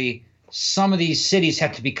politically, some of these cities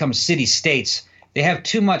have to become city-states. They have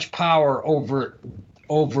too much power over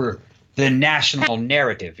the national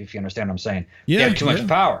narrative, if you understand what I'm saying. Yeah, they have too much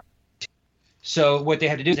power. So what they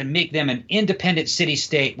have to do is make them an independent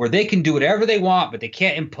city-state where they can do whatever they want, but they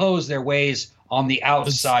can't impose their ways on the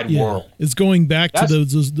outside world. It's going back to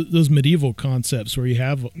those medieval concepts where you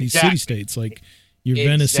have these city-states, like your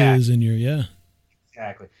Venices and your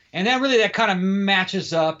Exactly. And that kind of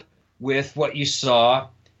matches up with what you saw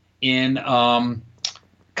in kind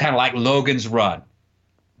of like Logan's Run,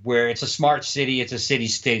 where it's a smart city, it's a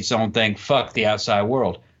city-state, its own thing, fuck the outside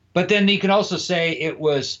world. But then you can also say it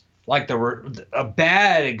was like a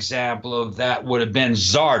bad example of that would have been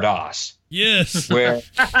Zardoz. Yes. Where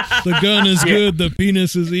the gun is good, the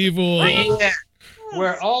penis is evil. Yeah.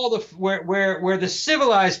 Where where the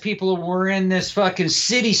civilized people were in this fucking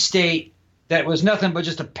city state that was nothing but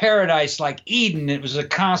just a paradise like Eden. It was a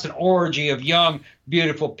constant orgy of young,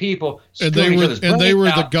 beautiful people. And they were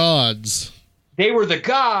the gods. They were the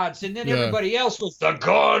gods, and then everybody else was the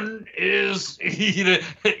gun is evil.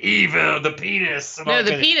 The penis. No,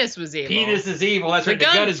 the penis was evil. Penis is evil. That's right. The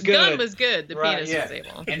gun is good. The gun was good. The penis was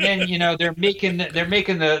evil. And then they're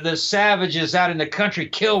making the savages out in the country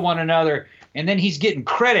kill one another, and then he's getting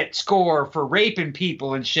credit score for raping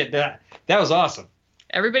people and shit. That was awesome.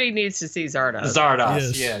 Everybody needs to see Zardoz.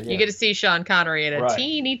 Zardoz, yeah. You get to see Sean Connery in a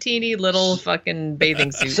teeny little fucking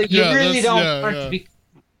bathing suit. So you really don't want it to be.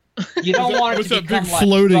 You don't want it to become big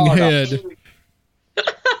floating like head.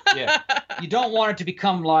 Yeah, you don't want it to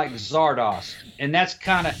become like Zardoz, and that's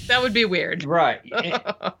kind of that would be weird, right?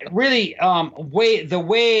 Really,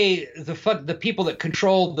 the people that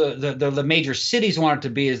control the major cities want it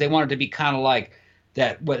to be is they want it to be kind of like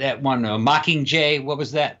that one Mockingjay. What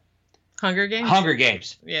was that? Hunger Games? Hunger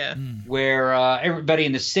Games. Yeah. Where everybody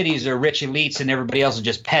in the cities are rich elites and everybody else is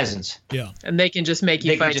just peasants. Yeah. And they can just make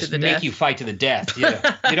you fight to the death. Make you fight to the death.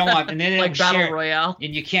 Yeah. You don't want, and then like Battle Royale.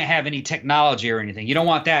 And you can't have any technology or anything. You don't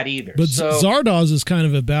want that either. But Zardoz is kind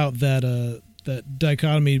of about that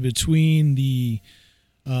dichotomy between these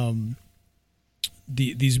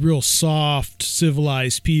real soft,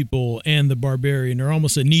 civilized people and the barbarian. They're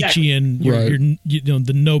almost a Nietzschean,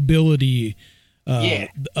 the nobility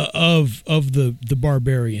of the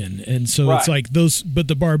barbarian, and so it's like those, but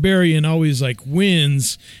the barbarian always like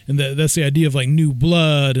wins, and that's the idea of like new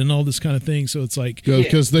blood and all this kind of thing. So it's like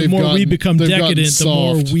because the more we become decadent, the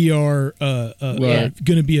more we are going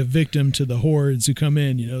to be a victim to the hordes who come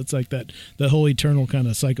in. It's like the whole eternal kind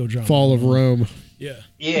of psychodrama. Fall of Rome. Yeah.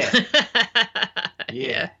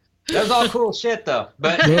 That was all cool shit though,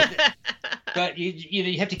 but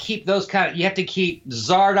you have to keep those you have to keep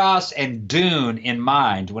Zardoz and Dune in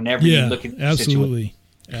mind whenever you look at the situation.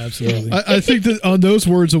 Absolutely. I think that on those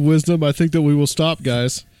words of wisdom, I think that we will stop,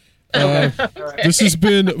 guys. This has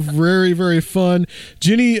been very, very fun.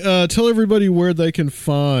 Jenny, tell everybody where they can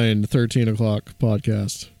find 13 O'Clock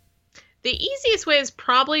Podcast. The easiest way is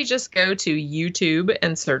probably just go to YouTube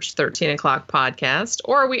and search 13 O'Clock Podcast.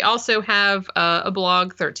 Or we also have a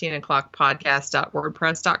blog,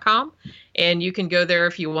 13o'clockpodcast.wordpress.com. And you can go there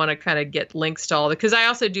if you want to kind of get links to all the, because I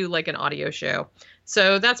also do like an audio show.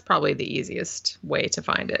 So that's probably the easiest way to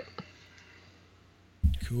find it.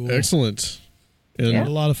 Cool. Excellent. And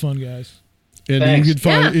a lot of fun, guys. And Thanks. you can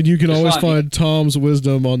find and you can always find Tom's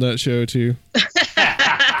wisdom on that show too.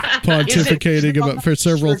 Pontificating about for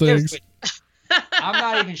several things. I'm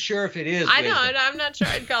not even sure if it is. I know. I'm not sure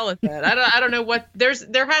I'd call it that. I don't know what there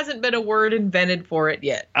hasn't been a word invented for it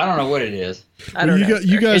yet. I don't know what it is. I don't know.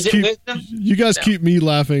 You guys keep me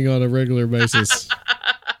laughing on a regular basis.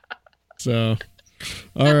 So,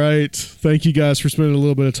 all right. Thank you guys for spending a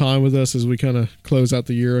little bit of time with us as we kind of close out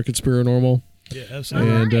the year of Conspiranormal. Yeah,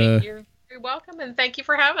 absolutely. And you're very welcome, and thank you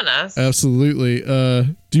for having us. Absolutely.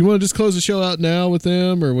 Do you want to just close the show out now with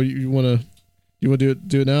them, or what you want to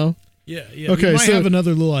do it now? Yeah. Okay, we might have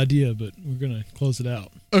another little idea, but we're gonna close it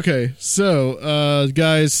out. Okay, so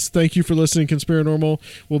guys, thank you for listening. Conspiranormal.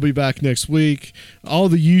 We'll be back next week. All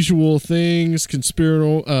the usual things.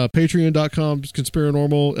 Patreon.com.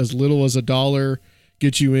 Conspiranormal. As little as $1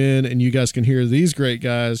 get you in, and you guys can hear these great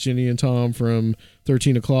guys, Jenny and Tom from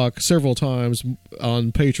 13 O'Clock, several times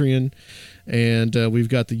on Patreon. And we've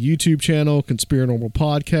got the YouTube channel, Conspiranormal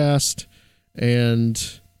Podcast.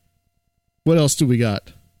 And what else do we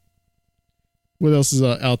got? What else is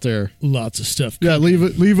out there? Lots of stuff. Yeah,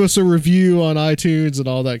 leave us a review on iTunes and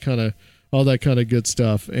all that kind of good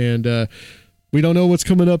stuff. And we don't know what's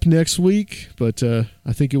coming up next week, but I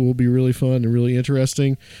think it will be really fun and really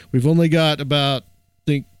interesting. We've only got about, I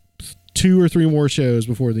think, 2 or 3 more shows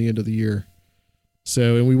before the end of the year.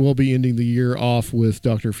 So, and we will be ending the year off with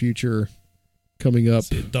Dr. Future coming up.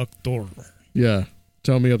 Doctor. Yeah,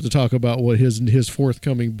 coming up to talk about what his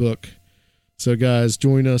forthcoming book. So, guys,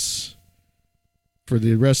 join us for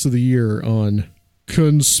the rest of the year on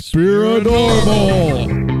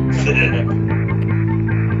Conspiranormal.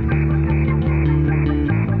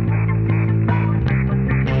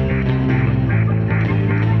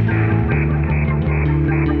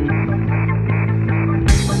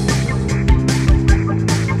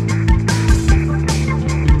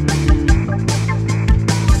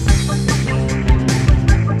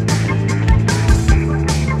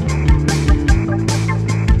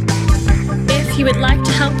 If you would like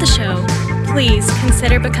to help the show, please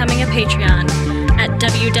consider becoming a Patreon at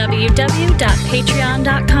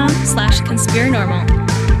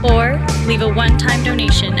www.patreon.com/conspiranormal or leave a one-time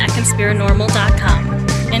donation at conspiranormal.com.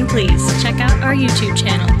 And please check out our YouTube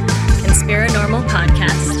channel, Conspiranormal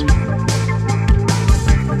Podcast.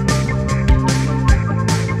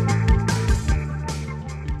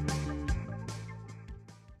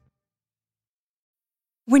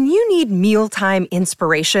 When you need mealtime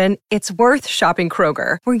inspiration, it's worth shopping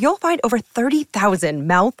Kroger, where you'll find over 30,000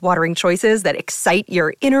 mouth-watering choices that excite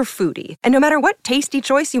your inner foodie. And no matter what tasty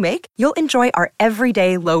choice you make, you'll enjoy our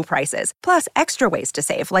everyday low prices, plus extra ways to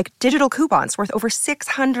save, like digital coupons worth over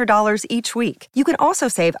 $600 each week. You can also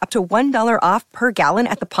save up to $1 off per gallon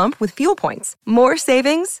at the pump with fuel points. More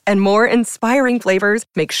savings and more inspiring flavors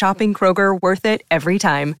make shopping Kroger worth it every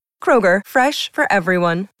time. Kroger, fresh for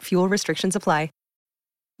everyone. Fuel restrictions apply.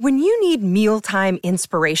 When you need mealtime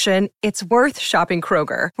inspiration, it's worth shopping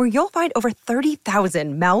Kroger, where you'll find over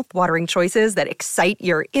 30,000 mouth-watering choices that excite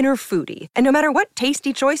your inner foodie. And no matter what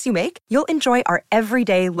tasty choice you make, you'll enjoy our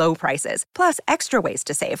everyday low prices, plus extra ways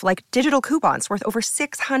to save, like digital coupons worth over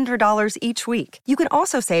 $600 each week. You can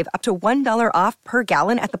also save up to $1 off per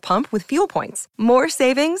gallon at the pump with fuel points. More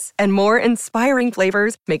savings and more inspiring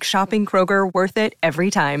flavors make shopping Kroger worth it every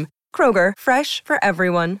time. Kroger, fresh for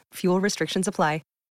everyone. Fuel restrictions apply.